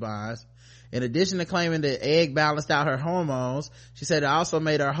concubines. In addition to claiming the egg balanced out her hormones, she said it also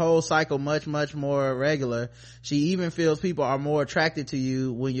made her whole cycle much, much more regular. She even feels people are more attracted to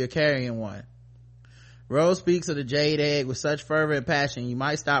you when you're carrying one. Rose speaks of the jade egg with such fervor and passion, you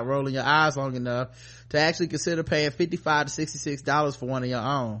might stop rolling your eyes long enough to actually consider paying $55 to $66 for one of your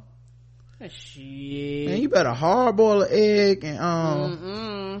own. Shit. Man, you better hard boil an egg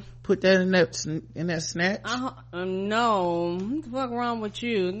and put that in that snatch. No, what the fuck wrong with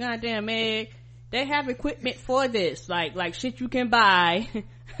you? Goddamn egg. They have equipment for this, like shit you can buy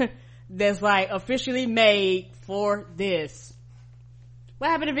that's like officially made for this. What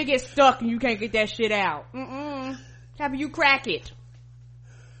happened if it gets stuck and you can't get that shit out? How about you crack it?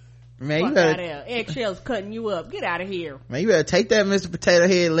 Man, Fuck out of here. Eggshells cutting you up. Get out of here. Man, you better take that Mr. Potato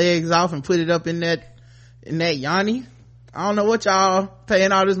Head legs off and put it up in that Yanni. I don't know what y'all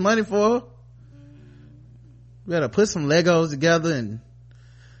paying all this money for. You better put some Legos together and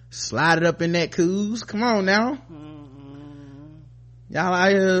slide it up in that coos. Come on now. Y'all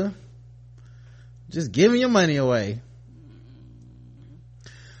out here just giving your money away.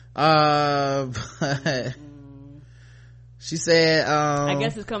 She said, I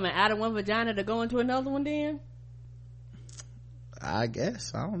guess it's coming out of one vagina to go into another one then? I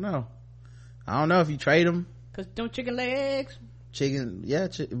guess. I don't know if you trade them. Cause don't chicken lay eggs? Chicken, yeah,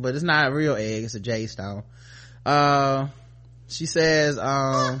 but it's not a real egg. It's a J stone. She says,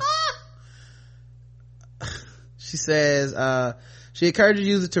 she encourages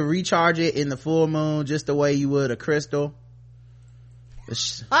users to recharge it in the full moon just the way you would a crystal. What is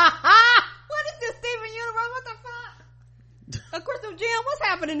this, Steven Universe? What the fuck? A crystal gem? What's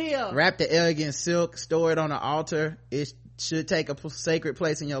happening here? Wrap the egg in silk, store it on an altar. It should take a sacred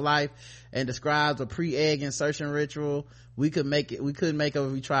place in your life, and describes a pre-egg insertion ritual. We couldn't make it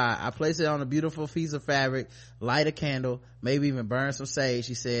if we tried. I place it on a beautiful piece of fabric, light a candle, maybe even burn some sage.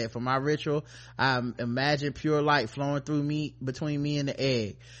 She said, for my ritual, I imagine pure light flowing through between me and the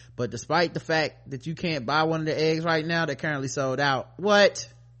egg. But despite the fact that you can't buy one of the eggs right now, they're currently sold out. What?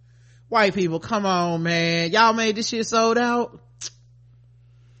 White people, come on, man. Y'all made this shit sold out?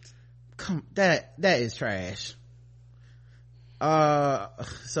 That is trash.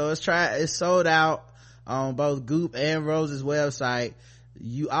 So it's sold out on both Goop and Rose's website.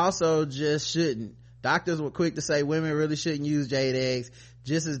 You also just shouldn't. Doctors were quick to say women really shouldn't use jade eggs,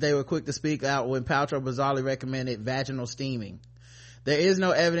 just as they were quick to speak out when Paltrow bizarrely recommended vaginal steaming. There is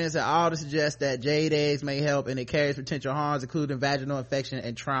no evidence at all to suggest that jade eggs may help, and it carries potential harms including vaginal infection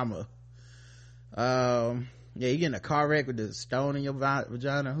and trauma. Yeah, you get in a car wreck with the stone in your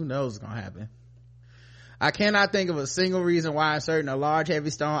vagina, who knows what's gonna happen. I cannot think of a single reason why inserting a large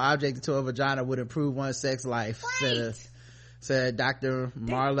heavy stone object into a vagina would improve one's sex life, said Dr.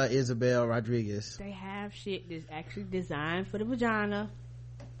 Marla Isabel Rodriguez. They have shit that's actually designed for the vagina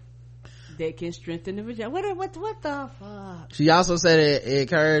that can strengthen the vagina. What the fuck? She also said it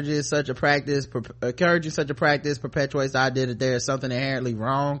encourages such a practice perpetuates the idea that there is something inherently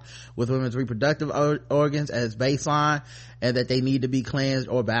wrong with women's reproductive organs as baseline, and that they need to be cleansed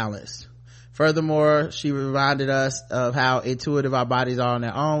or balanced. Furthermore, she reminded us of how intuitive our bodies are on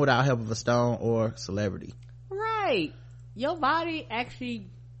their own without help of a stone or celebrity. Right. Your body actually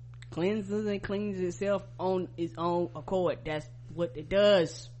cleanses and cleans itself on its own accord. That's what it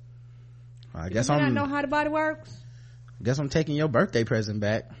does. I guess I know how the body works. Guess I'm taking your birthday present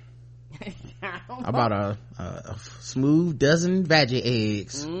back. I bought a smooth dozen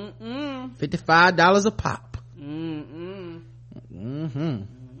Vagieggs. $55 a pop.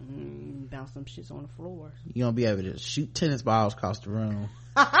 Bounce some shits on the floor. You gonna be able to shoot tennis balls across the room.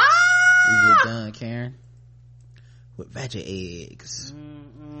 You're done, Karen, with Vagieggs.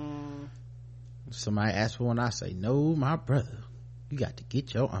 Somebody asked for one, I say, no, my brother, you got to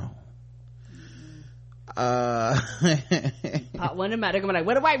get your own. Pop one of them out, they're gonna be like,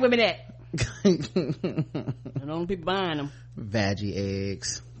 where the white women at? And only people buying them.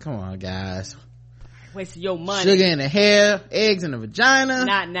 Vagieggs, come on guys, wasting your money. Sugar in the hair, eggs in the vagina.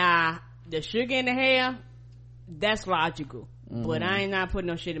 Nah, the sugar in the hair, that's logical. But I ain't not putting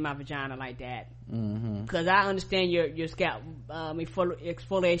no shit in my vagina like that. Because I understand your scalp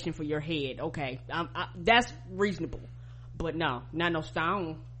exfoliation for your head. Okay, that's reasonable. But no, not no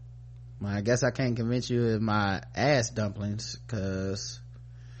stone. Well, I guess I can't convince you of my ass dumplings, because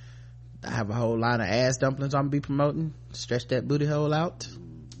I have a whole line of ass dumplings I'm gonna be promoting. Stretch that booty hole out.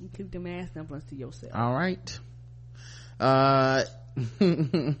 You keep them ass dumplings to yourself. All right. All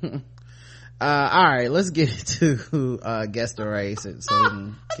right, let's get to guess the race. So we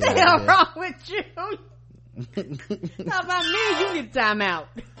can what the hell wrong with you? How about me? You need time out.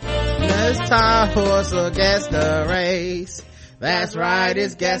 It's time for some guess the race. That's right,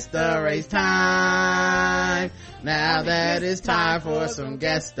 it's guess the race time. Now that it's time for some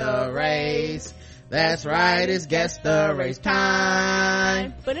guess the race. That's right, it's guess the race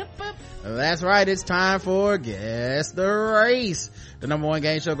time. That's right, it's time for Guess the Race, the #1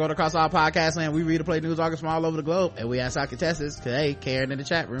 game show going across all podcast land. We read and play news articles from all over the globe, and we ask our contestants today, Karen in the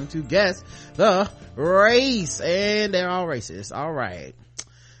chat room, to guess the race, and they're all racist. All right.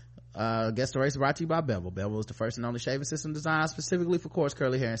 Guess the Race is brought to you by Bevel. Bevel is the first and only shaving system designed specifically for coarse,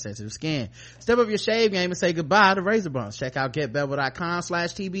 curly hair and sensitive skin. Step up your shave game and say goodbye to razor bumps. Check out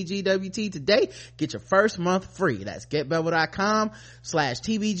getbevel.com/tbgwt today. Get your first month free. That's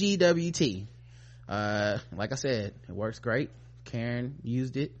getbevel.com/tbgwt. Like I said, it works great. Karen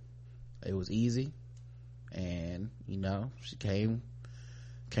used it It was easy, and you know, she came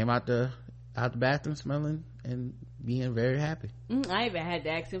out the bathroom smelling and being very happy. I even had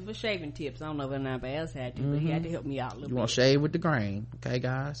to ask him for shaving tips. I don't know if anybody else had to, but he had to help me out a little bit. You want to shave with the grain, okay,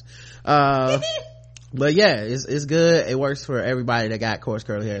 guys? But yeah, it's good. It works for everybody that got coarse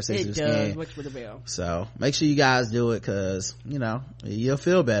curly hair, sensitive skin. Works for the bell. So make sure you guys do it, because you know, you'll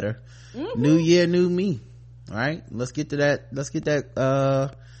feel better. New year, new me. All right, let's get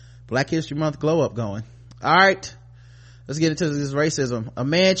that Black History Month glow up going. All right, let's get into this racism. A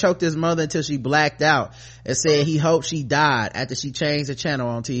man choked his mother until she blacked out and said he hoped she died after she changed the channel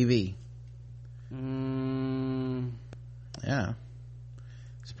on TV. Yeah,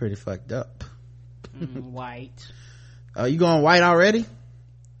 it's pretty fucked up. White. Oh, you going white already?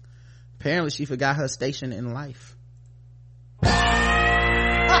 Apparently she forgot her station in life. All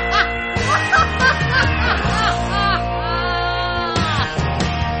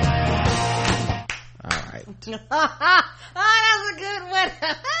right. Oh, that's a good one.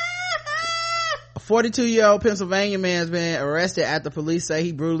 A 42-year-old Pennsylvania man has been arrested after police say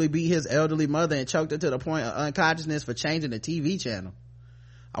he brutally beat his elderly mother and choked her to the point of unconsciousness for changing the TV channel.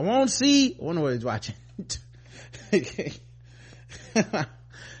 I wonder what he's watching.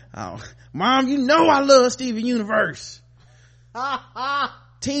 Oh, Mom, you know I love Steven Universe.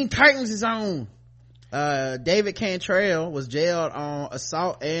 Teen Titans is on. David Cantrell was jailed on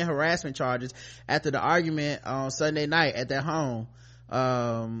assault and harassment charges after the argument on Sunday night at their home.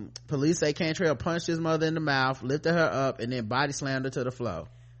 Police say Cantrell punched his mother in the mouth, lifted her up, and then body slammed her to the floor.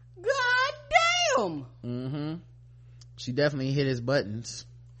 God damn. She definitely hit his buttons.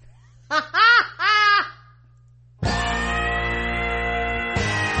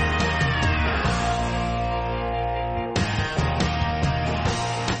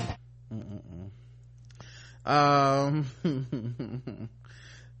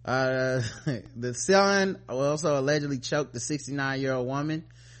 The son also allegedly choked the 69-year-old woman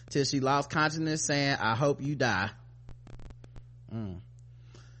till she lost consciousness, saying, "I hope you die."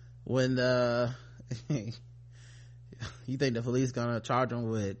 When you think the police gonna charge him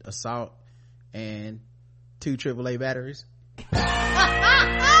with assault and 2 AAA batteries?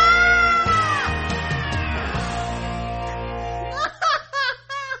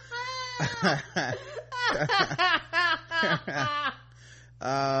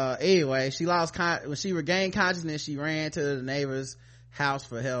 Anyway, when she regained consciousness, she ran to the neighbor's house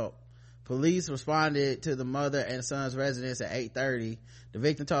for help. Police responded to the mother and son's residence at 8:30. The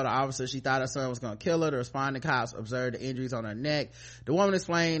victim told the officer she thought her son was going to kill her. The responding cops observed the injuries on her neck. The woman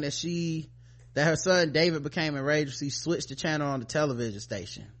explained that her son David became enraged. She switched the channel on the television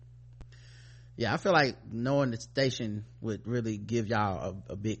station. Yeah, I feel like knowing the station would really give y'all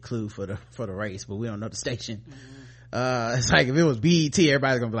a big clue for the race, but we don't know the station. It's like if it was BET,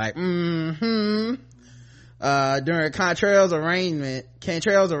 everybody's gonna be like, during Cantrell's arraignment,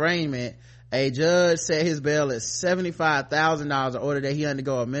 a judge set his bail at $75,000 in order that he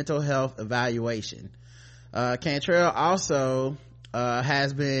undergo a mental health evaluation. Cantrell also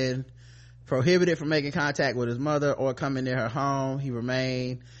has been prohibited from making contact with his mother or coming near her home. He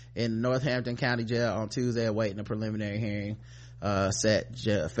remained in Northampton County Jail on Tuesday awaiting a preliminary hearing set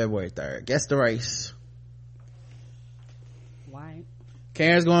February 3rd. Guess the race. White.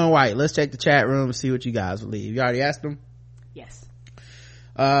 Karen's going white. Let's check the chat room and see what you guys believe. You already asked them? Yes.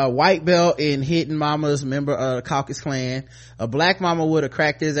 White belt in hitting mama's member of the Caucus Clan. A black mama would have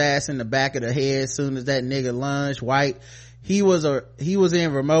cracked his ass in the back of the head as soon as that nigga lunged. White. He was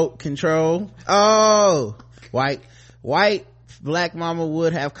in remote control. Oh, white black mama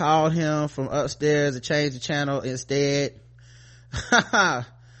would have called him from upstairs to change the channel instead.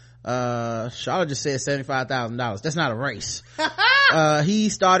 Charlotte just said $75,000. That's not a race. He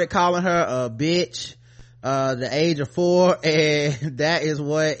started calling her a bitch the age of 4, and that is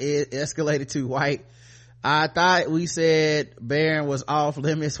what it escalated to. White. I thought we said Barron was off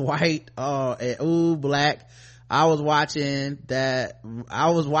limits. White. And ooh, black. I was watching that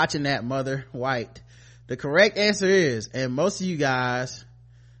mother. White. The correct answer is, and most of you guys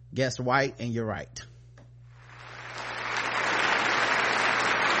guessed white, and you're right.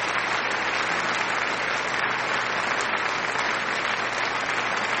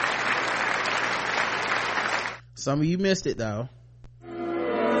 Some of you missed it though.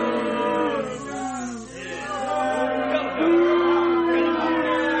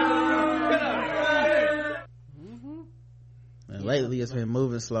 And lately it's been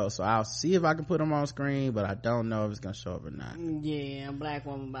moving slow, so I'll see if I can put them on screen, but I don't know if it's gonna show up or not. Yeah, black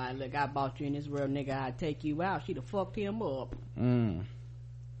woman by look, I bought you in this world, nigga, I'd take you out. She'd have fucked him up.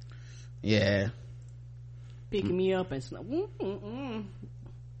 Yeah. Picking me up and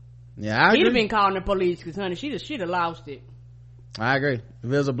Yeah, he'd have been calling the police because honey, she'd have lost it. I agree. If it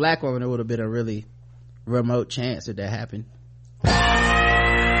was a black woman, it would have been a really remote chance that happened. All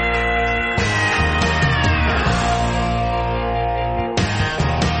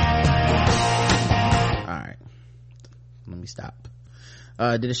right, let me stop.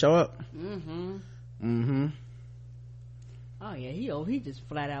 Did it show up? Oh yeah, he just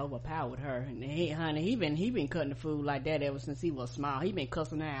flat out overpowered her. And he been cutting the food like that ever since he was small. He been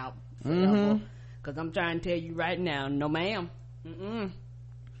cussing her out forever. Cause I'm trying to tell you right now, no ma'am.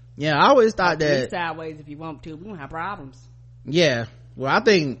 Yeah, I always thought that sideways if you want to, we gonna have problems. Yeah, well, I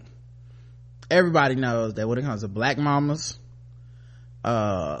think everybody knows that when it comes to black mamas,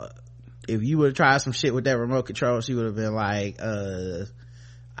 if you would have tried some shit with that remote control, she would have been like,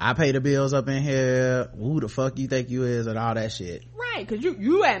 I pay the bills up in here, who the fuck you think you is, and all that shit. Right, cause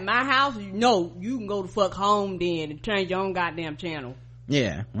you at my house, you know you can go the fuck home then and change your own goddamn channel.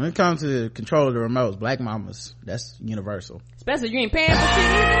 Yeah, when it comes to control of the remotes, black mamas, that's universal. Especially if you ain't paying for shit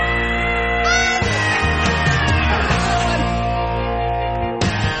either.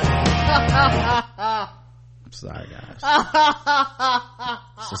 I'm sorry, guys.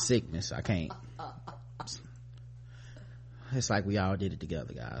 It's a sickness. I can't. It's like we all did it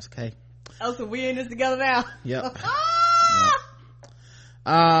together, guys. Okay. Oh, so we in this together now. Yep. Yep.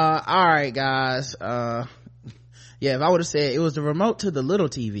 All right, guys. Yeah, if I would have said it was the remote to the little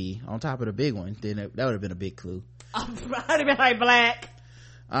TV on top of the big one, then that would have been a big clue. I'd have been like black.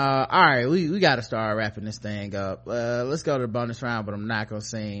 All right, we gotta start wrapping this thing up. Let's go to the bonus round, but I'm not gonna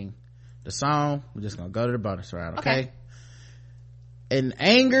sing the song. We're just gonna go to the bonus round, okay? And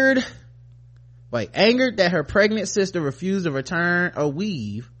angered that her pregnant sister refused to return a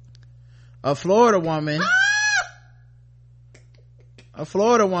weave, a Florida woman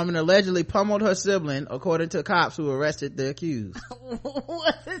allegedly pummeled her sibling, according to cops who arrested the accused.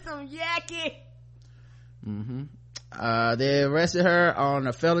 Was this some yakky? They arrested her on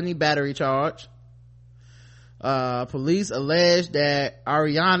a felony battery charge. Police alleged that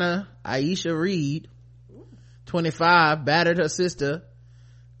Ariana Aisha Reed, 25, battered her sister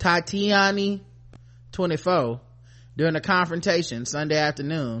Tatiani, 24, during a confrontation Sunday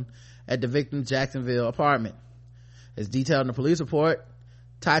afternoon at the victim's Jacksonville apartment. As detailed in the police report,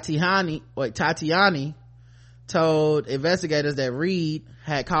 Tatiani told investigators that Reed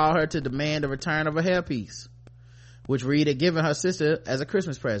had called her to demand the return of a hairpiece, which Reed had given her sister as a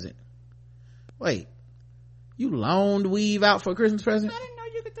Christmas present. Wait, you loaned weave out for a Christmas present? I didn't know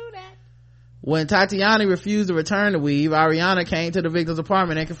you could do that. When Tatiani refused to return the weave, Ariana came to the victim's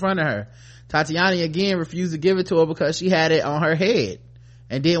apartment and confronted her. Tatiani again refused to give it to her because she had it on her head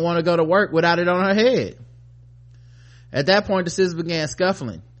and didn't want to go to work without it on her head. At that point, the sisters began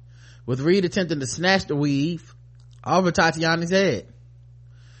scuffling, with Reed attempting to snatch the weave off of Tatiani's head.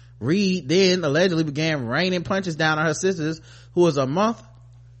 Reed then allegedly began raining punches down on her sisters, who was a month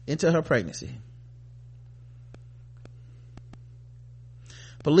into her pregnancy.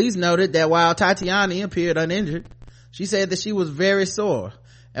 Police noted that while Tatiani appeared uninjured, she said that she was very sore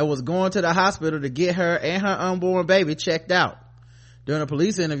and was going to the hospital to get her and her unborn baby checked out. During a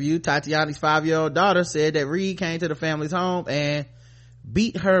police interview, Tatiani's 5-year-old daughter said that Reed came to the family's home and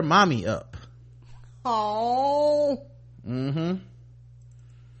beat her mommy up. Oh. I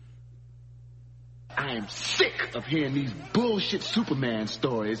am sick of hearing these bullshit Superman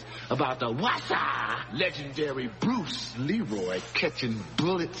stories about the Wassa legendary Bruce Leroy catching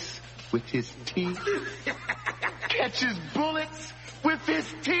bullets with his teeth. Catches bullets with his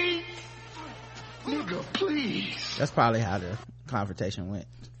teeth? Nigga, please. That's probably how the confrontation went.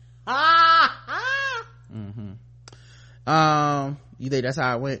 You think that's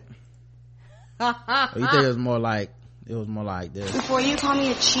how it went? Or you think it was more like this? Before you call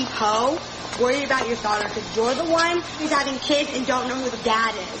me a cheap hoe, worry about your daughter, because you're the one who's having kids and don't know who the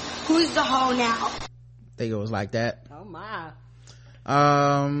dad is. Who's the hoe now? Think it was like that? Oh my.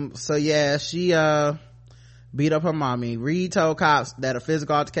 So yeah, she beat up her mommy. Reed told cops that a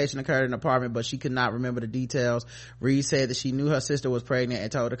physical altercation occurred in the apartment, but she could not remember the details. Reed said that she knew her sister was pregnant and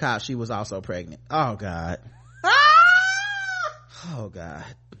told the cops she was also pregnant. Oh god. Oh god.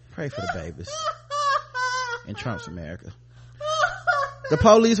 Pray for the babies in Trump's America. The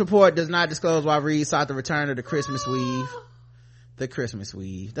police report does not disclose why Reed sought the return of the Christmas weave. The Christmas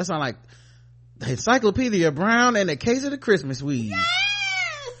weave. That sounds like the Encyclopedia Brown and the case of the Christmas weave.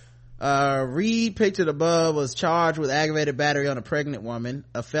 Reed, pictured above, was charged with aggravated battery on a pregnant woman,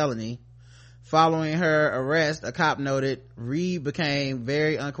 a felony, Following her arrest, a cop noted Reed became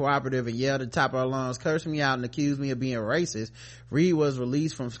very uncooperative and yelled at the top of her lungs, cursed me out and accused me of being racist. Reed was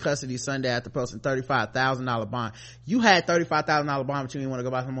released from custody Sunday after posting $35,000 bond. You had $35,000 bond, but you didn't want to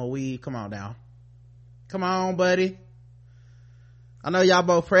go buy some more weed? Come on now. Come on, buddy. I know y'all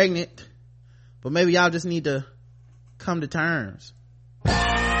both pregnant, but maybe y'all just need to come to terms.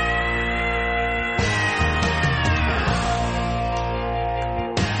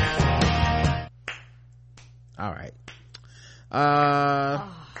 All right.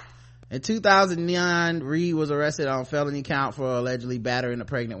 In 2009, Reed was arrested on felony count for allegedly battering a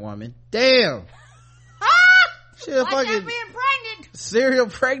pregnant woman. Damn. She a fucking being pregnant. Serial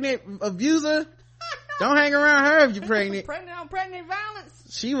pregnant abuser. Don't hang around her if you're pregnant. Pregnant on pregnant violence.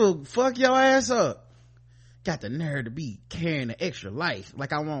 She will fuck your ass up. Got the nerve to be carrying an extra life.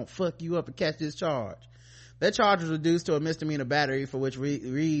 Like I won't fuck you up and catch this charge. That charge was reduced to a misdemeanor battery, for which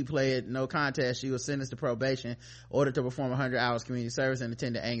Reed pled no contest. She was sentenced to probation, ordered to perform 100 hours community service and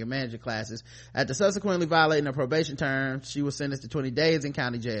attend the anger management classes. After subsequently violating her probation term, she was sentenced to 20 days in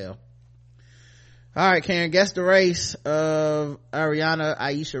county jail. All right, Karen, guess the race of Ariana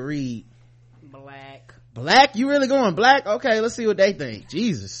Aisha Reed. Black? You really going black? Okay, let's see what they think.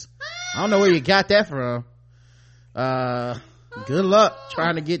 Jesus. I don't know where you got that from. Good luck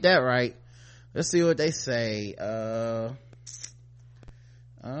trying to get that right. Let's see what they say. Did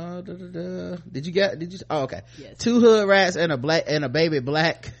you oh, okay. Yes. 2 hood rats and a baby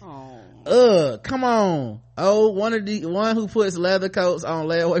black. Oh. Come on. One who puts leather coats on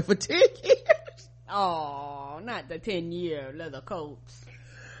layaway for 10 years. Oh, not the 10-year leather coats.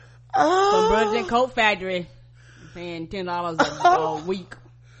 Oh. From Brothers and Coat Factory. Paying $10 a week.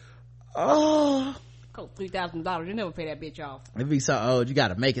 Oh. Coat $3,000. You never pay that bitch off. It'd be so old. You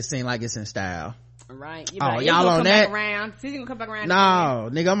gotta make it seem like it's in style. Right. Y'all on that? She's gonna come back around. No,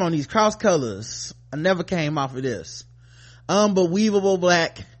 nigga, I'm on these cross colors. I never came off of this. Unbelievable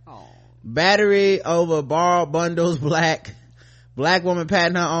black. Oh. Battery over borrowed bundles black. Black woman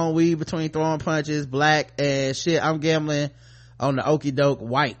patting her own weed between throwing punches black. And shit, I'm gambling on the okie doke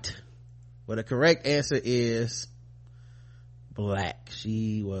white. But the correct answer is black.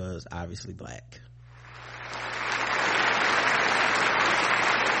 She was obviously black.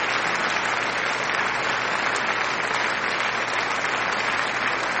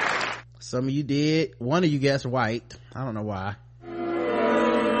 Some of you did. One of you guessed white. I don't know why.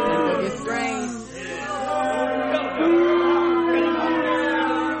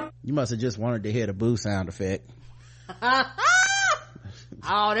 You must have just wanted to hear the boo sound effect.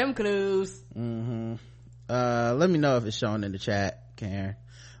 All them clues. Let me know if it's shown in the chat, Karen.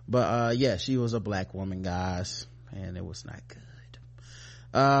 But yeah, she was a black woman, guys, and it was not good.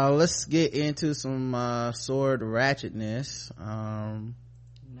 Let's get into some sword ratchetness.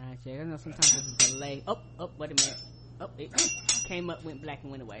 I know sometimes there's a delay. Oh, wait a minute. Oh, it came up, went black, and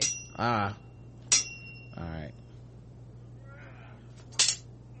went away. All right.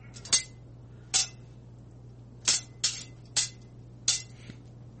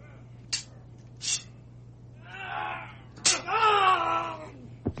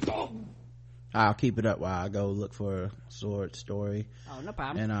 I'll keep it up while I go look for a sword story. Oh, no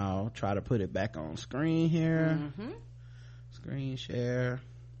problem. And I'll try to put it back on screen here. Screen share.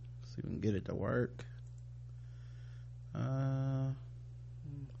 See if we can get it to work. Do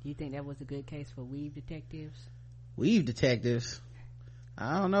you think that was a good case for weave detectives? Weave detectives?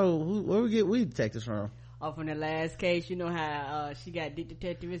 I don't know. Where we get weave detectives from? Oh, from the last case, you know how she got Dick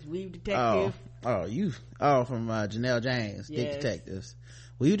Detectives, weave detective. From Janelle James. Yes. Dick detectives.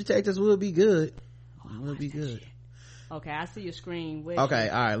 Weave detectives will be good. Will be good. Shit? Okay, I see your screen. Okay,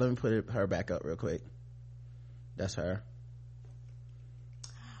 all right. Let me put her back up real quick. That's her.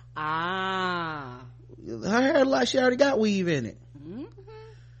 Her hair like she already got weave in it.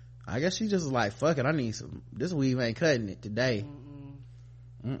 I guess she just was like, fuck it, I need some, this weave ain't cutting it today.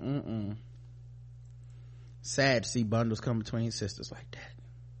 Sad to see bundles come between sisters like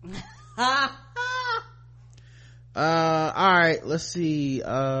that. All right, let's see.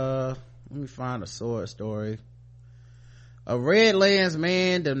 Let me find a sword story. A Redlands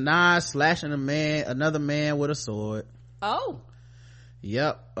man denies slashing another man with a sword.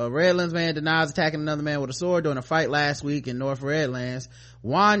 Yep. A Redlands man denies attacking another man with a sword during a fight last week in North Redlands.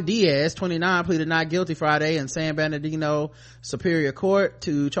 Juan Diaz, 29, pleaded not guilty Friday in San Bernardino Superior Court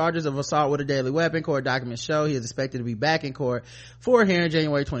to charges of assault with a deadly weapon. Court documents show he is expected to be back in court for a hearing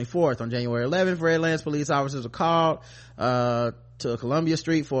January 24th. On January 11th, Redlands police officers were called to Columbia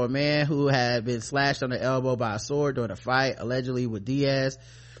Street for a man who had been slashed on the elbow by a sword during a fight, allegedly with Diaz.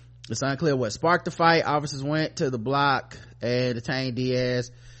 It's unclear what sparked the fight. Officers went to the block and detained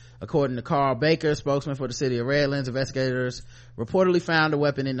Diaz. According to Carl Baker, spokesman for the city of Redlands, investigators reportedly found a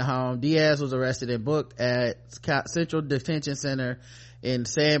weapon in the home. Diaz was arrested and booked at Central Detention Center in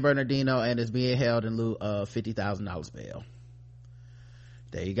San Bernardino and is being held in lieu of $50,000 bail.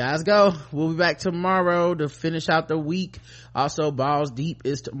 There you guys go. We'll be back tomorrow to finish out the week. Also, Balls Deep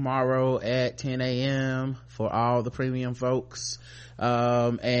is tomorrow at 10 a.m. for all the premium folks.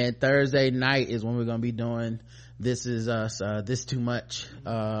 And Thursday night is when we're going to be doing This Is Us, This Too Much.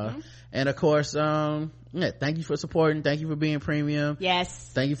 And of course, thank you for supporting. Thank you for being premium. Yes.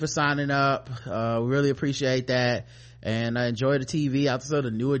 Thank you for signing up. We really appreciate that. And enjoy the TV. Also, the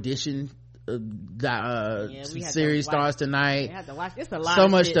new edition series starts tonight. We have to watch. It's a lot so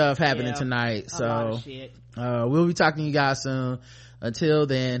of much shit. stuff happening tonight. So we'll be talking to you guys soon. Until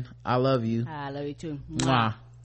then, I love you. I love you too. Mwah.